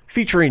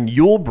 featuring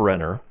Yul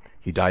Brynner.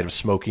 He died of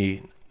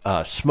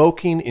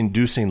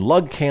smoking-inducing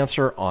lung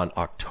cancer on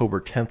October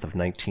 10th of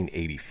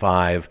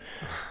 1985.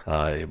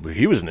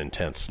 He was an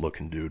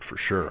intense-looking dude for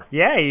sure.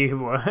 Yeah, he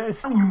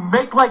was. You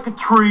make like a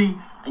tree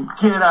and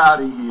get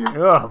out of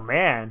here. Oh,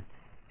 man.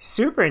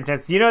 Super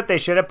intense. You know what they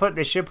should have put?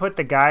 They should put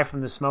the guy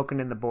from the Smoking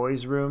in the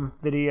Boys Room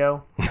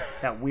video.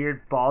 That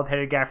weird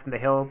bald-headed guy from The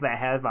Hill that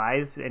has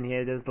eyes, and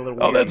he does the little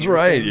weird that's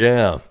right,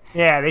 yeah.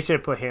 Yeah, they should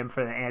have put him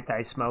for the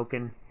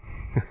anti-smoking.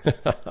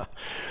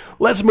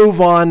 Let's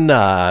move on.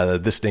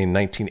 This day in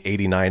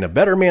 1989, a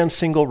Better Man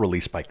single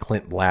released by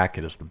Clint Black.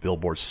 It is the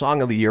Billboard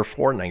Song of the Year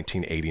for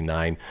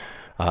 1989.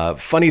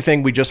 Funny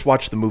thing, we just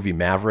watched the movie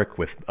Maverick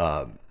with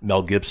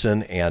Mel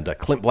Gibson, and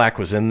Clint Black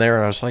was in there,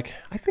 and I was like,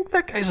 I think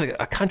that guy's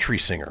a country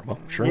singer. Well,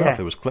 sure enough,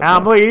 it was Clint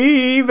Black. I'm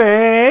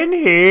leaving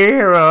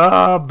here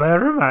a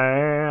better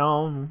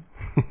man.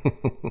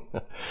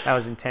 That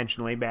was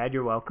intentionally bad.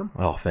 You're welcome.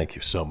 Oh, thank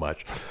you so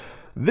much.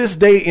 This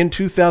day in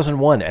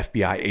 2001,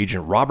 FBI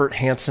agent Robert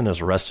Hansen is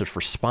arrested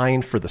for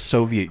spying for the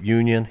Soviet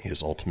Union. He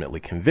is ultimately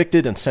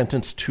convicted and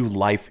sentenced to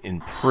life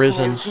in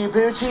prison.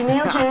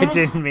 I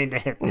didn't mean to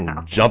hit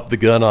that. Jump the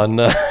gun on...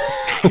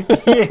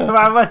 Yeah,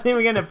 I wasn't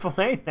even going to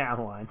play that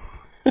one.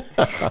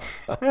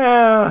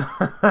 I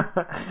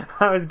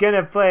was going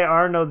to play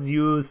Arnold's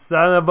 "You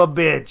Son of a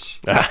Bitch."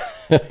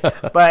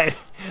 But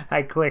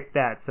I clicked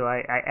that, so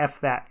I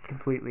F'd that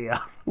completely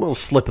up. A little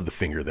slip of the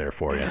finger there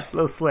for you.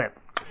 Little slip.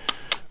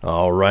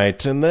 All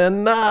right, and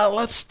then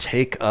let's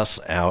take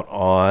us out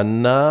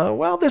on,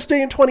 this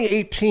day in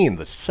 2018,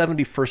 the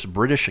 71st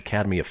British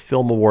Academy of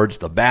Film Awards,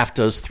 the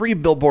BAFTAs, 3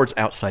 billboards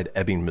outside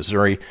Ebbing,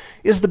 Missouri,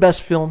 is the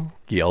best film,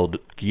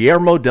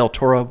 Guillermo del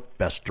Toro,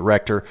 best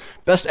director,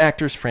 best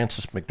actors,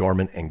 Frances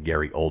McDormand and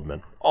Gary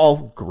Oldman.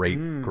 All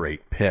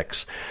great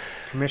picks.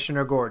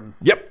 Commissioner Gordon.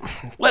 Yep.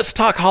 Let's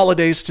talk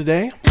holidays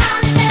today.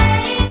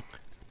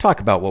 Talk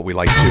about what we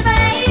like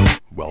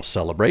to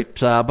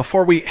celebrate.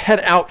 Before we head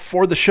out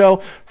for the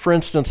show, for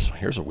instance,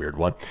 here's a weird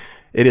one.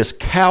 It is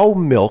cow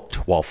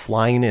milked while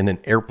flying in an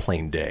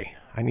airplane day.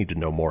 I need to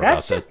know more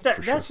about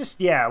that. That's just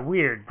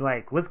weird.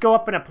 Like, let's go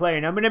up in a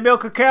plane. I'm gonna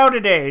milk a cow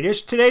today.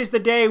 Today's the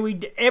day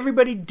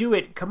everybody do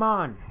it. Come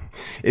on.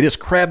 It is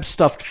crab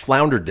stuffed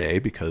flounder day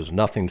because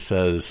nothing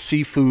says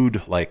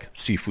seafood like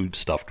seafood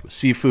stuffed with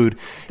seafood.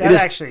 That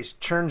actually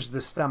churns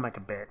the stomach a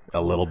bit. A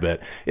little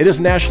bit. It is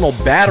National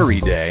Battery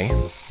Day.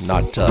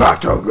 Not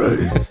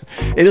Battery.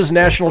 It is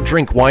National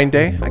Drink Wine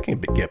Day. I can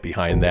get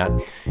behind that.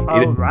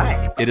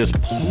 Right. It is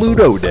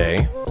Pluto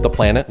Day, the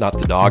planet, not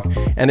the dog,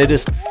 and it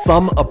is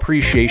Thumb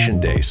Appreciation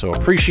Day. So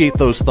appreciate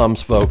those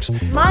thumbs, folks.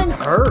 Mine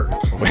hurt.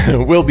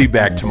 We'll be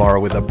back tomorrow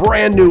with a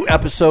brand new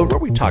episode where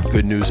we talk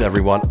good news,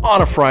 everyone,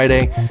 on a Friday.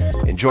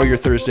 Enjoy your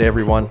Thursday,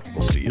 everyone.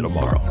 We'll see you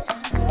tomorrow.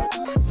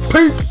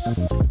 Peace.